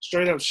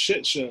 Straight up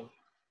shit show.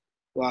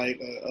 Like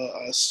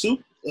a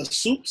soup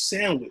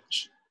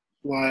sandwich.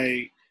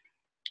 Like,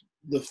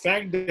 the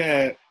fact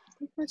that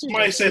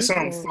somebody said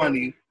something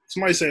funny.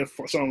 Somebody said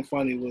something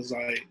funny was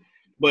like,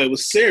 but it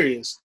was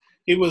serious.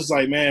 He was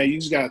like, man, you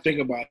just got to think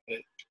about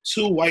it.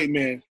 2 white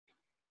men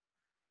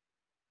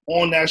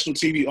on national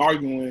TV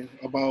arguing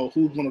about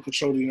who's going to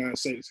control the United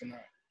States or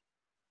not.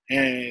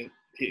 And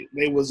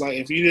they was like,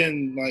 if you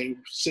didn't, like,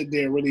 sit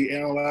there and really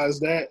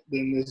analyze that,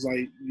 then it's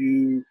like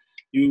you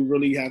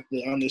really have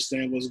to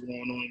understand what's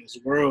going on in this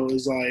world.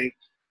 It's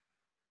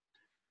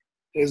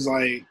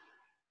like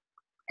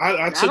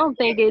I don't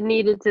think it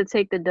needed to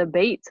take the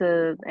debate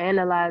to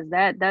analyze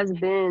that. That's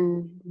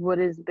been what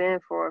it's been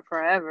for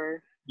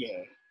forever.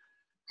 Yeah,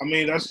 I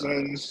mean that's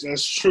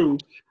true.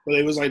 But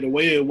it was like the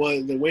way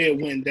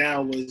it went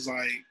down was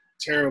like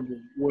terrible.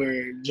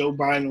 Where Joe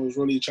Biden was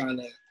really trying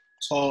to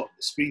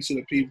speak to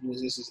the people,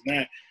 this and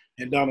that,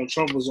 and Donald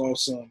Trump was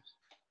awesome.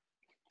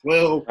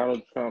 Well,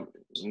 Donald Trump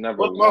never.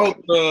 What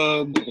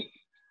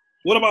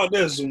about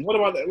this? And what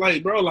about that?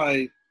 Like, bro,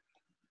 like,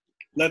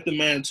 let the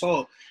man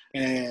talk.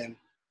 And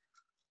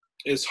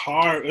it's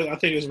hard. I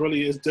think it's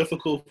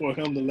difficult for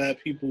him to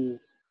let people,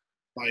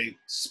 like,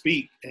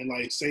 speak and,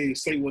 like, say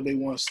what they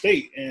want to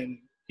state. And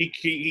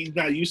he's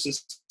not used to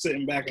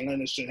sitting back and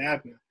letting this shit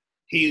happen.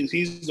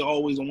 He's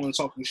always the one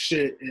talking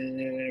shit and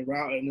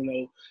you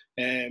know,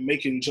 and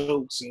making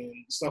jokes and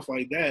stuff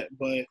like that.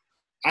 But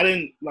I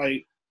didn't,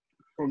 like,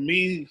 for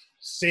me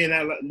seeing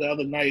that the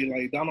other night,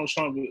 like, Donald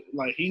Trump,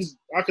 like,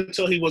 I could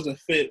tell he wasn't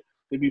fit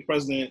to be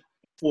president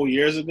 4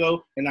 years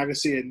ago, and I can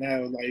see it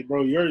now. Like,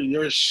 bro, you're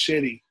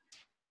shitty.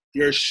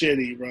 You're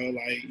shitty, bro.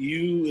 Like,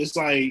 it's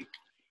like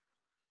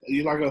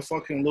you're like a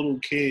fucking little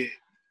kid.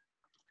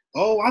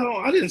 Oh,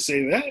 I didn't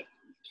say that.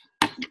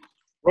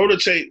 Roll the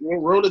tape.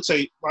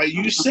 Like,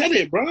 you said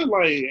it, bro.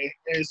 Like,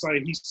 it's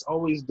like he's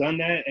always done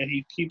that, and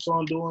he keeps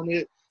on doing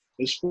it.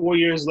 It's 4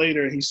 years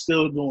later, and he's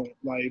still doing it.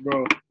 Like,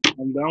 bro,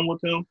 I'm done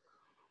with him.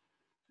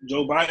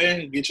 Joe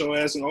Biden, get your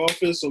ass in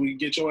office so we can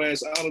get your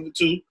ass out of it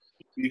too,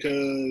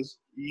 because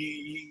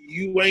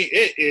you ain't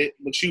it,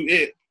 but you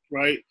it,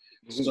 right?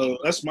 Mm-hmm. So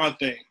that's my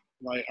thing.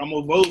 Like, I'm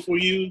gonna vote for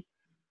you,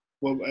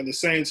 but at the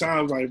same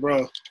time, it's like,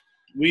 bro,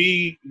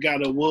 we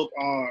gotta whoop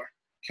our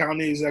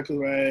county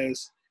executive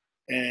ass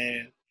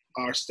and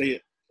our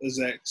state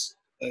execs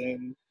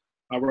and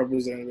our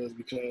representatives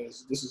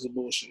because this is a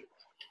bullshit.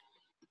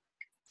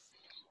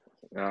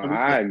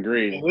 I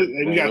agree.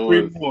 And we got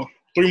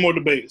three more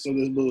debates of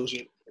this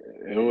bullshit.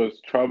 It was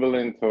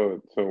troubling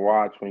to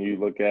watch when you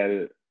look at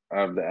it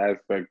of the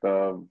aspect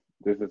of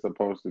this is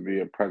supposed to be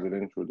a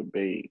presidential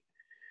debate.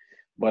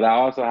 But I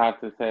also have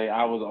to say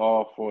I was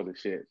all for the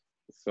shit.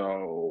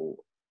 So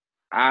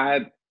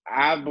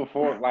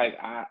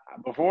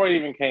before it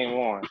even came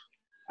on,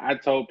 I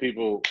told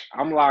people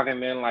I'm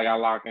locking in like I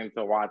lock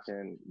into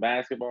watching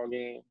basketball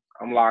games.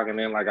 I'm locking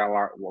in like I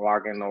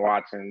lock into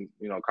watching,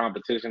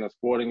 competition or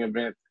sporting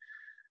events.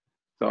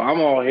 So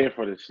I'm all here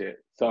for the shit.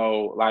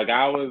 So like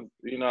I was,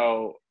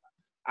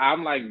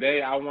 I'm like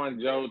I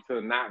want Joe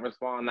to not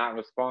respond.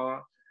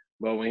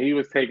 But when he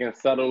was taking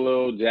subtle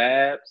little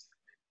jabs,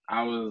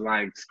 I was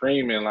like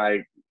screaming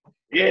like,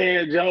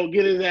 yeah, Joe,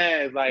 get his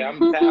ass. Like I'm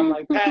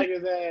like tag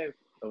his ass.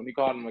 So when he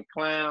called him a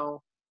clown,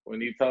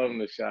 when he told him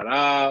to shut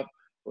up,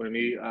 when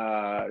he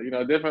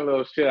different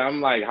little shit,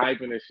 I'm like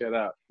hyping this shit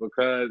up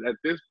because at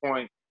this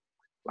point,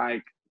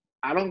 like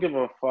I don't give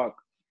a fuck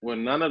what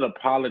none of the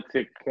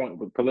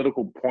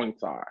political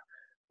points are.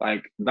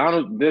 Like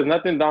there's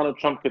nothing Donald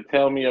Trump could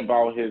tell me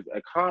about his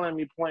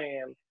economy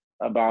plan,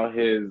 about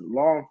his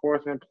law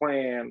enforcement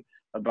plan,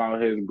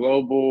 about his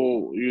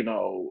global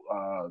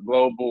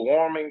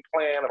warming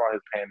plan, about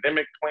his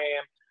pandemic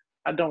plan.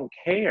 I don't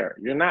care.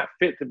 You're not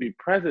fit to be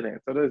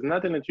president. So there's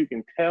nothing that you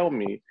can tell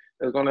me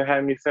that's going to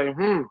have me say,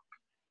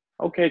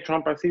 okay,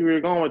 Trump, I see where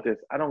you're going with this.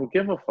 I don't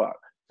give a fuck.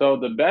 So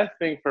the best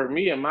thing for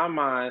me in my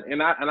mind,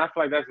 and I feel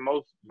like that's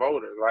most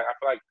voters, right? I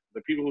feel like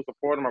the people who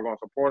support him are going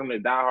to support him. They're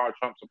diehard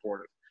Trump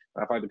supporters.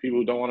 And I feel like the people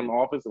who don't want him in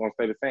office are going to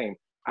stay the same.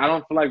 I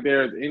don't feel like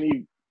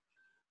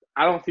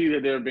I don't see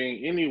that there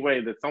being any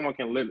way that someone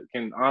can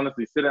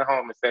honestly sit at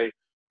home and say,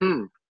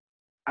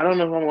 I don't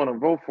know who I'm going to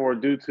vote for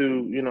due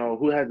to,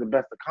 who has the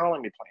best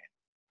economy plan.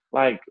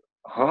 Like,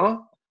 huh?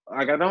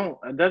 Like, it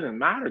doesn't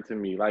matter to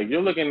me. Like,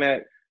 you're looking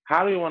at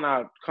how do we want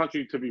our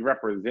country to be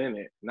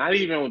represented? Not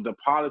even with the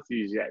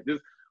policies yet.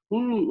 Just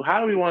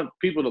how do we want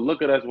people to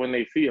look at us when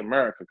they see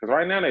America? Because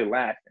right now they're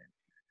laughing.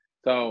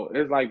 So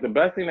it's like the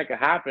best thing that could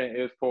happen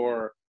is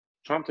for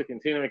Trump to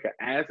continue to make an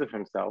ass of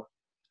himself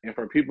and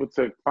for people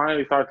to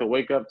finally start to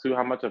wake up to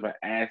how much of an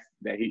ass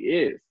that he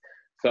is.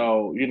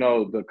 So,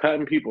 the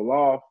cutting people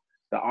off,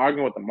 the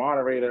arguing with the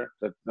moderator,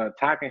 the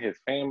attacking his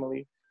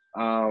family,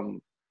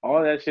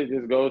 all that shit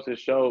just goes to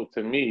show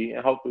to me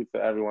and hopefully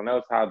to everyone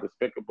else how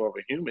despicable of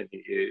a human he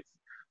is.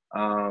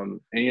 And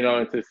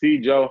to see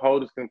Joe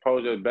hold his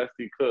composure as best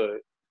he could,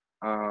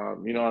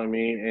 you know what I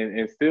mean?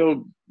 And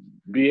still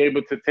be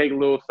able to take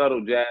little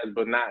subtle jabs,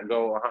 but not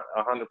go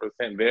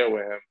 100% there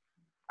with him.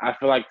 I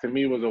feel like to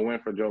me was a win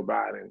for Joe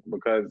Biden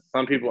because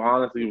some people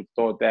honestly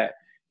thought that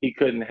he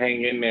couldn't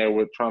hang in there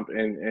with Trump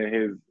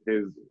and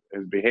his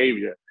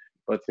behavior.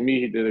 But to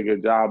me, he did a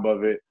good job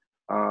of it.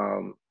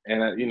 And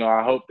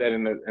I hope that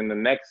in the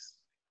next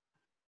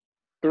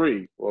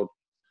three, well,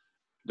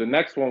 the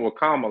next one with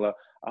Kamala,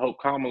 I hope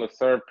Kamala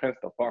served Pence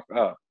the fuck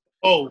up.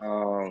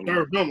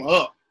 Serve him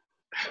up.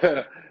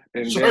 And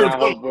then I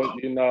hope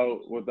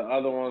with the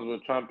other ones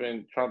with Trump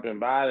and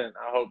Biden,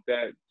 I hope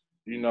that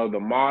the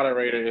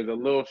moderator is a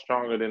little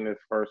stronger than this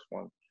first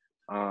one.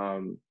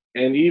 And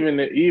even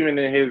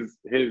in his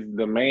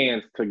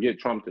demands to get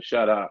Trump to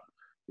shut up,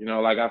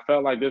 like I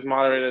felt like this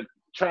moderator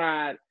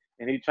tried.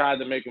 And he tried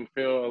to make him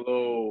feel a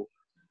little,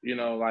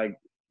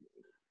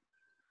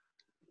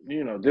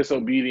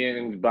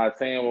 disobedient by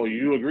saying, well,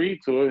 you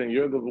agreed to it and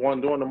you're the one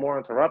doing the more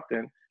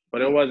interrupting.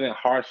 But it wasn't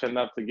harsh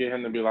enough to get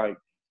him to be like,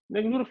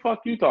 nigga, who the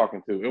fuck you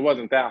talking to? It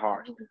wasn't that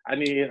harsh. I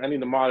need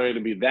the moderator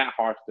to be that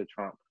harsh to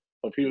Trump.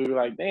 So people be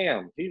like,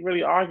 damn, he's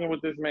really arguing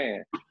with this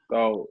man.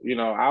 So,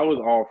 I was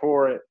all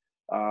for it.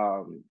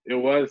 It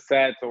was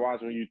sad to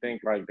watch when you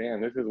think like,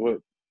 damn, this is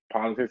what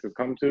politics has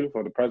come to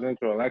for the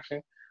presidential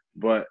election.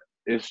 But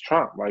it's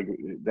Trump. Like,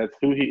 that's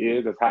who he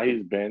is. That's how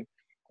he's been.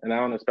 And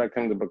I don't expect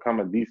him to become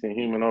a decent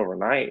human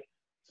overnight.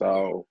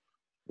 So,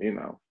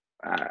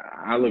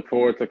 I look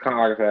forward to, like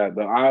I said,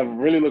 I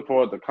really look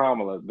forward to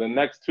Kamala. The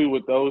next two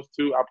with those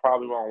two, I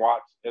probably won't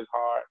watch as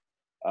hard.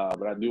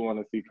 But I do want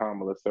to see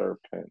Kamala serve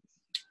Pence.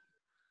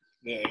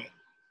 Yeah.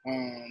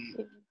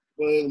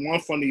 But one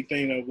funny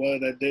thing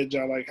that did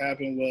y'all like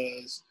happen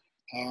was,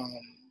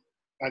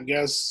 I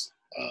guess,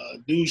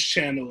 News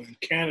Channel in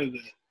Canada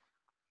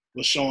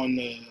was showing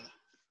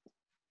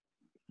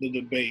the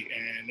debate,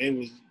 and it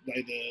was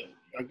like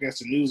I guess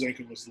the news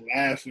anchor was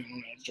laughing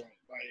on that joint,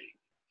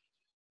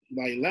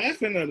 like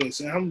laughing at us,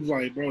 and I'm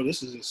like, bro,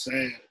 this is just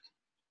sad,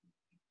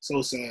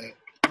 so sad,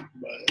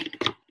 but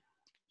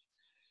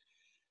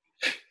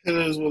it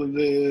is what it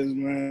is,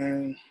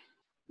 man.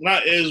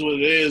 Not is what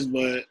it is,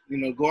 but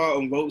go out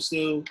and vote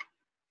still.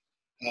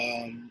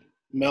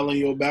 Mail in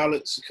your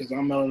ballots because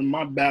I'm mailing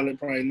my ballot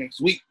probably next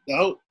week,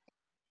 though.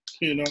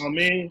 You know what I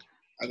mean?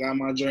 I got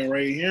my joint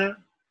right here.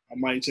 I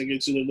might take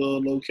it to the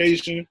little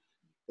location.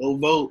 Go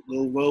vote.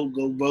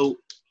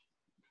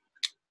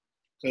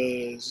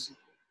 Because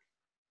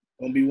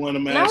gonna be one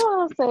of them. And I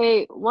want to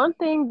say one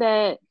thing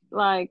that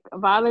like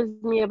bothers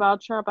me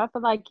about Trump. I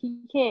feel like he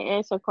can't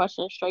answer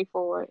questions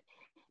straightforward.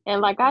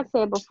 And like I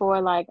said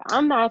before, like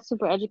I'm not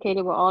super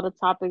educated with all the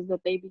topics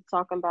that they be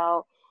talking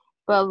about,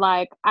 but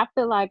like I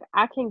feel like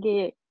I can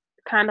get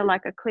kind of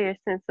like a clear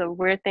sense of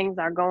where things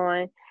are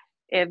going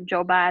if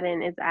Joe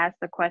Biden is asked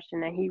a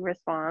question and he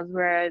responds.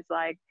 Whereas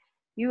like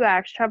you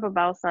ask Trump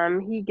about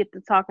something, he get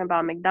to talking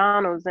about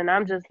McDonald's, and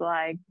I'm just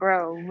like,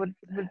 bro, what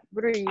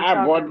are you I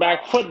talking brought about?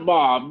 back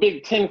football.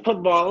 Big Ten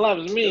football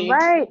loves me.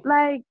 Right,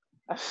 like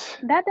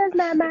that does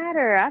not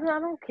matter. I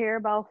don't care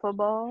about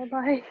football.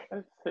 Like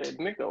I said,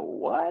 nigga,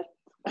 what?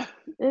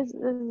 this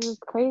is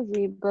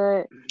crazy,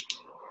 but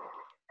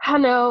I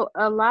know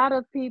a lot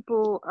of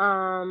people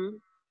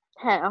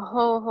had a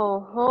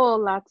whole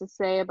lot to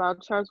say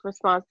about Trump's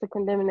response to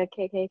condemning the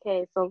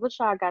KKK. So what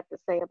y'all got to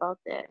say about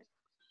that?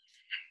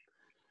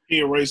 He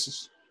a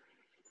racist.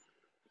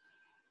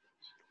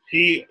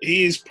 He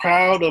is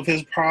proud of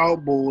his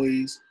Proud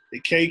Boys,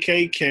 the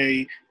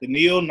KKK, the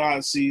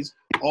neo-Nazis,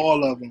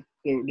 all of them,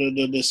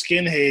 the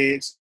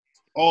skinheads,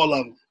 all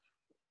of them.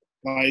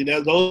 Like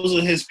that, those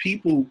are his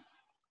people.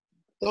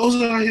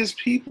 Those are his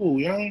people,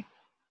 young.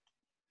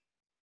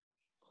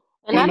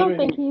 And I don't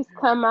think he's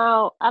come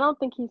out. I don't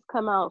think he's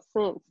come out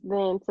since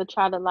then to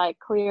try to like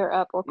clear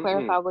up or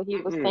clarify what he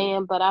was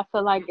saying. But I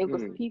feel like it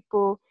was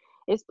people.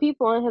 It's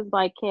people in his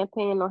like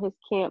campaign or his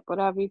camp,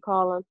 whatever you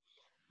call him,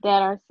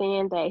 that are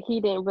saying that he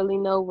didn't really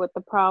know what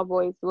the Proud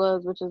Boys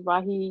was, which is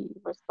why he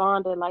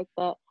responded like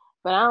that.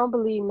 But I don't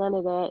believe none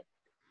of that.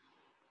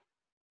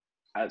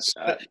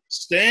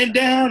 Stand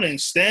down and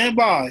stand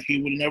by.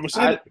 He would have never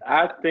said it.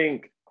 I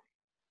think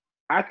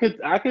I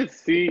could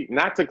see,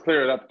 not to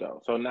clear it up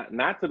though. So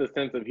not to the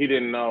sense of he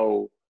didn't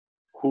know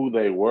who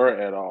they were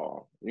at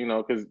all, you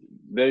know, because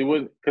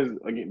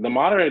the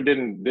moderator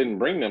didn't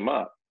bring them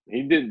up.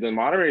 The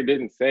moderator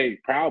didn't say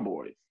Proud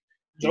Boys.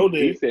 Joe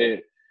did. He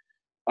said,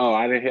 "Oh,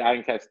 I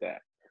didn't catch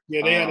that."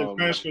 Yeah, they had a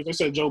transcript. They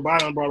said Joe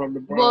Biden brought up the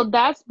Proud. Well,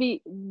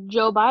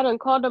 Joe Biden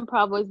called them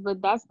Proud Boys,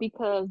 but that's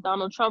because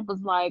Donald Trump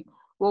was like,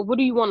 "Well, what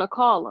do you want to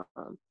call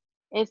them?"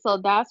 And so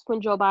that's when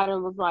Joe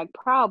Biden was like,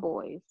 "Proud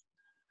Boys."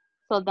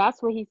 So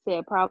that's when he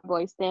said, "Proud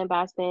Boys, stand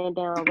by, stand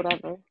down,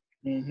 whatever."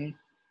 Mm-hmm.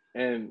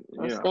 And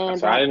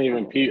so I didn't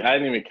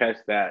even catch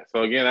that.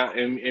 So again,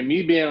 and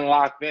me being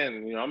locked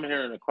in, you know, I'm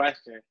hearing a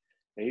question,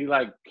 and he's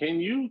like, "Can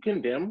you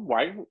condemn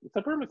white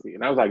supremacy?"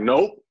 And I was like,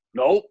 "Nope."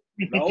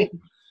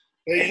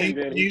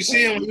 You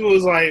see him? He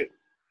was like,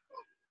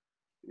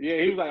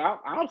 "Yeah." He was like,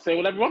 "I'll say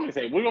whatever you want me to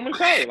say. What do you want me to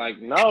say?"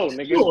 Like, no,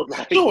 nigga.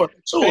 Sure.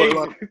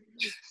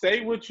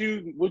 Say what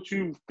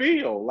you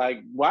feel.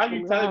 Like, why are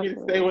you telling me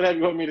to say whatever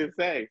you want me to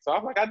say? So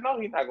I'm like, I know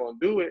he's not gonna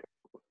do it.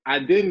 I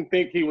didn't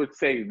think he would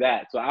say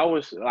that. So I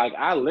was like,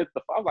 I was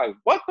like,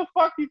 what the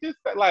fuck he just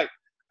said? Like,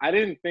 I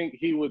didn't think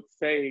he would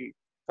say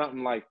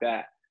something like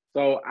that.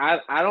 So I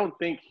don't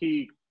think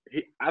he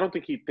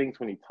thinks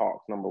when he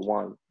talks, number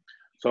one.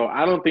 So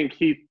I don't think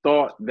he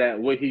thought that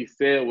what he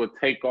said would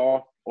take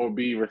off or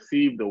be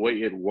received the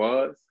way it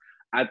was.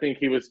 I think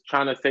he was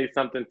trying to say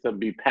something to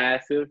be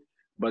passive,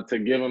 but to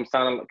give him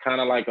kind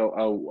of like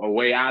a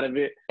way out of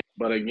it.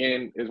 But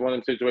again, it's one of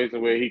the situations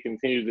where he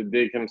continues to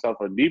dig himself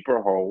a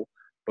deeper hole,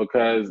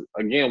 because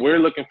again, we're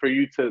looking for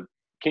you to,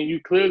 can you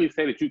clearly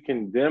say that you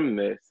condemn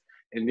this?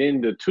 And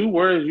then the two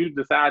words you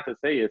decide to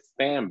say is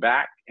stand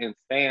back and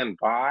stand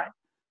by.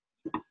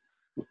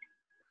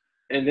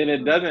 And then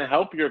it doesn't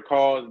help your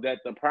cause that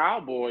the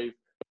Proud Boys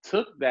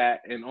took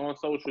that and on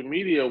social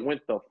media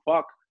went the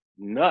fuck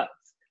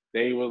nuts.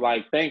 They were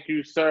like, "Thank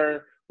you,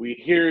 sir. We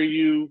hear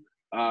you.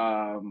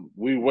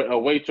 We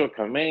await your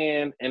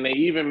command." And they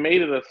even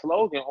made it a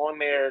slogan on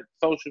their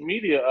social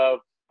media of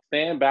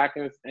stand back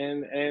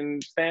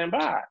and stand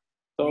by.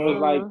 So it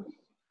was like,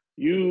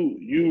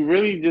 you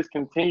really just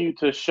continue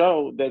to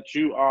show that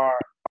you are,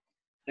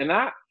 and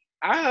I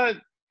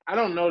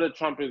don't know that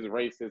Trump is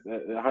racist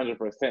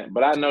 100%,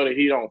 but I know that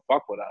he don't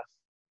fuck with us.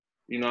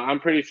 You know, I'm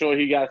pretty sure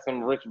he got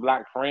some rich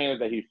black friends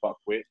that he fuck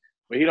with,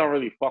 but he don't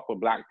really fuck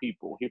with black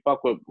people. He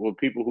fuck with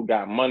people who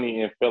got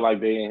money and feel like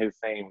they in his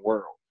same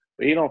world.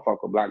 But he don't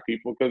fuck with black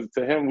people because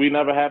to him, we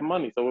never had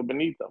money, so we're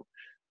beneath them.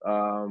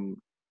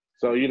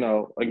 So, you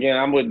know, again,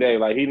 I'm with Dave.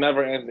 Like, he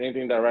never answers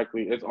anything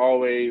directly. It's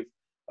always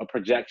a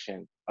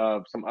projection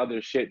of some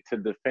other shit to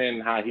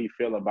defend how he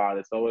feel about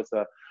it. So it's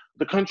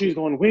the country's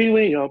going way,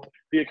 way up.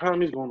 The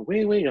economy's going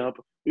way, way up.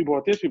 We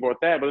bought this, we bought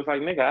that. But it's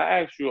like, nigga,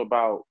 I asked you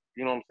about,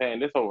 you know what I'm saying,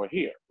 this over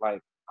here.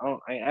 Like, I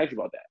ain't asked you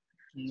about that.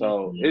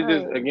 So it's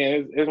just,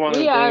 again, it's one of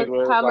the things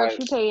where how much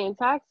you pay in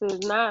taxes,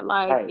 not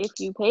like if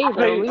you pay them.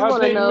 We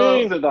want to know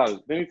millions of dollars.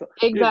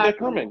 Exactly. They're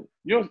coming.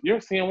 You're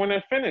seeing when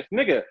they're finished,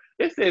 nigga.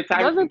 It said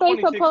taxes. Wasn't they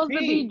supposed to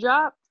be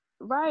dropped?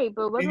 Right,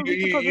 but wasn't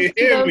we supposed to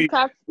see those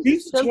taxes?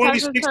 He's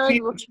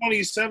 2016 to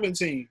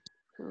 2017.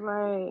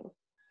 Right.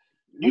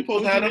 You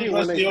supposed to have them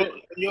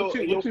your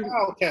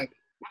file cabinet.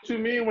 What you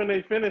mean when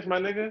they finish, my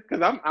nigga?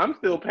 Because I'm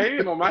still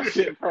paying on my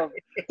shit from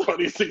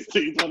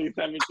 2016,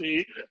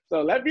 2017.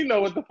 So let me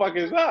know what the fuck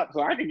is up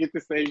so I can get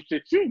the same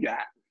shit you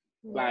got.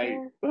 Like,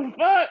 the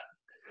fuck?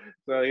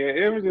 So yeah,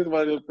 it was just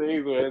one of those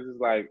things where it's just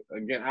like,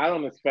 again, I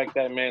don't expect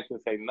that man to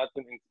say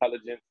nothing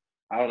intelligent.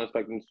 I don't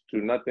expect him to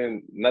do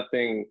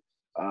nothing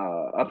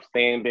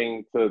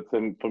upstanding to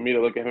for me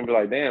to look at him and be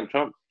like, damn,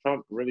 Trump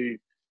really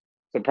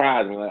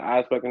surprised me. Like I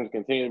expect him to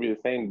continue to be the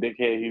same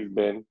dickhead he's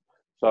been.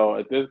 So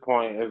at this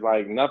point, it's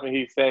like nothing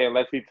he say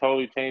unless he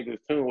totally changes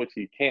tune, which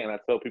he can't. I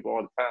tell people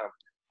all the time,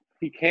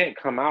 he can't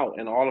come out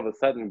and all of a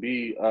sudden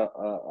be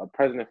a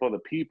president for the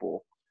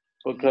people,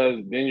 because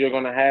then you're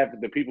going to have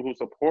the people who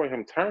support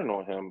him turn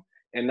on him,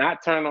 and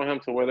not turn on him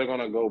to where they're going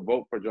to go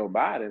vote for Joe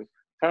Biden,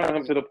 turn on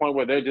him to the point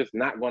where they're just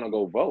not going to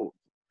go vote.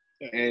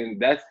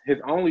 And that's his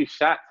only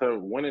shot to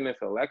winning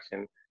this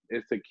election,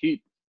 is to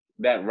keep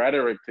that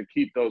rhetoric, to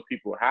keep those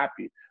people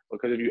happy.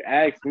 Because if you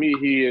ask me,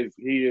 he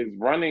is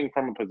running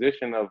from a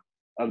position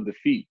of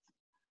defeat.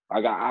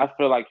 Like I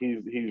feel like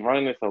he's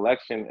running this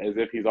election as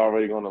if he's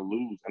already going to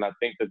lose, and I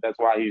think that's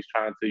why he's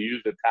trying to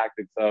use the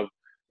tactics of,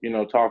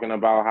 talking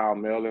about how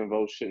mail-in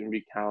votes shouldn't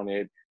be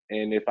counted,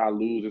 and if I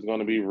lose, it's going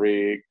to be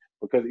rigged.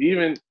 Because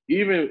even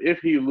if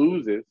he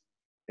loses,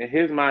 in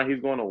his mind,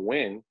 he's going to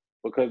win,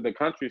 because the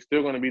country's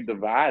still going to be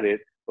divided,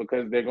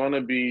 because they're going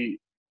to be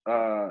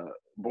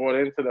brought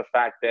into the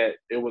fact that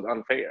it was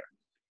unfair.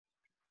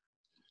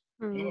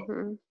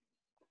 Mm-hmm.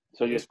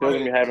 So you're still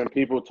going to be having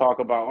people talk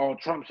about, oh,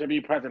 Trump should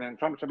be president,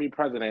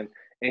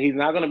 and he's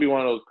not going to be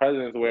one of those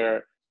presidents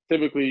where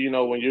typically,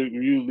 when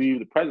you leave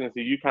the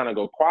presidency, you kind of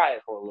go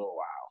quiet for a little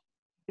while.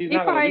 He's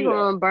not probably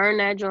going to burn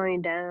that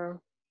joint down.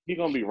 He's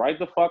going to be right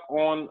the fuck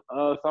on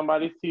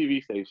somebody's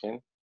TV station,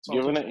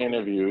 giving an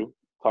interview,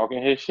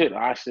 talking his shit.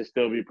 I should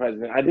still be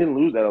president. I didn't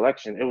lose that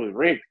election. It was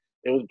rigged.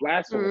 It was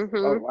blasphemous.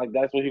 Mm-hmm. Like,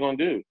 that's what he's going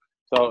to do.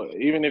 So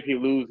even if he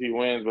loses, he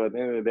wins. But at the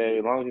end of the day,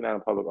 as long as he's not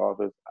in public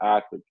office,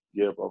 I could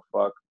give a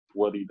fuck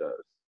what he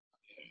does.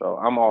 So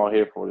I'm all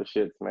here for the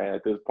shits, man.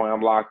 At this point,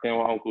 I'm locked in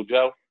with Uncle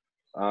Joe.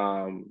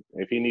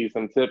 If he needs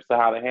some tips to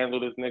how to handle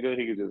this nigga,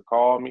 he could just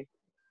call me.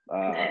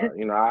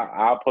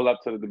 I'll pull up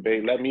to the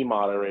debate. Let me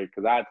moderate,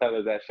 because I tell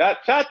her that shut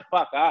the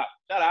fuck up.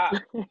 Shut up.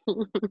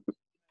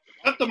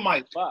 Cut the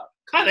mic. Fuck.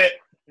 Cut it.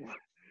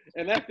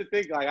 And that's the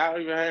thing. Like, I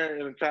even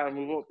heard him trying to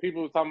move up.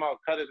 People talking about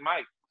cut his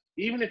mic.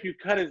 Even if you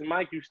cut his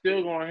mic, you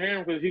still gonna hear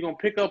him, because he gonna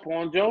pick up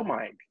on Joe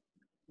mic.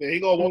 Yeah, he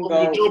gonna walk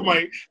over to Joe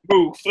mic.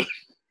 Move.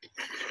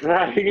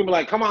 Right. He can be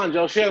like, come on,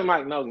 Joe, share the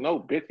mic. No,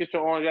 bitch, get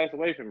your orange ass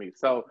away from me.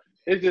 So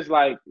it's just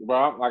like,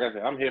 bro, like I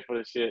said, I'm here for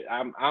this shit.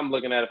 I'm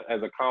looking at it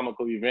as a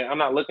comical event. I'm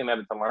not looking at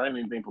it to learn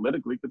anything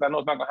politically, because I know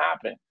it's not gonna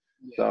happen.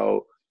 Yeah.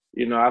 So,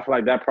 I feel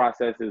like that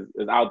process is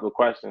out the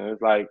question.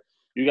 It's like,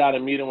 you got to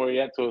meet him where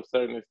you're at to a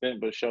certain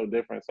extent, but show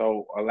different.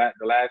 So the last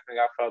thing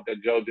I felt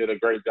that Joe did a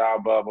great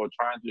job of, or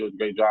trying to do a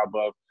great job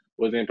of,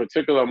 was in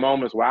particular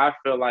moments where I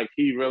feel like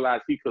he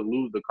realized he could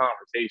lose the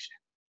conversation.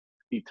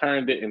 He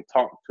turned it and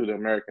talked to the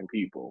American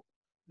people.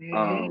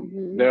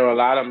 There were a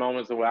lot of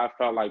moments where I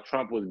felt like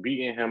Trump was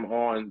beating him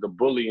on the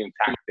bullying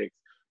tactics,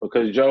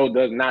 because Joe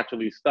does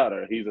naturally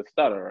stutter. He's a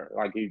stutterer.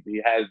 Like he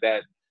has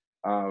that,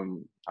 I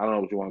don't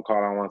know what you want to call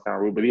it. I don't want to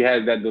sound rude, but he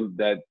has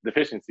that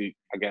deficiency,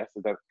 I guess.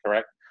 Is that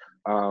correct?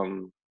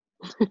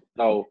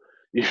 So,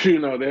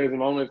 there's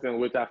moments in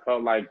which I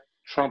felt like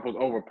Trump was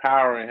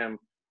overpowering him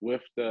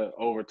with the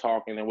over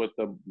talking and with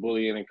the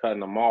bullying and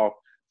cutting him off.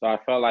 So I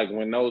felt like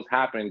when those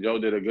happened, Joe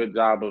did a good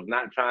job of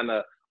not trying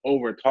to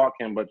over talk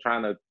him, but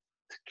trying to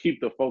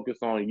keep the focus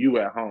on you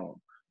at home.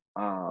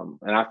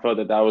 And I felt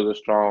that was a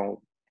strong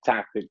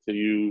tactic to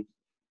use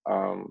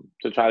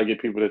to try to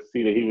get people to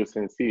see that he was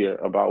sincere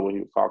about what he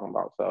was talking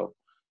about. So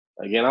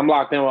again, I'm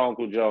locked in with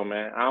Uncle Joe,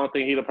 man. I don't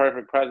think he's the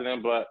perfect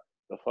president, but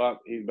the fuck,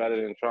 he's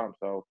better than Trump.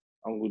 So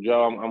Uncle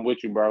Joe, I'm with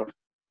you, bro.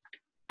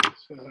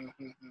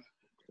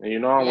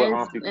 And I'm with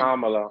Auntie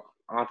Kamala.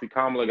 Auntie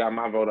Kamala got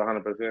my vote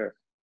 100%.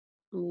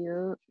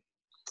 Yep.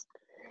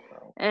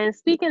 And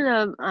speaking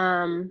of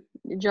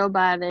Joe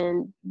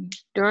Biden,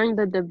 during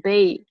the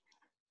debate,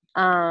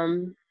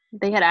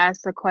 they had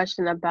asked a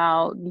question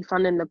about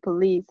defunding the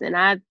police, and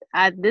I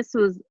this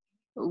was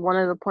one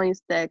of the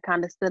points that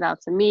kind of stood out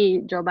to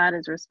me. Joe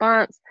Biden's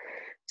response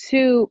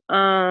to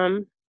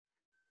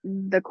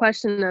the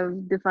question of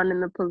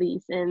defunding the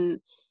police,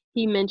 and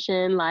he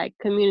mentioned like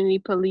community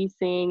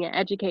policing and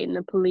educating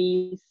the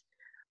police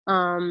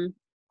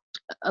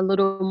a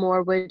little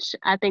more, which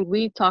I think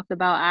we talked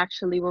about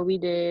actually when we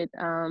did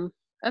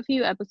a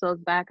few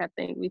episodes back. I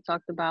think we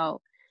talked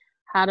about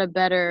how to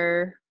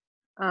better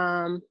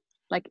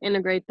like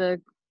integrate the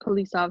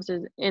police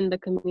officers in the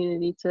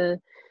community to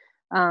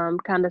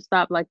kind of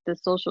stop like the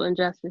social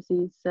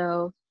injustices.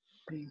 So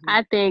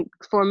I think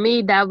for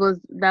me that was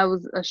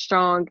a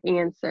strong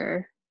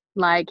answer.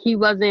 Like he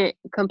wasn't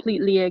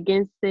completely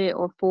against it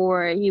or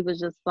for it. He was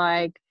just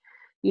like,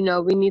 we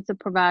need to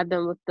provide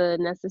them with the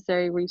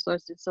necessary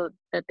resources so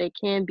that they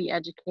can be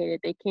educated,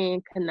 they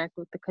can connect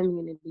with the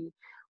community,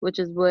 which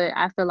is what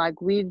I feel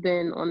like we've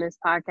been on this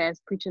podcast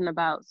preaching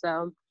about.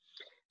 So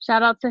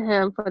shout out to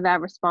him for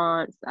that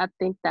response. I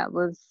think that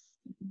was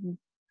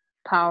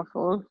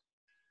powerful.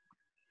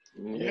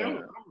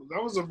 Yeah,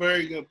 that was a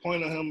very good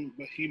point of him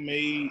that he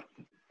made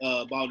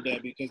about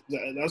that, because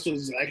that's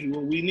exactly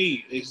what we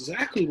need.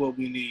 Exactly what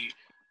we need.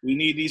 We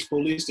need these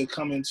police to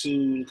come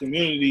into the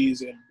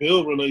communities and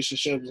build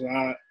relationships,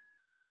 not,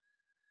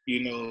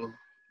 you know,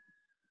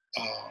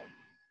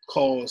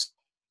 cause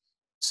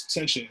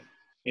tension.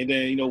 And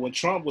then, you know, when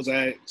Trump was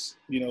asked,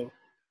 you know,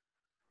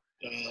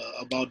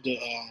 about the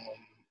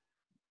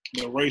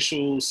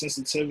racial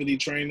sensitivity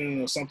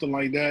training or something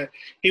like that,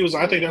 he was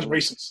like, I think that's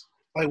racist.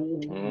 Like,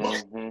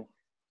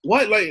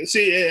 what? Like,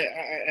 see,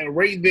 and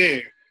right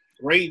there,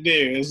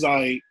 it's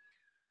like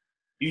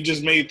you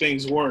just made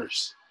things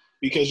worse,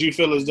 because you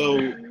feel as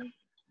though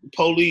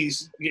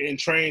police getting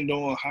trained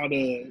on how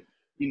to,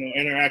 you know,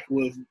 interact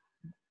with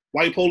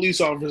white police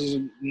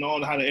officers,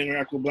 knowing how to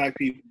interact with black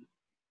people,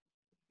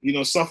 you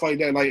know, stuff like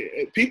that.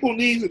 Like, people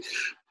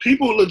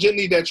legit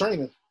need that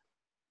training,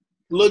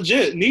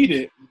 legit need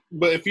it.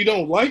 But if you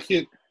don't like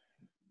it,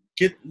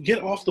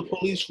 get off the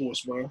police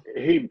force, bro.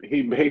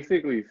 He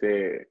basically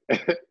said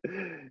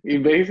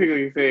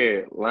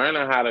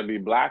learning how to be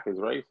black is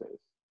racist.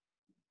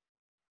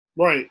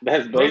 Right.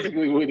 That's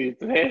basically what he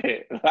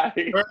said.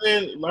 Like,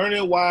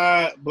 learning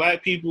why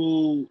black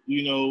people,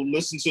 you know,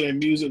 listen to their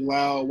music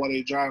loud while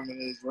they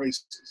driving is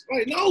racist.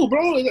 Like, no,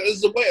 bro,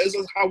 it's the way, it's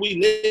how we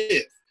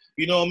live.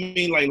 You know what I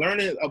mean? Like,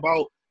 learning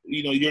about,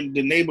 you know,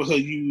 the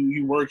neighborhood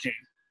you work in.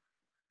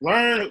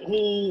 Learn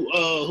who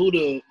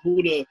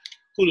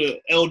the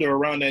elder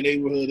around that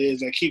neighborhood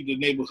is that keep the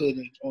neighborhood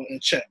in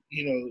check.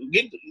 You know,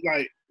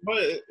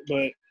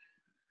 but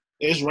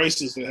it's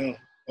racist to him.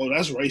 Oh,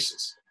 that's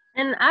racist.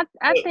 And I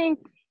think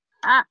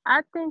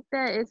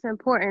that it's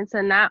important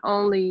to not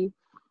only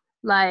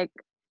like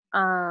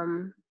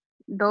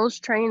those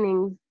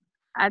trainings.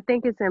 I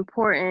think it's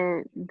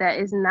important that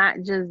it's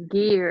not just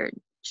geared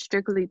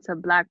strictly to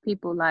Black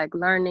people, like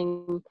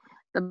learning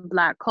the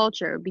Black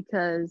culture,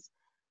 because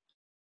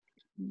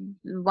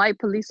white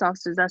police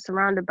officers are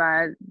surrounded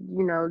by,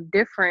 you know,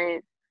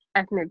 different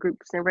ethnic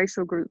groups and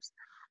racial groups.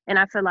 And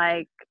I feel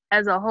like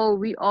as a whole,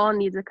 we all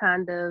need to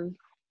kind of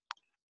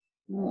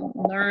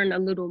learn a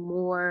little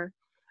more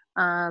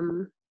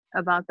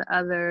about the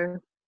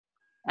other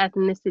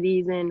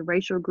ethnicities and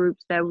racial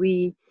groups that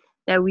we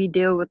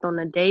deal with on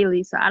a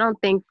daily. So I don't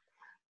think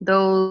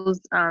those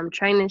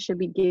trainings should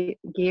be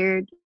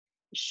geared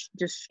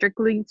just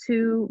strictly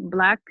to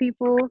Black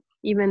people,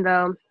 even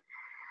though,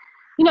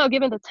 you know,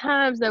 given the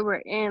times that we're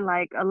in,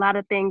 like a lot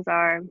of things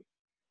are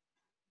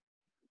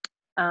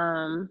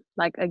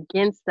like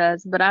against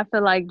us. But I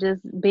feel like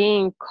just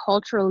being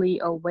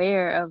culturally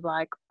aware of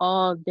like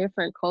all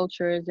different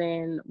cultures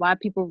and why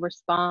people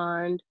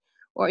respond,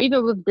 or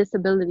even with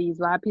disabilities,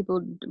 why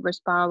people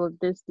respond with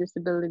this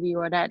disability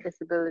or that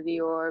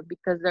disability, or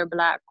because they're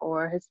Black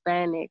or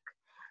Hispanic.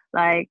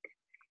 Like,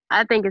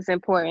 I think it's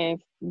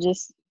important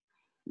just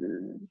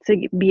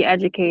to be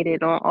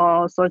educated on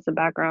all sorts of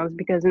backgrounds,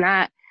 because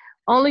not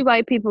only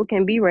white people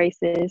can be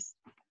racist.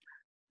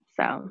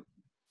 So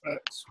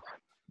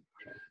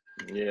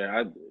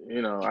yeah,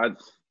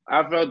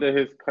 I felt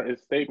that his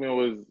statement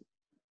was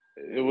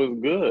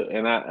good,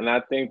 and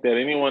I think that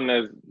anyone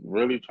that's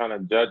really trying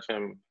to judge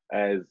him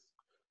as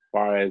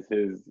far as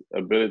his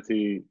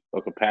ability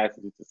or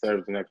capacity to serve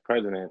as the next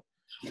president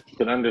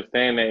could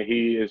understand that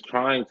he is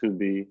trying to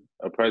be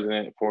a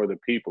president for the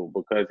people,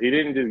 because he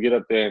didn't just get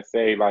up there and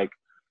say like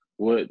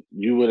what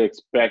you would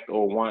expect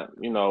or want,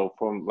 you know,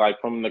 from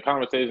the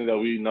conversations that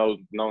we known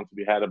to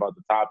be had about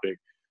the topic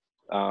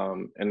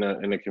in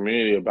the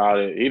community about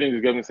it. He didn't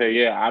just get up and say,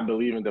 yeah, I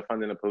believe in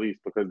defunding the police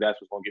because that's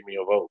what's gonna get me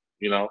a vote,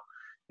 you know.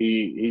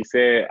 He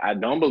said, I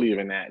don't believe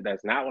in that.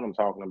 That's not what I'm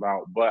talking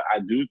about. But I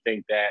do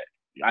think that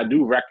I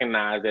do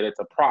recognize that it's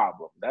a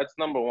problem. That's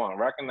number one,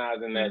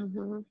 recognizing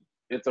that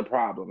it's a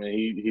problem, and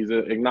he's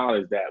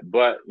acknowledged that.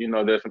 But, you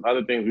know, there's some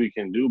other things we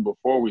can do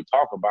before we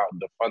talk about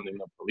defunding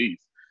the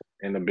police.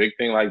 And the big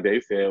thing, like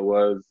they said,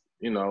 was,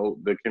 you know,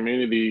 the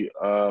community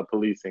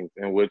policing,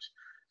 in which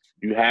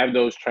you have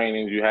those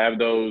trainings, you have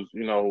those,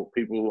 you know,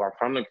 people who are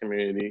from the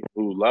community,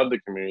 who love the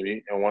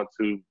community and want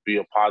to be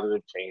a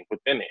positive change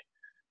within it.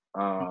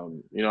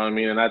 You know what I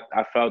mean? And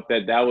I felt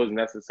that was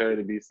necessary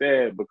to be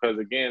said, because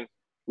again,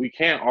 we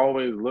can't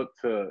always look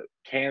to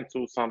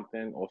cancel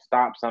something or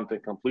stop something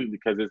completely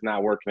because it's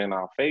not working in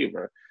our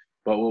favor.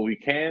 But what we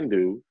can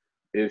do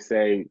is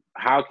say,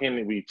 how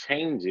can we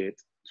change it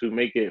to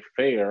make it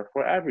fair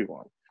for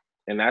everyone?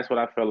 And that's what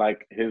I feel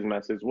like his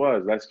message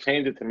was. Let's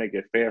change it to make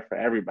it fair for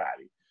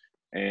everybody.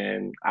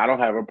 And I don't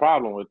have a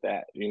problem with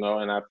that, you know,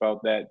 and I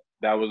felt that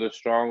was a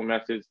strong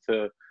message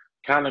to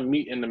kind of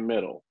meet in the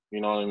middle,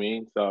 you know what I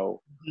mean?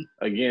 So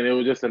again, it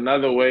was just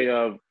another way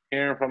of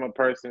hearing from a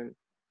person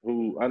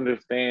who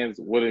understands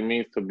what it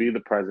means to be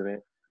the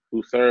president,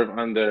 who served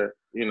under,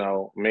 you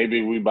know,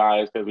 maybe we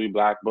biased because we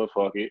Black, but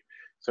fuck it,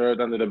 served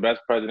under the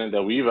best president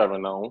that we've ever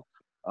known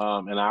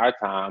in our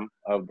time,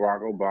 of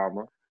Barack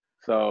Obama,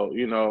 So,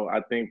 you know,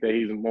 I think that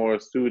he's more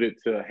suited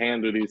to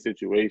handle these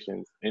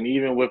situations. And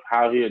even with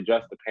how he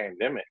addressed the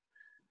pandemic,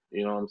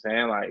 you know what I'm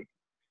saying? Like,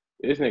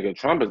 this nigga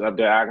Trump is up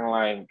there acting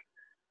like,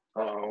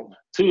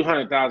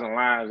 200,000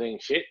 lives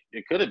ain't shit.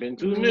 It could have been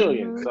 2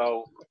 million.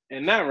 So,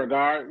 in that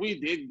regard, we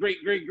did great.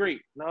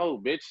 No,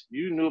 bitch,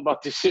 you knew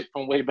about this shit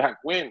from way back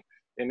when.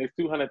 And this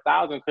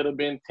 200,000 could have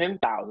been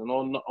 10,000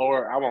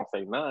 or I won't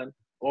say none,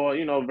 or,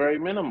 you know, very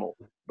minimal.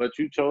 But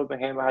you chose to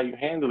handle how you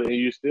handle it, and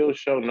you still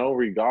show no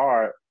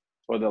regard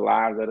for the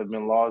lives that have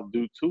been lost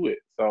due to it.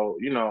 So,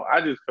 you know, I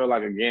just feel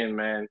like, again,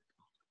 man,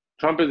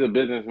 Trump is a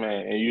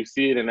businessman, and you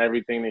see it in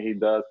everything that he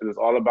does, because it's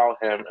all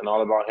about him and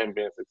all about him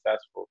being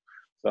successful.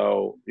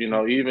 So, you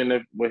know, even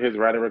if with his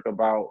rhetoric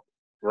about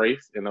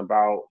race and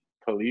about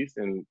police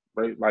and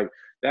race, like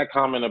that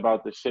comment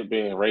about the shit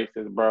being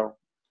racist, bro,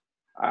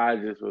 I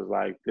just was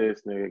like,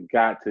 this nigga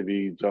got to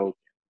be joking.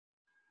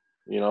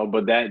 You know,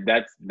 but that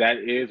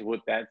is what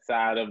that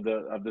side of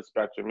the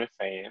spectrum is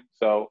saying.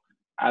 So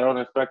I don't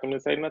expect him to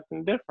say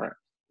nothing different.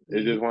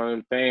 It's just one of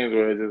them things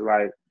where it's just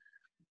like,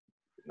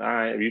 all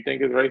right, if you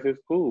think it's racist,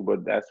 cool,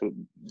 but that's what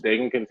they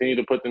can continue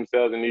to put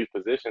themselves in these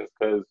positions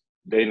because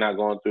they're not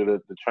going through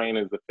the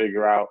trainings to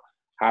figure out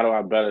how do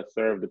I better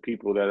serve the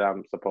people that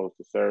I'm supposed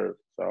to serve.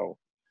 So,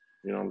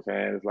 you know what I'm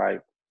saying? It's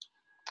like,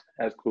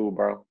 that's cool,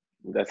 bro.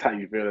 That's how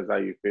you feel. That's how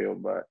you feel,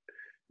 but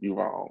you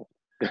wrong.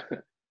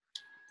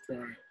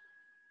 Sorry.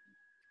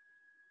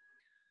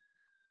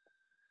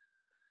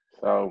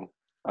 So,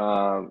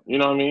 you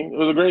know what I mean?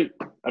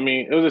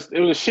 It was it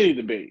was a shitty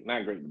debate,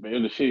 not a great debate.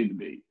 It was a shitty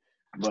debate,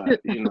 but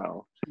you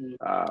know,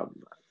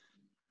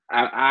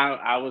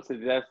 I would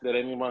suggest that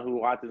anyone who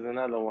watches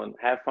another one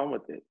have fun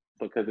with it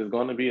because it's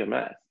going to be a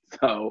mess.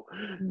 So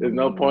there's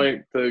no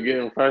point to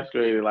getting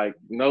frustrated. Like,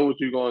 know what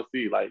you're going to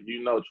see. Like,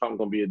 you know, Trump's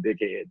going to be a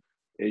dickhead,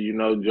 and you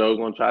know Joe's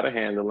going to try to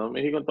handle him,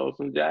 and he's going to throw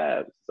some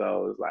jabs.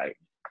 So it's like,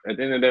 at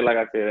the end of the day, like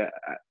I said,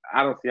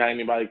 I don't see how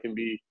anybody can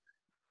be,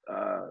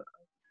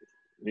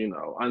 you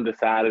know,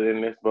 undecided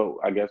in this, but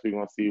I guess we're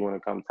going to see when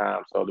it comes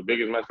time. So the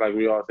biggest message, like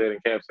we all said in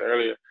Cap said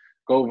earlier,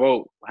 go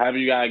vote. However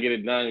you got to get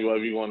it done,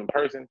 whether you want in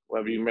person,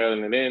 whether you're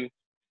mailing it in,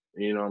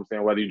 you know what I'm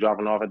saying, whether you're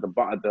dropping off at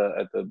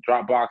the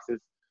drop boxes,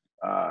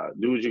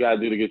 do what you got to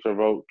do to get your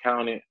vote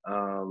counted,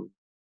 and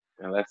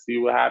let's see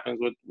what happens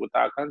with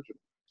our country.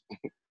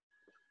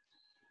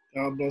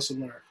 God bless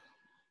America.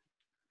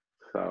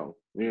 So,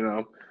 you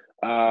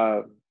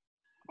know,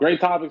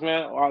 great topics,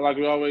 man. Like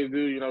we always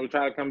do, you know, we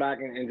try to come back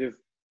and just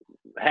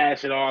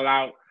hash it all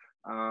out.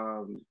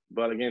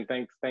 But again,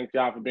 thanks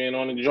y'all for being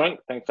on the joint.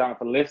 Thanks y'all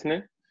for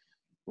listening.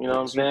 You know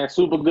what I'm saying?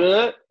 Super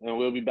good. And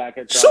we'll be back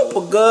at y'all.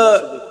 Super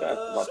good. To discuss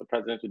about the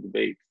presidential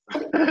debate.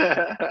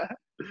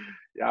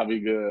 Y'all be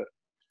good.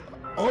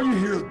 All you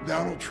hear is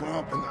Donald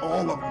Trump and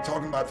all of them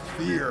talking about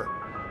fear.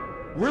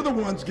 We're the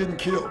ones getting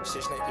killed.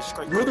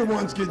 We're the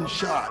ones getting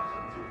shot.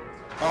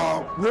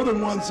 We're the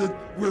ones that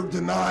we're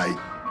denied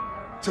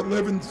to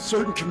live in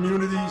certain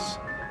communities.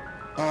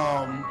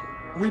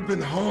 We've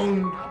been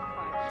hung,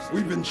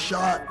 we've been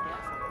shot,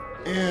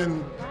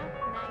 and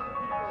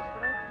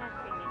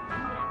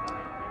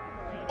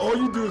all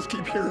you do is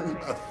keep hearing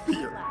about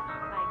fear.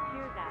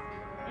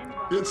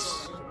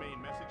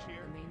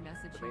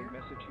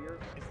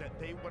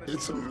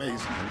 It's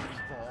amazing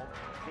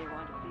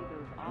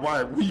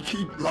why we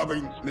keep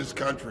loving this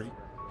country,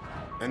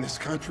 and this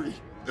country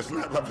does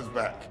not love us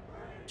back.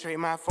 Trade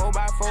my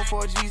 4x4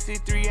 for a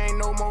GC3, ain't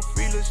no more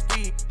freeless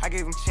speed. I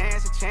gave him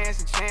chance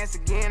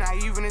again. I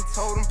even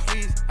told him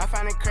please. I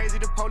find it crazy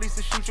the police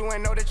to shoot you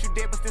and know that you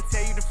dead, but still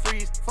tell you to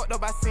freeze. Fucked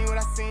up, I seen what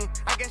I seen.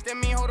 I guess that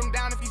mean hold him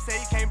down if he say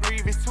he can't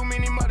breathe. It's too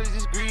many mothers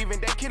just grieving.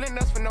 They killing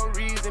us for no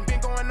reason.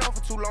 Been going on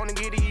for too long to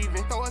get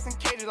even. Throw us in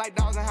cages like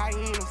dogs and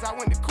hyenas. I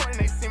went to court and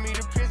they sent me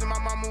to prison. My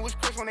mama was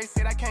crushed when they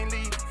said I can't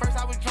leave. First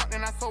I was drunk,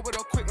 then I sobered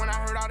up quick when I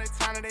heard all that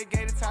time that they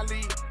gave to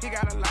Talib. He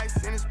got a life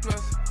sentence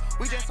plus.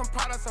 We just some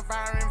products of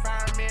our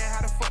environment.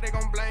 How the fuck they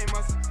gon' blame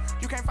us?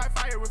 You can't fight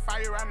fire with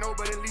fire, I know,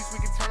 but at least we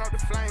can turn off the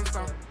flames.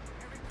 So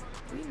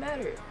we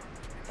matter,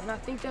 and I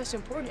think that's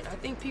important. I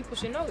think people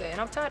should know that, and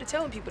I'm tired of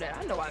telling people that.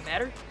 I know I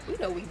matter. We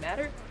know we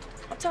matter.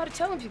 I'm tired of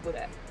telling people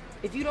that.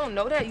 If you don't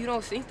know that, you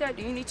don't think that,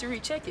 then you need to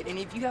recheck it. And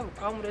if you have a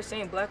problem with us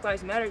saying Black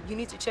Lives Matter, you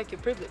need to check your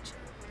privilege.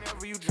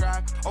 Whenever you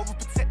drive,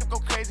 overprotective, go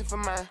crazy for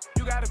mine.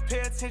 You gotta pay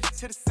attention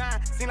to the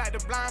sign. Seem like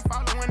the blind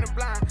following the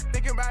blind.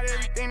 Thinking about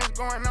everything that's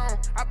going on.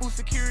 I boost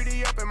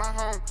security up in my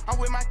home. I'm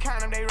with my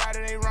kind of, they right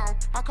or they wrong.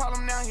 I call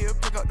him now, he'll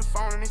pick up the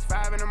phone and it's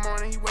 5 in the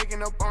morning. He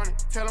waking up on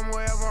it. Tell him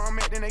wherever I'm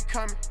at, then they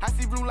coming. I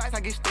see blue lights, I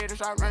get scared and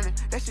start running.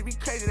 That shit be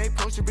crazy, they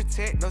supposed to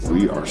protect us.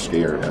 We are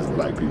scared as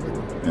black people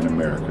in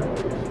America.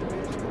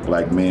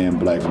 Black men,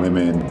 black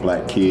women,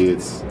 black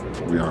kids.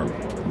 We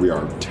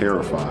are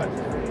terrified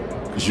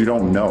because you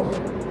don't know.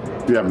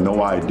 You have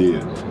no idea.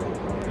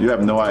 You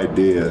have no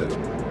idea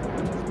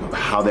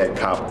how that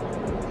cop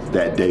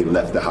that day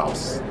left the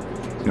house.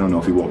 You don't know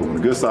if he woke up on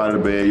the good side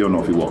of the bed. You don't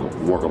know if he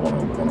woke up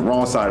on the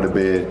wrong side of the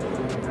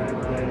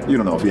bed. You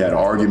don't know if he had an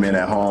argument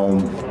at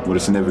home with a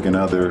significant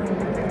other.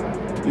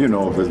 You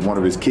know if one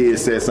of his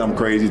kids said something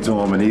crazy to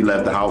him and he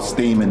left the house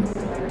steaming.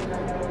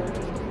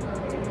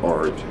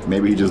 or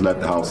maybe he just let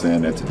the house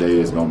in and today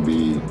is gonna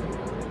be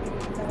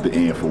the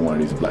end for one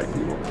of these black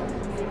people.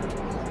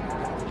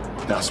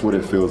 That's what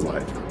it feels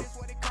like.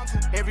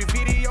 Every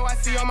video I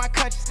see on my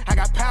conscience, I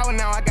got power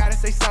now, I gotta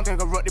say something.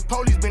 Corrupt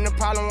police been the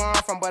problem where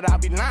I'm from, but I'll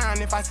be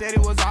lying if I said it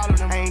was all of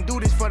them. I ain't do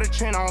this for the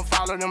trend, I don't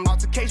follow them.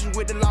 Altercations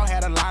with the law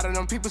had a lot of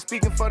them. People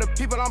speaking for the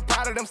people, I'm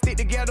proud of them. Stick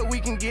together, we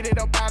can get it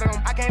up out of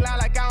them. I can't lie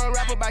like I don't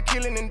rap about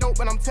killing and dope,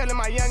 but I'm telling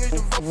my youngest to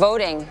vote.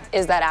 Voting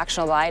is that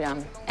actionable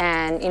item,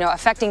 and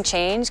affecting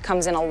change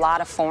comes in a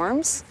lot of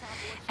forms.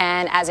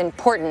 And as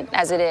important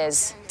as it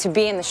is to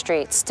be in the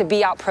streets, to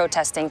be out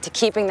protesting, to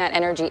keeping that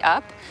energy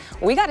up,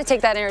 we got to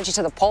take that energy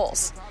to the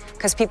polls,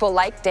 because people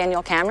like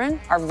Daniel Cameron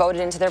are voted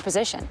into their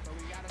position.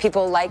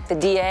 People like the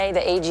DA,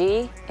 the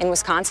AG in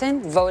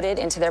Wisconsin voted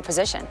into their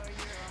position.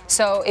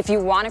 So if you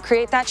want to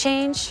create that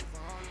change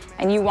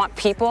and you want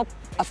people,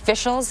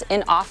 officials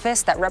in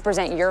office that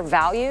represent your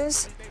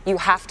values, you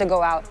have to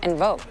go out and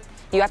vote.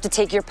 You have to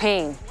take your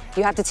pain.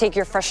 You have to take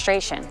your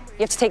frustration. You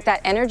have to take that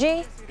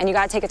energy and you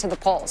got to take it to the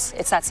polls.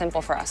 It's that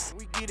simple for us.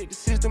 We get it, the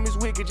system is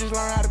wicked, just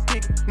learn how to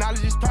pick it.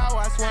 Knowledge is power,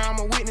 I swear I'm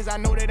a witness. I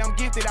know that I'm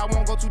gifted, I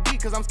won't go too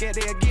deep, cause I'm scared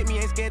they'll get me,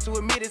 ain't scared to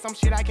admit it. Some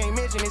shit I can't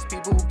mention, it's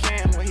people who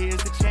can. Well,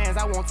 here's the chance,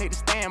 I won't take the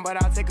stand,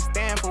 but I'll take a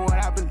stand for what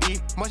I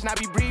believe. Must not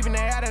be breathing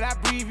the air that I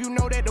breathe. You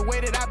know that the way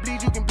that I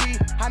bleed, you can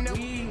breathe.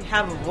 We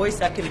have a voice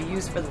that can be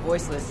used for the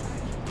voiceless.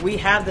 We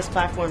have this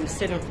platform to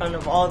sit in front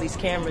of all these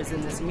cameras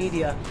in this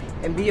media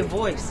and be a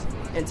voice,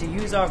 and to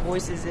use our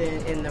voices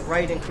in the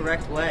right and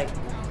correct way.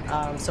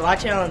 So I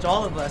challenge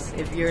all of us,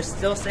 if you're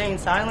still staying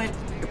silent,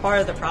 you're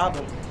part of the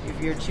problem. If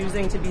you're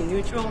choosing to be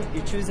neutral,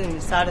 you're choosing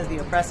the side of the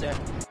oppressor.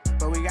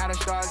 But we gotta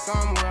start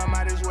somewhere,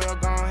 might as well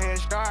go ahead,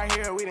 start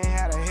here. We done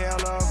had a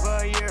hell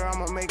of a year,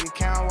 I'ma make it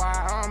count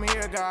while I'm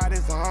here. God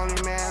is the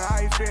only man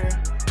I fear.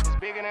 It's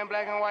bigger than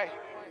black and white.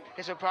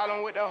 It's a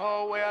problem with the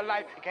whole way of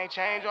life, it can't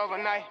change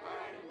overnight.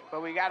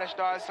 But we gotta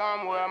start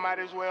somewhere, might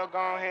as well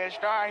go ahead,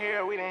 start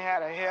here. We done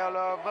had a hell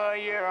of a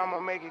year,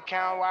 I'ma make it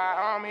count while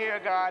I'm here.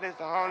 God is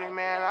the only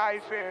man I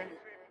fear.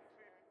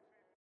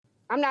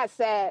 I'm not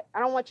sad. I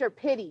don't want your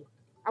pity.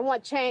 I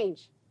want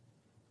change.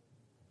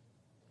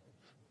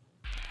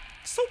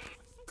 Soup.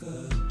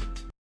 Good.